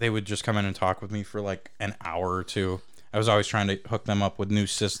always. They would just come in and talk with me for like an hour or two. I was always trying to hook them up with new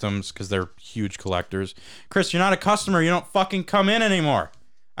systems because they're huge collectors. Chris, you're not a customer. You don't fucking come in anymore.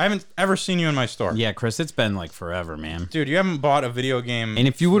 I haven't ever seen you in my store. Yeah, Chris, it's been like forever, man. Dude, you haven't bought a video game. And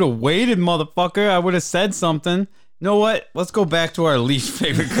if you would have waited, motherfucker, I would have said something. You know what? Let's go back to our least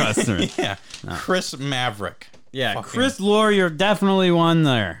favorite customer. Yeah. No. Chris Maverick. Yeah, fucking Chris Lore, you're definitely one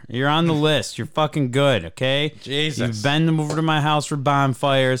there. You're on the list. You're fucking good, okay? Jesus. You've been over to my house for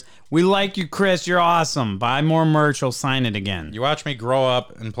bonfires. We like you, Chris. You're awesome. Buy more merch. I'll sign it again. You watch me grow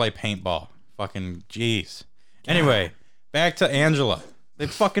up and play paintball. Fucking jeez. Anyway, back to Angela. They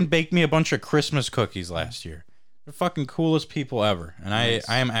fucking baked me a bunch of Christmas cookies last year. They're fucking coolest people ever. And Nice.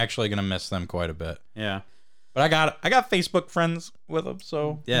 I am actually going to miss them quite a bit. Yeah. But I got Facebook friends with them,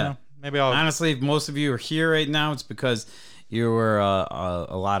 so Yeah. you know, maybe I'll... Honestly, if most of you are here right now, it's because you were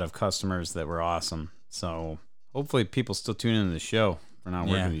a lot of customers that were awesome. So hopefully people still tune into the show for not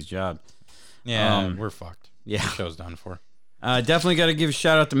working these jobs. Yeah, we're fucked. Yeah. The show's done for. Definitely got to give a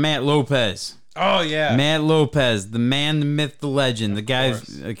shout out to Matt Lopez. Oh, yeah. Matt Lopez, the man, the myth, the legend. The guy,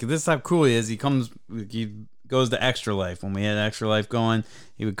 course. like, this is how cool he is. He goes to Extra Life. When we had Extra Life going,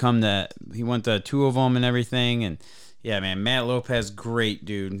 he went to 2 of them and everything. And yeah, man, Matt Lopez, great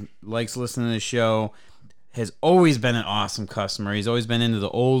dude. Likes listening to the show. Has always been an awesome customer. He's always been into the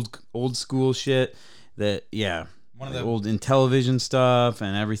old school shit. One of the old Intellivision stuff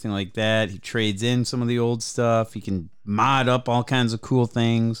and everything like that. He trades in some of the old stuff. He can mod up all kinds of cool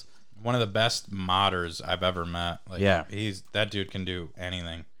things. One of the best modders I've ever met. Like, Yeah. That dude can do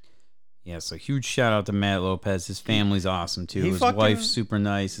anything. Yeah, so huge shout out to Matt Lopez. His family's awesome too. His fucking- wife's super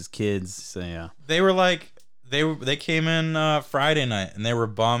nice. His kids. So yeah. They were like, they came in Friday night and they were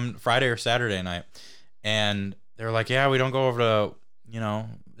bummed. Friday or Saturday night, and they were like, yeah, we don't go over to, you know,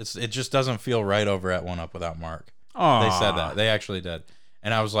 it just doesn't feel right over at One Up without Mark. Oh, They said that. They actually did.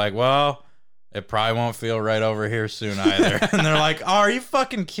 And I was like, well, it probably won't feel right over here soon either. And they're like, oh, are you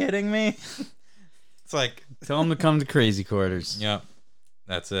fucking kidding me? It's like, Tell him to come to Crazy Quarters. yeah,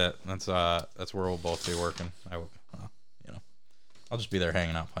 that's it. That's where we'll both be working. I'll just be there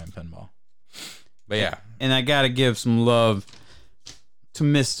hanging out playing pinball. But yeah, And I gotta give some love to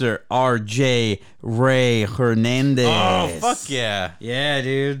Mr. R.J. Ray Hernandez. oh fuck yeah, Yeah,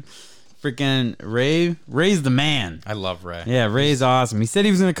 dude. Freaking Ray's the man. I love Ray. Yeah, Ray's awesome. He said he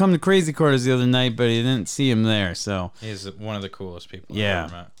was gonna come to Crazy Quarters the other night, but he didn't see him there. So He's one of the coolest people Yeah.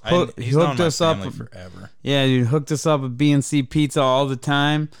 I've ever met. He He's hooked known my us up- family forever. yeah, dude, hooked us up with BNC Pizza all the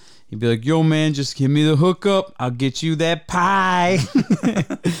time. He'd be like, "Yo, man, just give me the hookup. I'll get you that pie."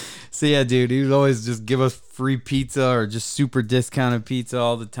 So yeah, dude, he would always just give us free pizza or just super discounted pizza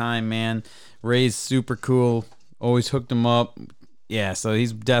all the time, man. Ray's super cool. Always hooked him up. Yeah, so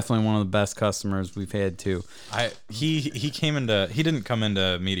he's definitely one of the best customers we've had too. He didn't come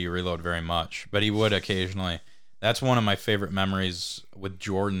into Media Reload very much, but he would occasionally. That's one of my favorite memories with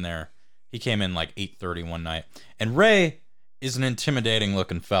Jordan there. He came in like 8:30 one night. And Ray is an intimidating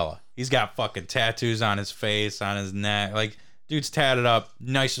looking fella. He's got fucking tattoos on his face, on his neck. Like, dude's tatted up,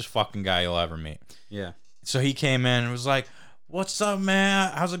 nicest fucking guy you'll ever meet. Yeah. So he came in and was like, "What's up,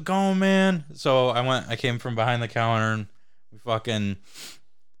 man? How's it going, man?" So I came from behind the counter and we fucking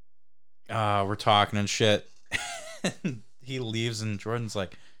we're talking and shit. He leaves and Jordan's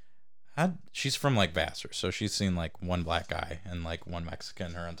like, she's from like Vassar, so she's seen like one black guy and like one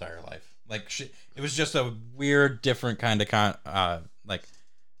Mexican her entire life. Like, it was just a weird, different kind of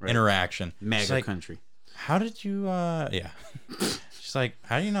interaction. MAGA She's like, country. how did you yeah. She's like,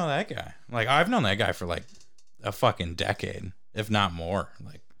 how do you know that guy? I'm like, I've known that guy for like a fucking decade, if not more.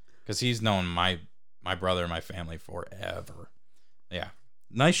 Like, because he's known my brother and my family forever. Yeah.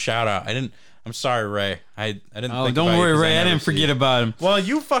 Nice shout out. I'm sorry, Ray. I didn't Oh, think don't about you worry, 'cause Ray. I never didn't see forget you. about him. Well,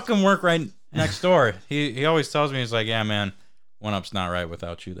 you fucking work right next door. He always tells me, he's like, yeah, man, One Up's not right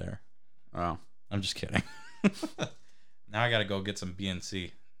without you there. Oh. I'm just kidding. Now I gotta go get some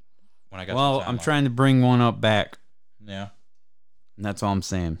BNC when I got Well, some time I'm off. trying to bring One Up back. Yeah. And that's all I'm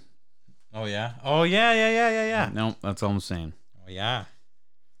saying. Oh yeah. Oh yeah. Nope, that's all I'm saying. Oh yeah.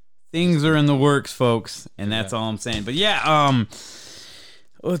 Things are in the works, folks, and that's all I'm saying. But yeah,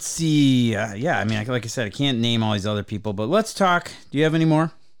 let's see. Yeah, I mean, like I said, I can't name all these other people, but let's talk. Do you have any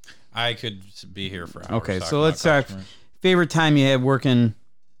more? I could be here for hours. Okay, talking so let's about talk. customers. Favorite time you had working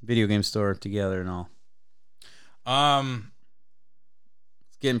video game store together and all.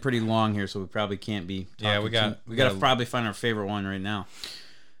 It's getting pretty long here, so we probably can't be. Yeah, we got to probably find our favorite one right now.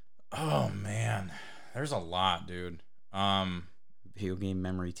 Oh man, there's a lot, dude. Video game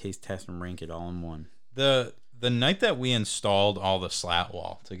memory, taste, test, and rank it all in one. The night that we installed all the slat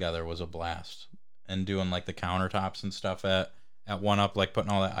wall together was a blast, and doing like the countertops and stuff at One Up, like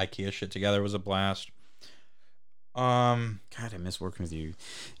putting all that IKEA shit together was a blast. God, I miss working with you.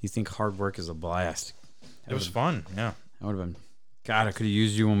 You think hard work is a blast? It was fun. Yeah. I would have been. God, I could have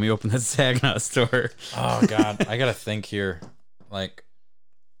used you when we opened that Saginaw store. Oh God, I gotta think here. Like,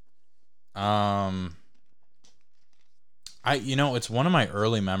 it's one of my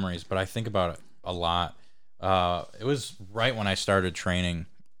early memories, but I think about it a lot. It was right when I started training,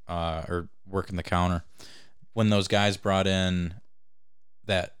 or working the counter, when those guys brought in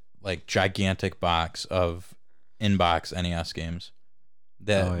that like gigantic box of in-box NES games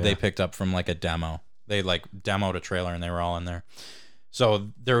that they picked up from like a demo. They like demoed a trailer and they were all in there.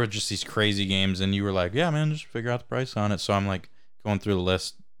 So there were just these crazy games, and you were like, "Yeah, man, just figure out the price on it." So I'm like going through the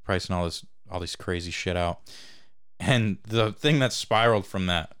list, pricing all these crazy shit out. And the thing that spiraled from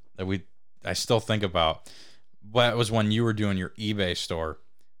that I still think about, that was when you were doing your eBay store.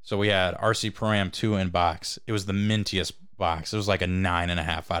 So we had RC Pro-Am 2 in box. It was the mintiest box. It was like a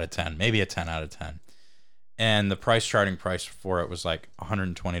 9.5 out of 10, maybe a 10 out of 10. And the starting price for it was like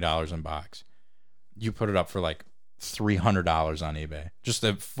 $120 in box. You put it up for like $300 on eBay. Just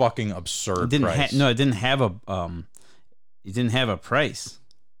a fucking absurd price. It didn't have a price.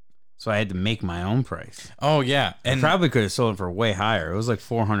 So I had to make my own price. Oh yeah, And I probably could have sold it for way higher. It was like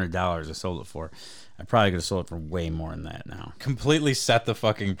 $400 I sold it for. I probably could have sold it for way more than that now. completely set the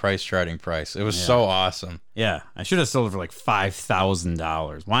fucking starting price. It was so awesome. Yeah, I should have sold it for like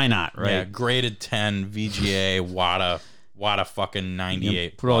 $5,000. Why not, right? Yeah, graded 10 VGA Wada fucking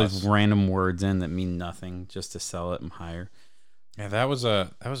 98. Put all plus. these random words in that mean nothing just to sell it higher. Yeah, that was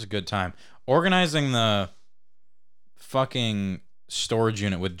a good time. Organizing the fucking storage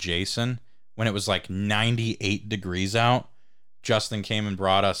unit with Jason when it was like 98 degrees out. Justin came and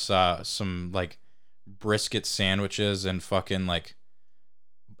brought us some like brisket sandwiches and fucking like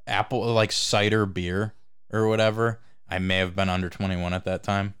apple like cider beer or whatever. I may have been under 21 at that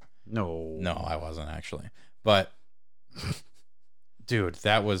time. No, I wasn't actually. But dude,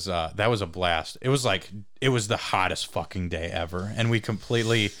 that was a blast. It was the hottest fucking day ever, and we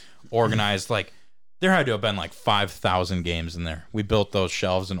completely organized like there had to have been like 5,000 games in there. We built those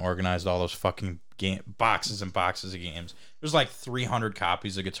shelves and organized all those fucking boxes and boxes of games. There's like 300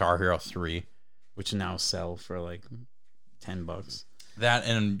 copies of Guitar Hero 3, which now sell for like $10. That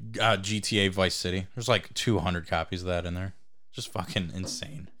and GTA Vice City. There's like 200 copies of that in there. Just fucking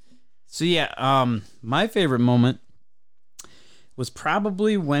insane. So yeah, my favorite moment was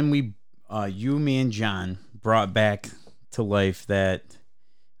probably when we, you, me, and John brought back to life that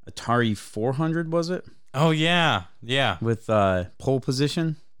Atari 400, was it? Oh yeah, yeah, with pole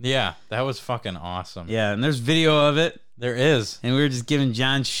position. Yeah, that was fucking awesome. Yeah, and there's video of it. There is, and we were just giving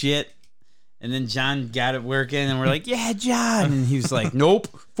John shit, and then John got it working, and we're like, "Yeah, John," and he was like, "Nope,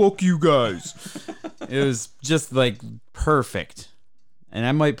 fuck you guys." It was just like perfect, and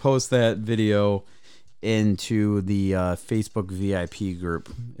I might post that video into the Facebook VIP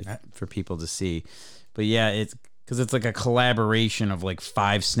group for people to see. But yeah, it's because it's like a collaboration of like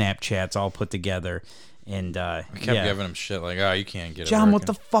 5 Snapchats all put together. And we kept giving him shit like, "Oh, you can't get it John, working. what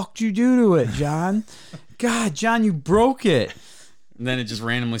the fuck did you do to it, John? God, John, you broke it." And then it just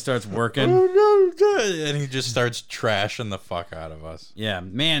randomly starts working. Oh, no. And he just starts trashing the fuck out of us. Yeah,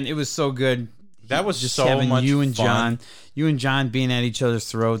 man, it was so good. That was just so having much you and fun. John being at each other's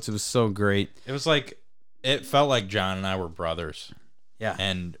throats. It was so great. It was like, it felt like John and I were brothers. Yeah.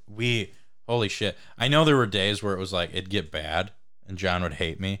 And holy shit. I know there were days where it was like, it'd get bad and John would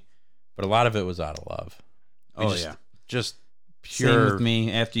hate me, but a lot of it was out of love. Just pure. Same with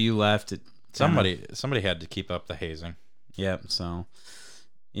me. After you left, somebody had to keep up the hazing. Yep. So,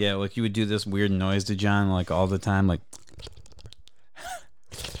 yeah, like you would do this weird noise to John like all the time, like.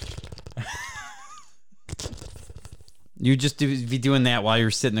 You'd just be doing that while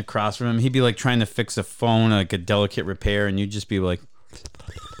you're sitting across from him. He'd be like trying to fix a phone, like a delicate repair, and you'd just be like,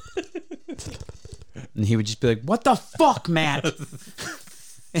 and he would just be like, "What the fuck, Matt?"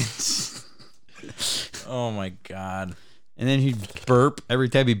 Oh my god. And then he'd burp. Every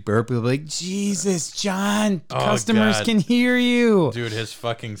time he burp, he'd be like, Jesus, John, Oh, customers God. can hear you. Dude, his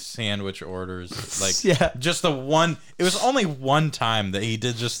fucking sandwich orders. Like, Yeah. just the one. It was only one time that he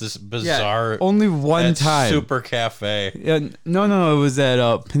did just this bizarre. Only one at time. Super Cafe. No, it was at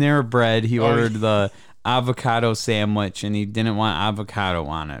Panera Bread. He ordered the avocado sandwich, and he didn't want avocado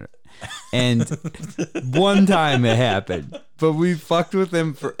on it. And one time it happened, but we fucked with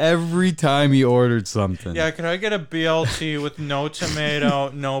him for every time he ordered something. Yeah, can I get a BLT with no tomato,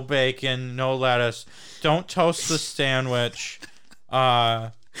 no bacon, no lettuce? Don't toast the sandwich.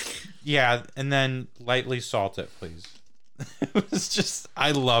 Yeah, and then lightly salt it, please. It was just,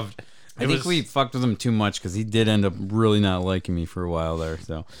 I loved. I think we fucked with him too much because he did end up really not liking me for a while there.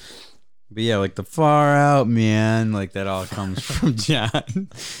 So, but yeah, like the far out man, like that all comes from John.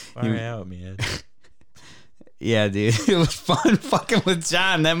 Far out, man. Yeah, dude, it was fun fucking with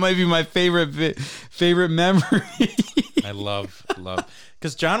John. That might be my favorite memory. I love,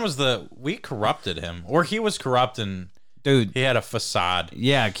 because John was we corrupted him, or he was corrupt and Dude, he had a facade.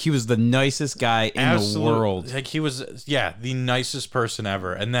 yeah, he was the nicest guy in the world. Like he was, the nicest person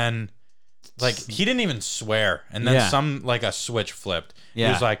ever. And then, like, he didn't even swear. And then a switch flipped. Yeah.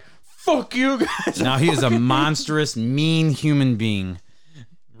 He was like, "Fuck you guys." Now he is a monstrous, mean human being.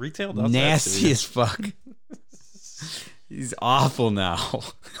 Retail does Nasty that as fuck. He's awful now.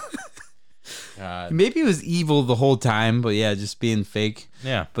 God. Maybe he was evil the whole time, but yeah, just being fake.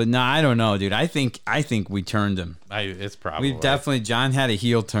 Yeah, But no, I don't know, dude. I think we turned him. it's probably. We definitely John had a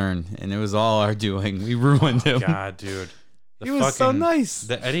heel turn, and it was all our doing. We ruined him. God, dude. He was so nice.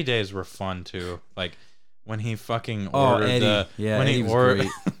 The Eddie days were fun too. Like when he fucking Oh, ordered Eddie. Yeah, when Eddie he was ordered.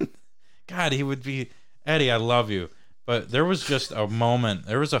 great. God, he would be Eddie. I love you. But there was just a moment.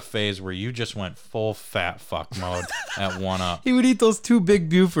 There was a phase where you just went full fat fuck mode at 1UP. He would eat those two big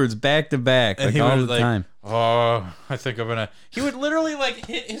Bufords back to back, And like he all was the like, time. "Oh, I think I'm gonna." He would literally like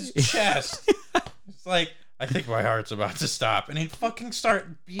hit his chest. It's like, I think my heart's about to stop, and he'd fucking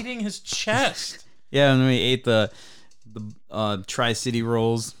start beating his chest. Yeah, and we ate the Tri-City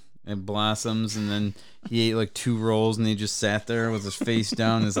rolls at Blossoms, and then he ate like 2 rolls, and he just sat there with his face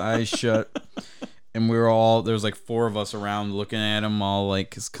down, his eyes shut. And we were all, there was like 4 of us around looking at him, all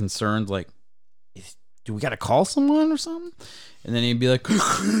like concerned, like, do we got to call someone or something? And then he'd be like,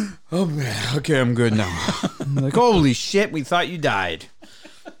 oh man, okay, I'm good now. I'm like, holy shit, we thought you died.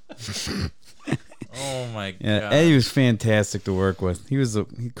 Oh my Yeah, god. Eddie was fantastic to work with. He was a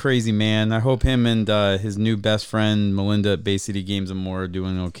crazy man. I hope him and his new best friend, Melinda at Bay City Games and More, are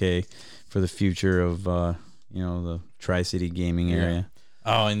doing okay for the future of, the Tri-City gaming area.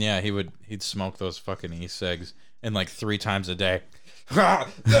 Oh, and yeah, he'd smoke those fucking e-cigs and like 3 times a day. He'd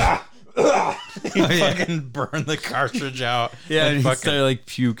fucking burn the cartridge out. Yeah, and he fucking, started like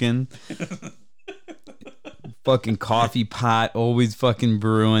puking. Fucking coffee pot, always fucking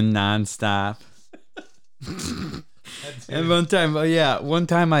brewing nonstop. And one time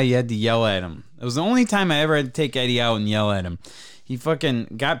I had to yell at him. It was the only time I ever had to take Eddie out and yell at him. He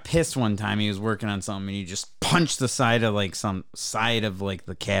fucking got pissed one time. He was working on something and he just punched the side of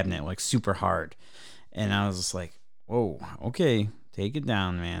the cabinet like super hard. And I was just like, whoa, okay, take it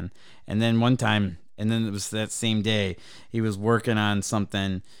down, man. And then one time, and then it was that same day, he was working on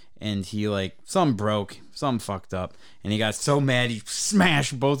something and he like, something broke, something fucked up. And he got so mad, he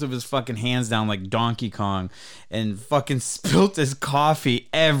smashed both of his fucking hands down like Donkey Kong and fucking spilt his coffee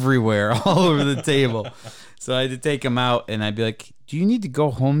everywhere, all over the table. So I had to take him out and I'd be like, do you need to go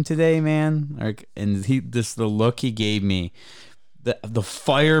home today, man? And the look he gave me, the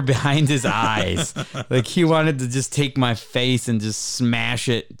fire behind his eyes, like he wanted to just take my face and just smash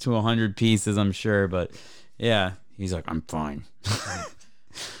it to 100 pieces, I'm sure. But yeah, he's like, I'm fine.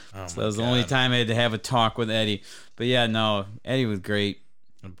 So that was the only time I had to have a talk with Eddie. But yeah, no, Eddie was great.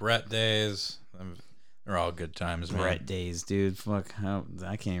 The Brett days, they're all good times, man. Brett days, dude. Fuck,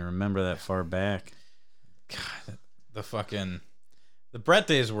 I can't even remember that far back. God, the Brett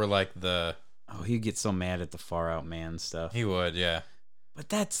days were like Oh, he'd get so mad at the far out man stuff. he would, yeah. But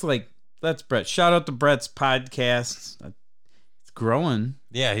that's Brett. Shout out to Brett's podcast. It's growing.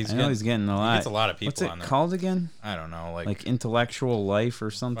 Yeah, I know he's getting a lot. He gets a lot of people What's it on there. called again? I don't know, Like Intellectual Life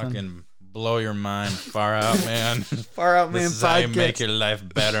or something? fucking blow your mind, far out, man. Far Out Man This is how you podcast. make your life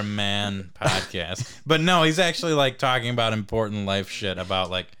better, man. Podcast. But no, he's actually like talking about important life shit about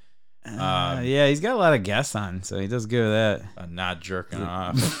like Yeah, he's got a lot of guests on, so he does good with that. not jerking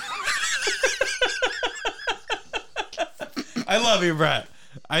off. I love you, Brett.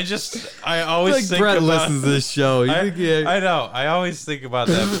 I always Like think Brett about, listens to this show. You I, think, yeah, I know. I always think about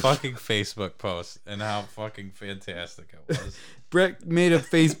that fucking Facebook post and how fucking fantastic it was. Brett made a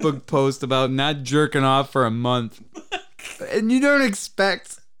Facebook post about not jerking off for a month. And you don't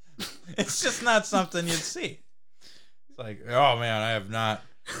expect. It's just not something you'd see. It's like, oh man, I have not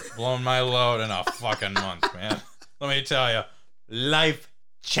blown my load in a fucking month, man. Let me tell you, life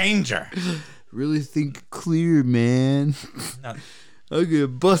changer. Really think clear, man. Not- I'm gonna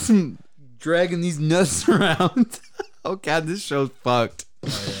bust him dragging these nuts around. Oh god, this show's fucked.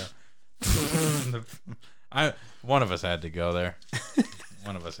 Oh, yeah. One of us had to go there.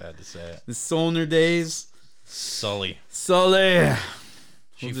 One of us had to say it. The Solner days. Sully. Sully.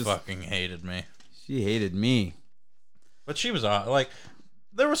 She fucking hated me. She hated me. But she was like,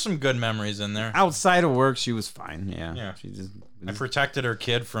 there were some good memories in there. Outside of work, she was fine. Yeah. Yeah. She just. I protected her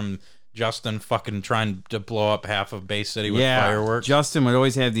kid from Justin fucking trying to blow up half of Bay City with Yeah. fireworks. Justin would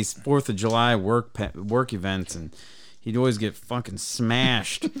always have these 4th of July work events, and he'd always get fucking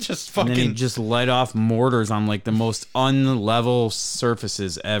smashed. Just And then fucking. he'd just light off mortars on like the most unlevel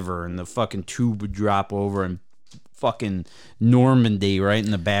surfaces ever, and the fucking tube would drop over and fucking Normandy right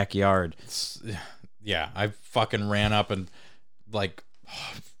in the backyard. Yeah, I fucking ran up and like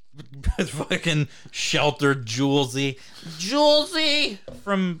fucking sheltered Julesy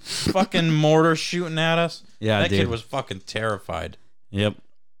from fucking mortar shooting at us. Yeah, that dude. kid was fucking terrified. Yep.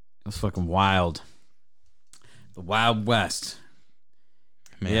 It was fucking wild. The Wild West.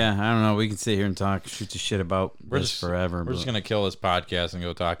 Man. Yeah, I don't know. We can sit here and shoot the shit about this forever. We're just gonna kill this podcast and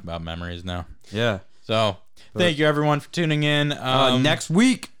go talk about memories now. Yeah. So thank you everyone for tuning in. Next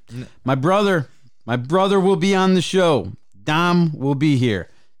week, my brother will be on the show. Dom will be here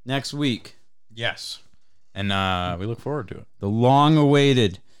next week. Yes, and we look forward to it. The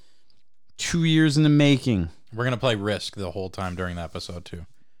long-awaited 2 years in the making. We're gonna play Risk the whole time during the episode too.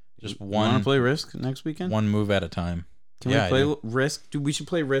 Just Want to play Risk next weekend? one move at a time. Can Yeah, we I play do. Risk? Dude, we should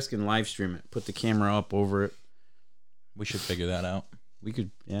play Risk and live stream it. Put the camera up over it. We should figure that out. We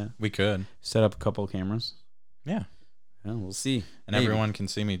could, yeah, We could. set up a couple of cameras. Yeah. Yeah, we'll see. And Maybe. everyone can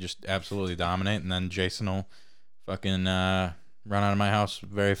see me just absolutely dominate, and then Jason will fucking run out of my house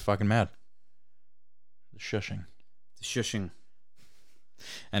very fucking mad. The shushing. The shushing.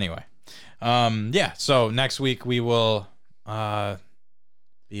 Anyway, yeah. So next week we will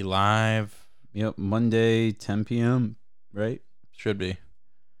be live. Yep, Monday, 10 p.m. Right? Should be.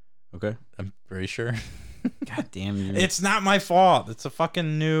 Okay. I'm pretty sure. God damn you! It's not my fault. It's a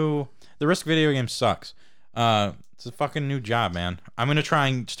fucking new. The Risk video game sucks. It's a fucking new job, man. I'm gonna try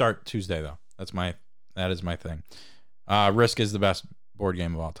and start Tuesday though. That is my thing. Risk is the best board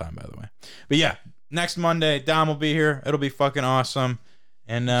game of all time, by the way. But yeah, next Monday, Dom will be here. It'll be fucking awesome.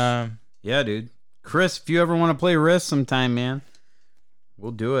 And yeah, dude. Chris, if you ever want to play Risk sometime, man,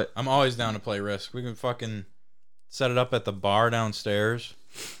 we'll do it. I'm always down to play Risk. We can fucking set it up at the bar downstairs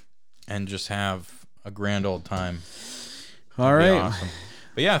and just have a grand old time. All It'd be right. awesome.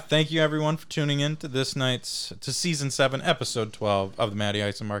 But yeah, thank you everyone for tuning in to season 7, episode 12 of the Matty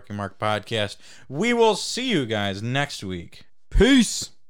Ice and Marky Mark podcast. We will see you guys next week. Peace.